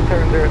 planes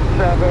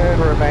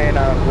 1707, remain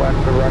west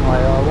of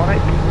runway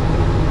 18.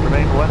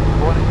 Remain west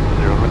 10,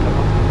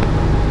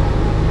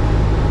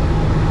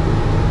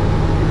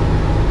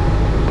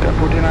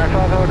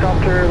 1495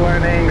 helicopter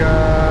landing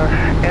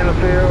in the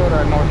field,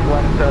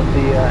 northwest of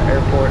the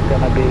airport,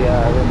 going to be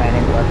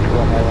remaining west of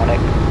runway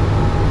 18.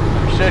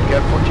 Understood,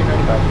 Cap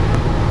 1495.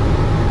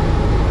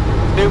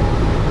 Do.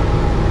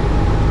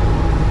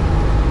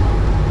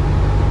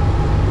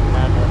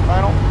 And our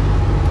final.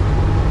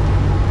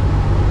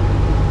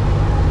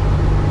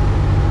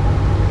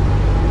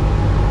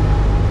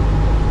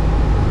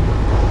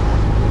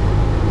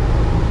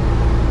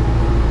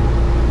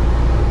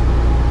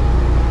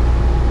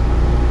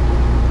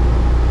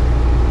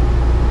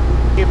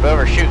 Keep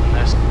overshooting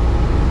this.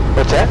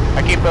 What's that?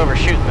 I keep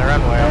overshooting the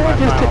runway on my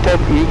Just final. a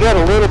touch, you got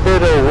a little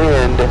bit of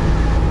wind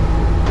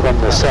from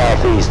the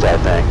southeast, I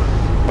think,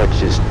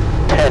 which is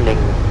tending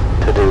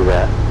to do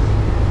that.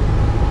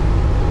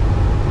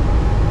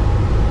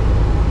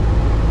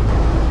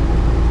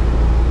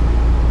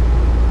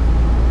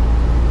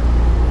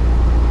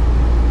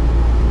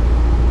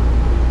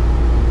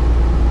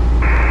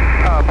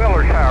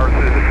 Billard Towers,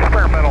 this is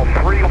experimental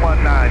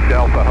 319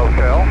 Delta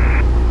Hotel.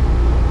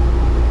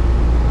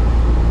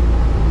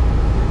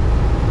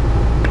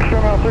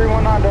 Terminal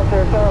 319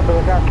 Delta Hotel,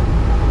 Billy Captain.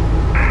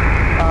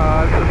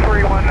 This is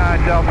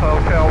 319 Delta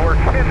Hotel. We're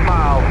 10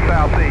 miles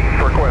southeast.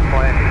 Request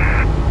landing.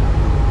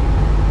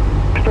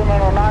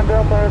 Terminal 9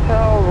 Delta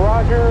Hotel,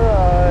 Roger,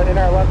 in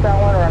our left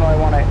downwind, runway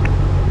 18.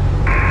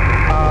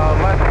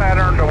 Left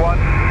pattern to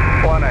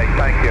 118.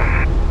 Thank you.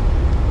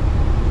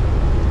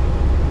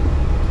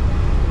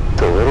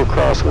 The little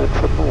crosswind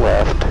from the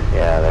left.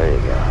 Yeah, there you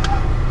go.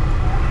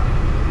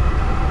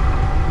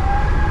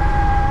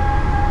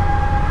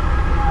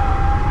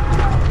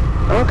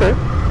 Okay.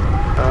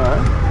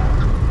 Alright.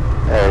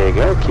 There you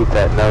go. Keep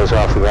that nose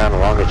off the ground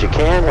as long as you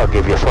can. I'll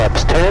give you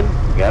flaps 10.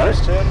 Got it?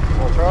 10,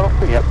 full throttle.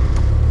 Yep.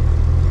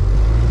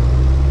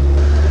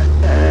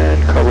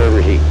 And cover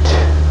overheat.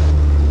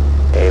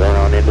 Ailing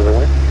on into the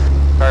wind.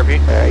 Carb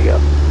heat. There you go.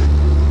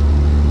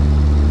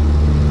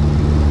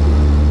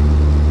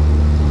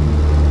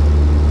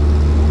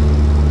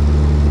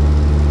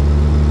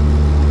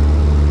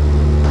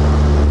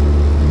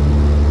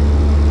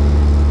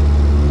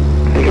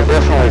 You can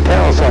definitely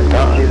tell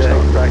sometimes. So.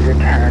 Roger,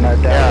 turn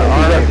it down.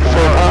 You got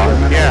full power?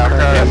 Yeah,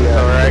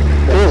 alright.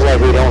 Feels like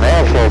we don't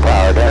have full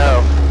power, doesn't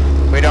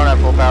No, we don't have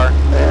full power. it?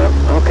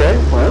 Yeah, okay.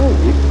 Well,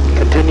 you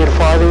continue to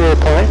fly the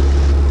airplane.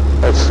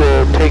 Let's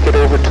take it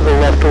over to the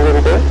left a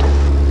little bit.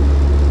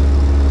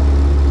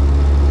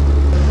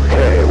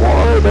 Okay,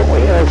 why don't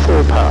we have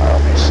full power?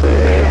 Let me see.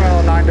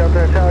 Terminal 9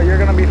 Delta Hotel, you're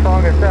going to be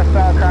flying a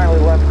southbound, currently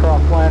left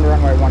crosswind,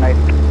 runway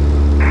 18.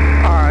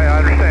 Alright, I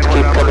understand what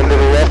Keep coming to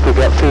number. the left. We've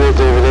got fields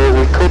over there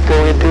we could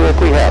go into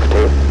if we have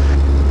to.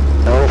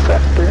 No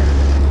factor.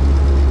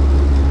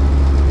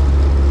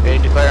 Ready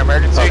to declare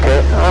emergency?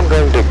 Okay, I'm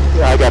going to,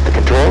 I got the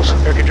controls.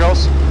 Air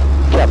controls?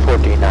 Cap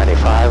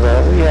 1495,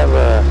 we have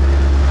a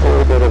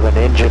little bit of an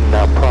engine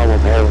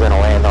problem here. We're going to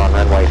land on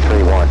runway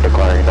 31,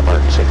 declaring an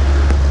emergency.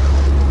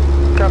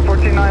 Cap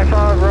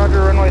 1495,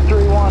 Roger, runway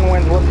 31,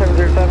 winds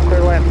 1707, clear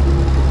to land.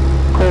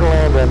 Clear to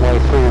land, runway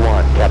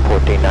 31, Cap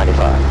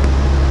 1495.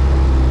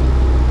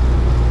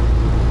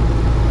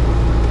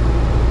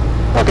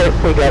 Okay,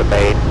 we got it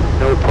made,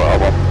 no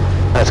problem.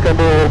 That's going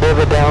to be a little bit of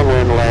a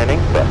downwind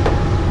landing, but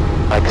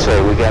like I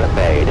say, we got it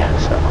made,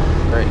 so.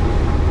 Great.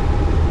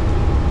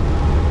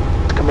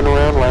 It's coming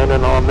around,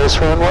 landing on this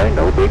runway,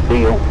 no big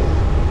deal.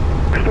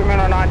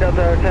 Terminal 9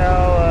 Delta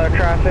Hotel,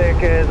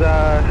 traffic is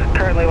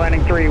currently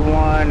landing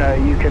 31,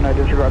 you can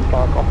disregard the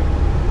fog call.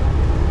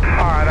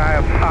 Alright,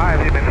 I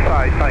have him in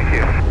sight. Thank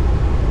you.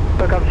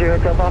 Look up to your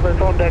hotel, Papa,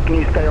 it's on deck, and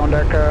you stay on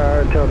deck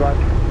until advised.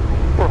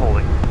 We're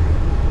holding.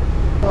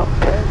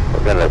 Okay,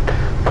 we're going to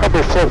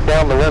probably float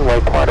down the runway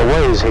quite a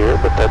ways here,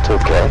 but that's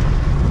okay.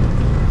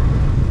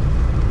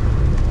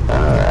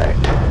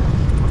 Alright.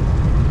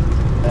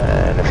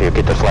 And if you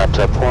get the flaps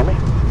up for me.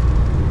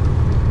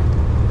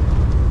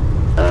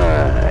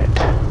 Alright.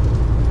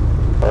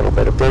 A little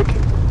bit of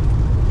braking.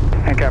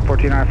 And Cap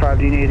 1495,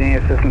 do you need any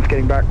assistance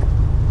getting back?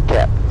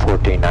 Cap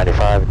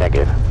 1495,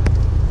 negative.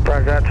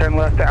 Roger that, turn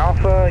left to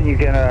Alpha, and you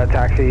can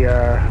taxi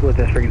with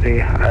this frequency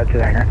to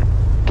the hangar.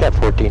 Cap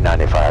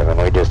 1495,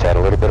 and we just had a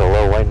little bit of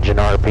low engine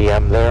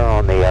RPM there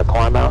on the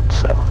climb out,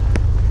 so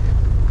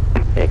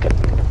you can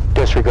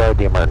disregard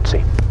the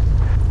emergency.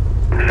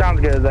 Sounds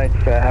good. Thanks.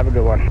 Have a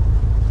good one.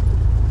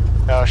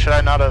 Oh, should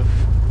I not have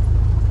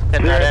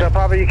pinned that So in?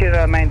 Papa, you can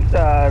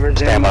resume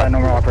Stand by.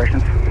 normal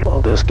operations.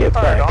 We'll just get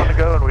All right, on back. to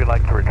go, and we'd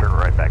like to return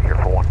right back here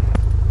for one.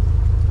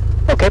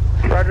 Okay.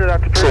 Roger,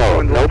 Dr. Pierce. So,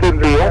 Winds no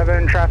big deal.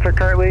 7, traffic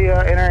currently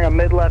entering a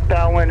mid-left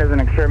downwind as an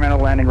experimental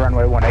landing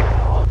runway 18.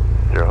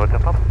 0 Hotel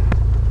Papa.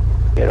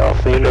 Get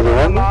off the end of the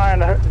runway. 9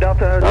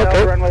 Delta Hotel,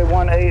 Okay. runway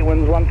 18,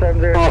 winds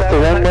 1707. Off the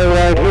runway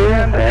right here,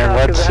 and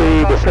let's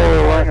see before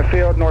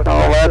we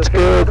Oh, that's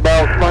good.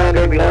 About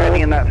landing be now.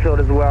 landing in that field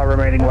as well,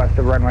 remaining west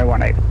of runway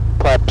 18.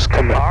 Flaps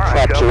coming. All right,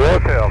 Flaps Delta are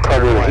up. Hotel, Cover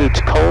clear the away.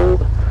 heat's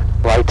cold.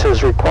 Lights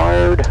as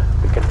required.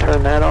 We can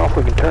turn that off.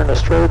 We can turn the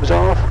strobes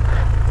off.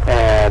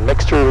 And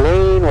mixture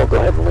lean. We'll go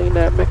ahead and lean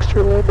that mixture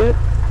a little bit.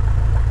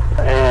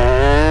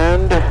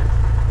 And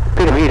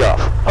bit of heat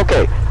off.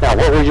 Okay. Now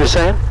what were you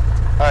saying?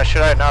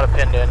 Should I not have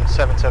pinned in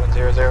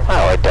 7700?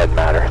 Oh, it doesn't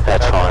matter.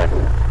 That's Okay. fine.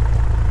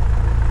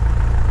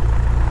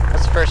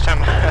 That's the first time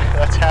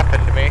that's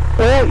happened to me.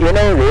 Well, you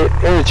know,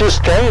 it was just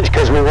strange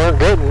because we weren't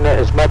getting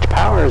as much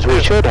power as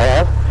we should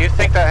have. Do you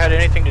think that had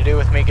anything to do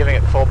with me giving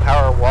it full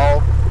power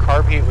while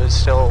carb heat was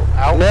still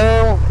out?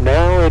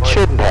 No, it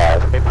shouldn't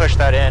have. They pushed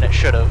that in, it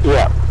should have.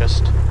 Yeah.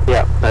 Just,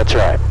 Yeah, that's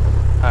right.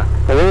 Huh.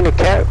 We're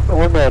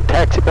gonna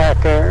taxi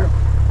back there.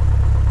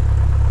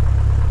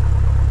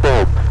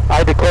 Boom.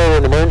 I declare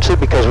an emergency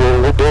because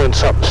we're doing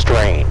something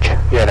strange,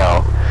 you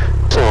know.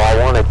 So I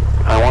wanted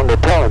to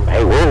tell him,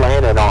 hey, we're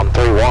landing on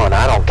 3-1.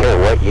 I don't care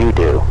what you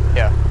do.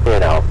 yeah. You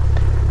know,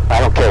 I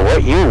don't care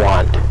what you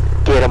want.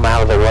 Get them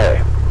out of the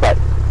way. But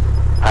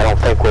I don't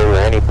think we were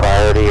any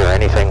priority or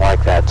anything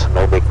like that, so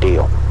no big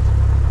deal.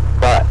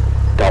 But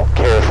don't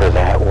care for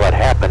that, what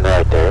happened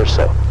right there.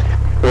 So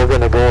we're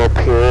going to go up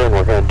here and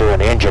we're going to do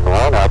an engine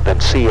run up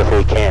and see if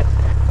we can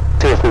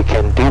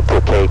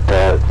duplicate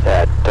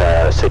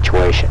that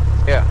situation.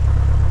 Yeah.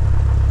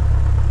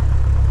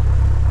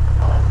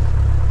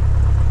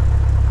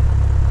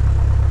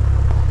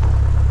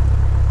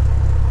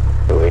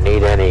 Do we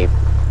need any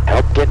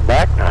help getting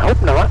back? I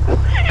hope not.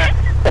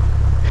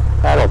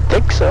 I don't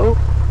think so.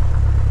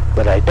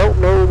 But I don't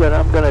know that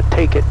I'm going to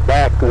take it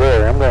back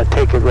there. I'm going to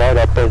take it right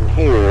up in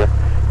here,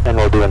 and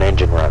we'll do an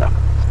engine run up.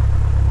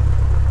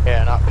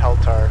 Yeah, not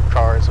pelt our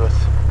cars with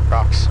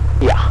rocks.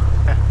 Yeah.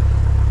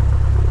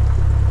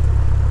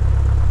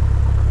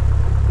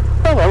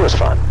 Well, that was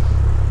fun.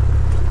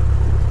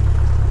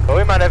 But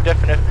we might have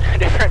different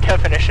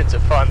definitions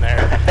of fun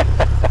there.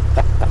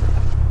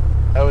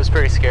 That was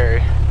pretty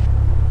scary.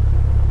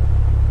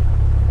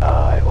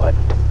 It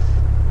wasn't.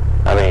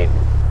 I mean,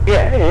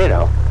 yeah, you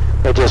know,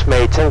 it just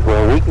made sense.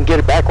 Well, we can get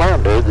it back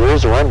around.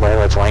 There's a runway.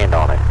 Let's land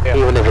on it, Yeah.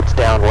 even if it's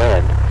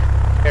downwind.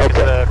 Yeah, 'cause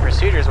Okay. the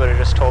procedures would have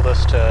just told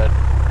us to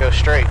go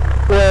straight.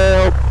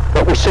 Well,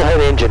 but we still had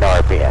engine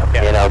RPM.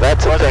 Yeah. You know,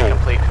 that's It the wasn't a thing.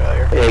 complete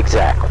failure.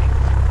 Exactly.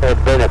 It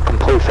had been a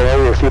complete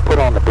failure. If you put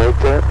on the brake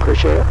there,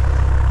 appreciate it.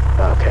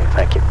 Okay,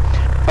 thank you.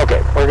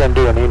 Okay, we're going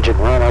to do an engine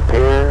run up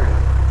here.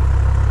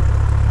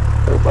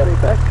 Nobody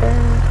back there.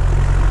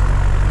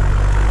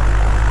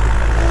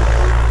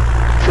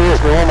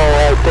 Feels normal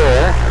right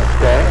there.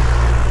 Okay.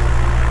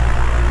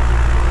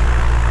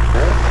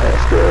 Yeah,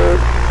 that's good.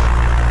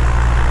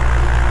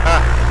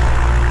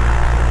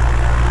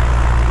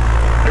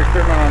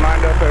 Experimental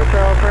 9 Delta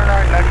Hotel, turn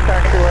right, next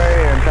taxiway,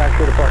 and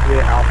taxi to Park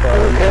via Alpha.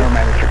 Okay.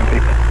 Manager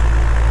complete.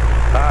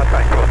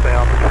 Thanks, we'll stay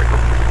on the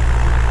frequency.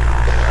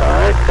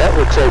 Alright, that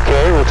looks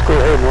okay. Let's go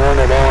ahead and run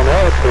it on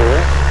up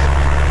here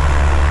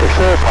to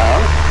full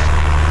power.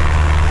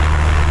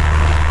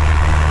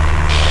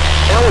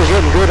 Now we're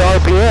getting good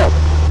RPM.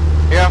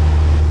 Yeah.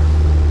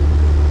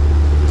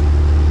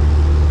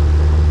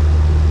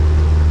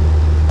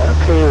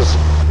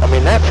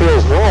 That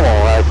feels normal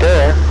right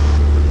there.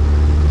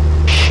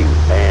 Shoot,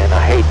 man,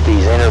 I hate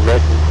these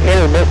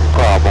intermittent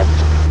problems.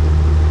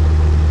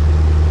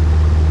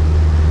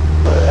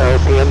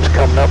 RPM's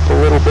coming up a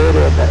little bit,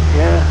 isn't it?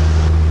 Yeah.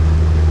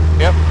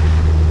 Yep.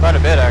 Quite a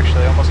bit,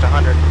 actually. Almost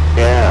 100.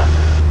 Yeah.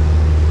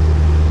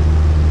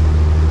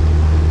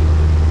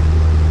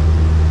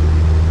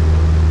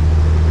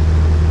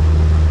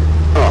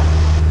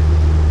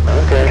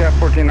 Oh. Okay. Cap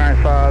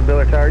 1495,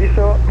 Biller Tower, you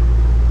still up?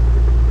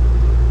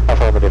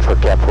 Affirmative for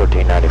Cap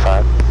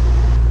 1495.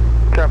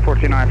 Cap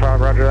 1495,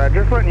 roger that.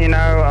 Just letting you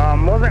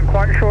know, wasn't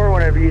quite sure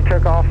whenever you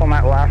took off on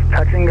that last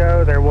touch and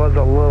go, there was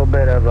a little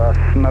bit of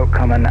smoke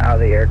coming out of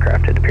the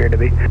aircraft, it appeared to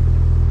be.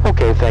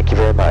 Okay, thank you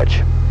very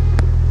much.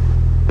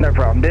 No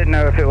problem. Didn't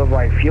know if it was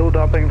like fuel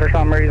dumping for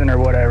some reason or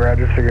whatever. I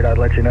just figured I'd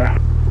let you know.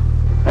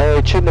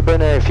 It shouldn't have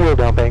been any fuel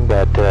dumping,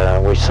 but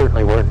we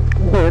certainly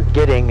weren't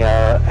getting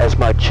as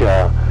much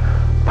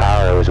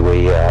power as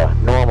we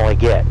normally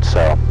get,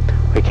 so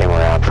we came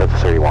around for the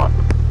 31.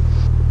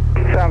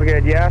 Sounds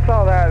good. Yeah, I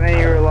saw that, and then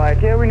you were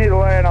like, "Yeah, we need to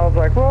land." I was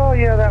like, "Well,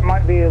 yeah, that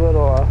might be a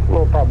little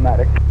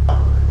problematic."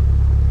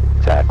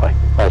 Exactly.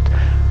 But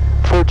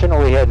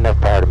fortunately, we had enough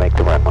power to make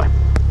the runway.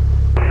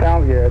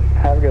 Sounds good.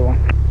 Have a good one.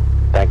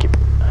 Thank you.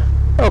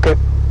 Okay.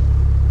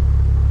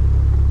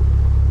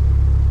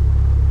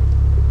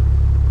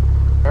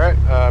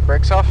 Alright,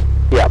 brakes off?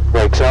 Yeah,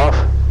 brakes off.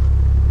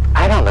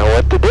 I don't know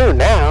what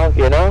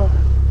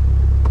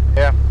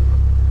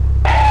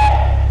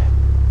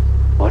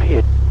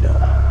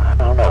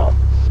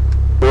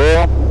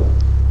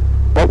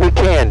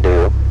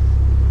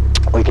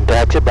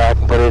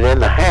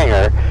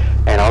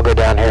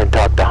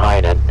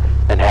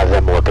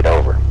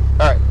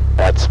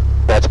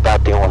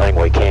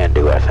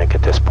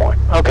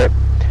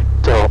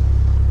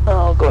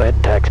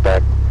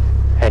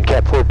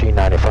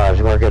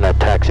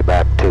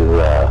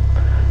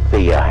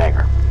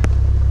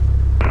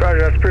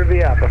Roger, that's approved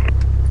via APA.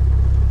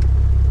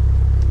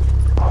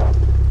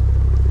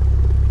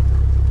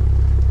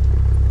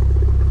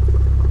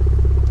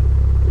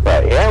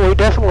 But yeah, we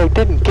definitely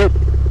didn't get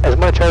as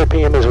much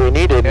RPM as we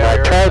needed. Yeah,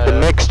 And I tried the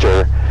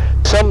mixture.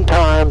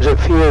 Sometimes it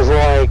feels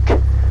like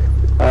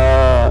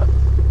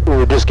we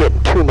were just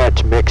getting too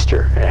much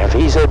mixture. And if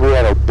he said we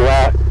had a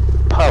black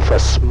puff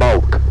of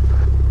smoke,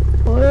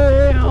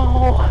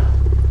 well,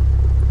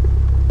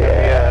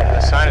 Yeah,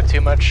 a sign of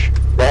too much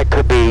that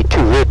could be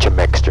too rich a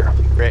mixture.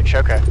 rich.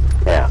 Okay.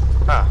 Yeah.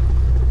 Huh.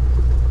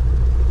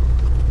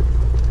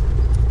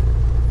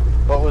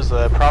 What was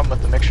the problem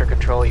with the mixture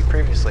control you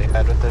previously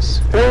had with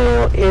this?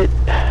 Well, it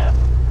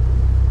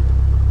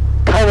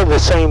kind of the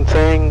same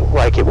thing,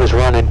 like it was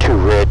running too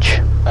rich.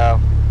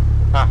 Oh.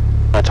 Huh.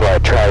 That's why I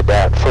tried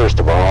that first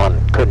of all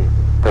and couldn't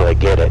really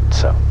get it,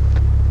 so.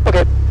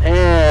 Okay,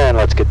 and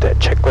let's get that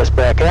checklist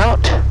back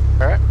out.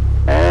 Alright.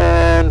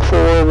 And for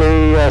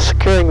the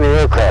securing the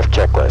aircraft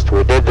checklist,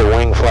 we did the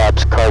wing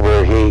flaps,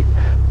 carburetor heat,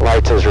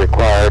 lights as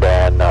required,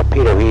 and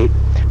pitot heat.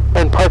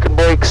 And park and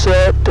brake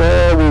set,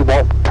 we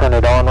won't turn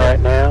it on right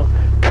now.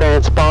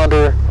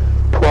 Transponder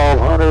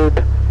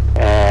 1200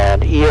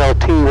 and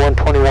ELT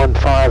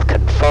 121.5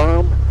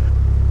 confirm.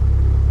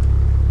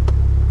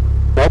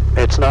 Nope,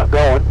 it's not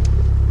going.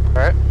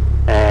 Alright.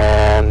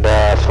 And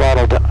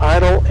throttle to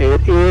idle,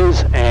 it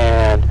is,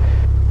 and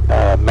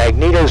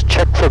magnetos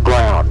check for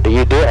ground.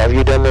 Have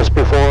you done this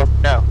before?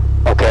 No.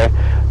 Okay,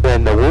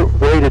 then the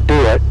way to do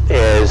it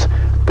is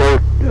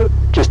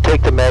just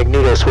take the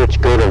magneto switch,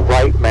 go to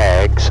right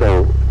mag,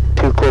 so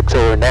 2 clicks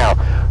over now,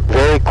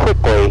 very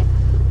quickly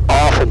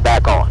off and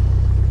back on.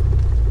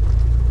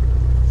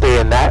 See,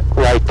 and that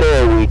right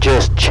there, we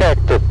just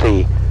checked that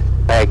the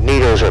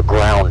magnetos are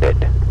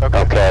grounded.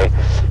 Okay.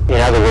 In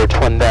other words,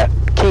 when that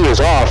key is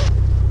off,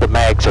 the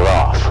mags are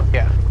off.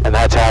 Yeah. And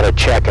that's how to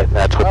check it, and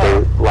that's what they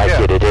like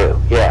you to do.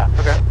 Yeah.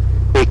 Okay.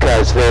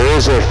 Because there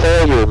is a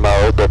failure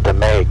mode that the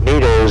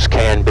magnetos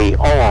can be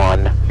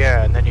on.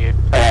 Yeah, and then you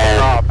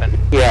stop and...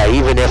 Yeah,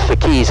 even if the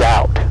key's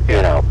out,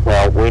 you know.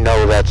 Well, we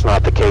know that's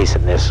not the case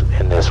in this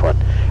one.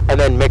 And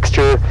then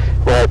mixture,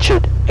 well, it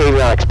should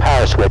avionics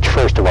power switch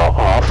first of all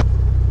off.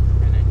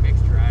 And then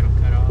mixture idle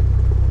cut off.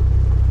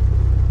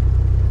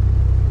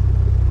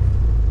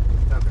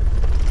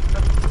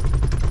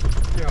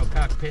 Zero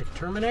cockpit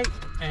terminate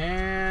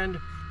and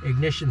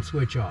ignition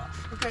switch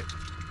off. Okay.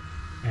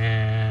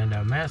 And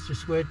master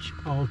switch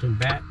alt and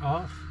bat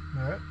off.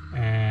 Alright.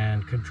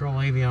 And control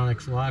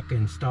avionics lock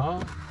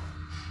install.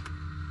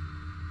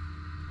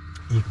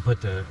 You can put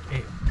the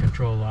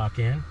control lock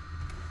in.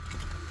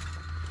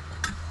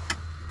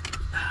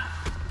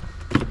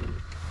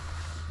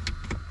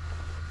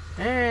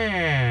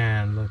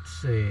 And let's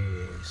see,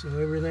 so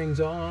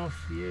everything's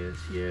off.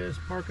 Yes,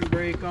 park and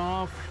brake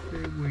off.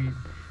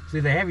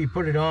 They have you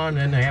put it on,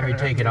 and they have you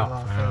take it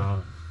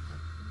off.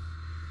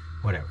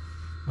 Whatever.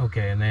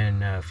 Okay, and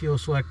then fuel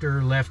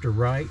selector left or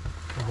right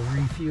for the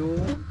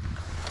refuel.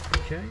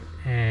 Okay,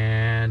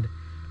 and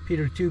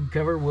pitot tube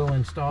cover will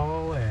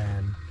install,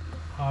 and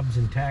Hobbs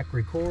and tack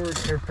record,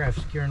 aircraft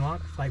secure and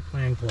locked, flight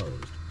plan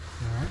closed.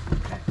 Alright,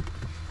 okay.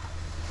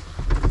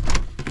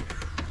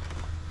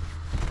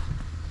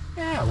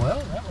 Yeah,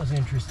 well, that was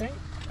interesting.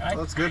 Well,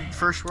 that's good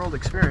first world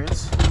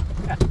experience.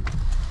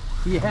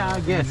 Yeah,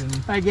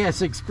 I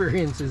guess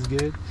experience is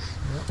good.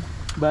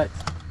 But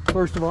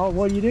first of all,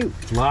 what do?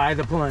 Fly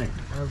the plane.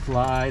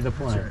 Fly the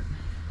plane. Right.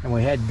 And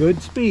we had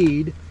good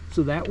speed,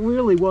 so that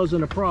really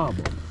wasn't a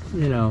problem.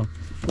 You know,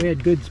 we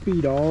had good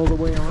speed all the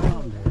way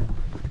around there.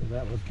 So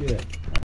that was good.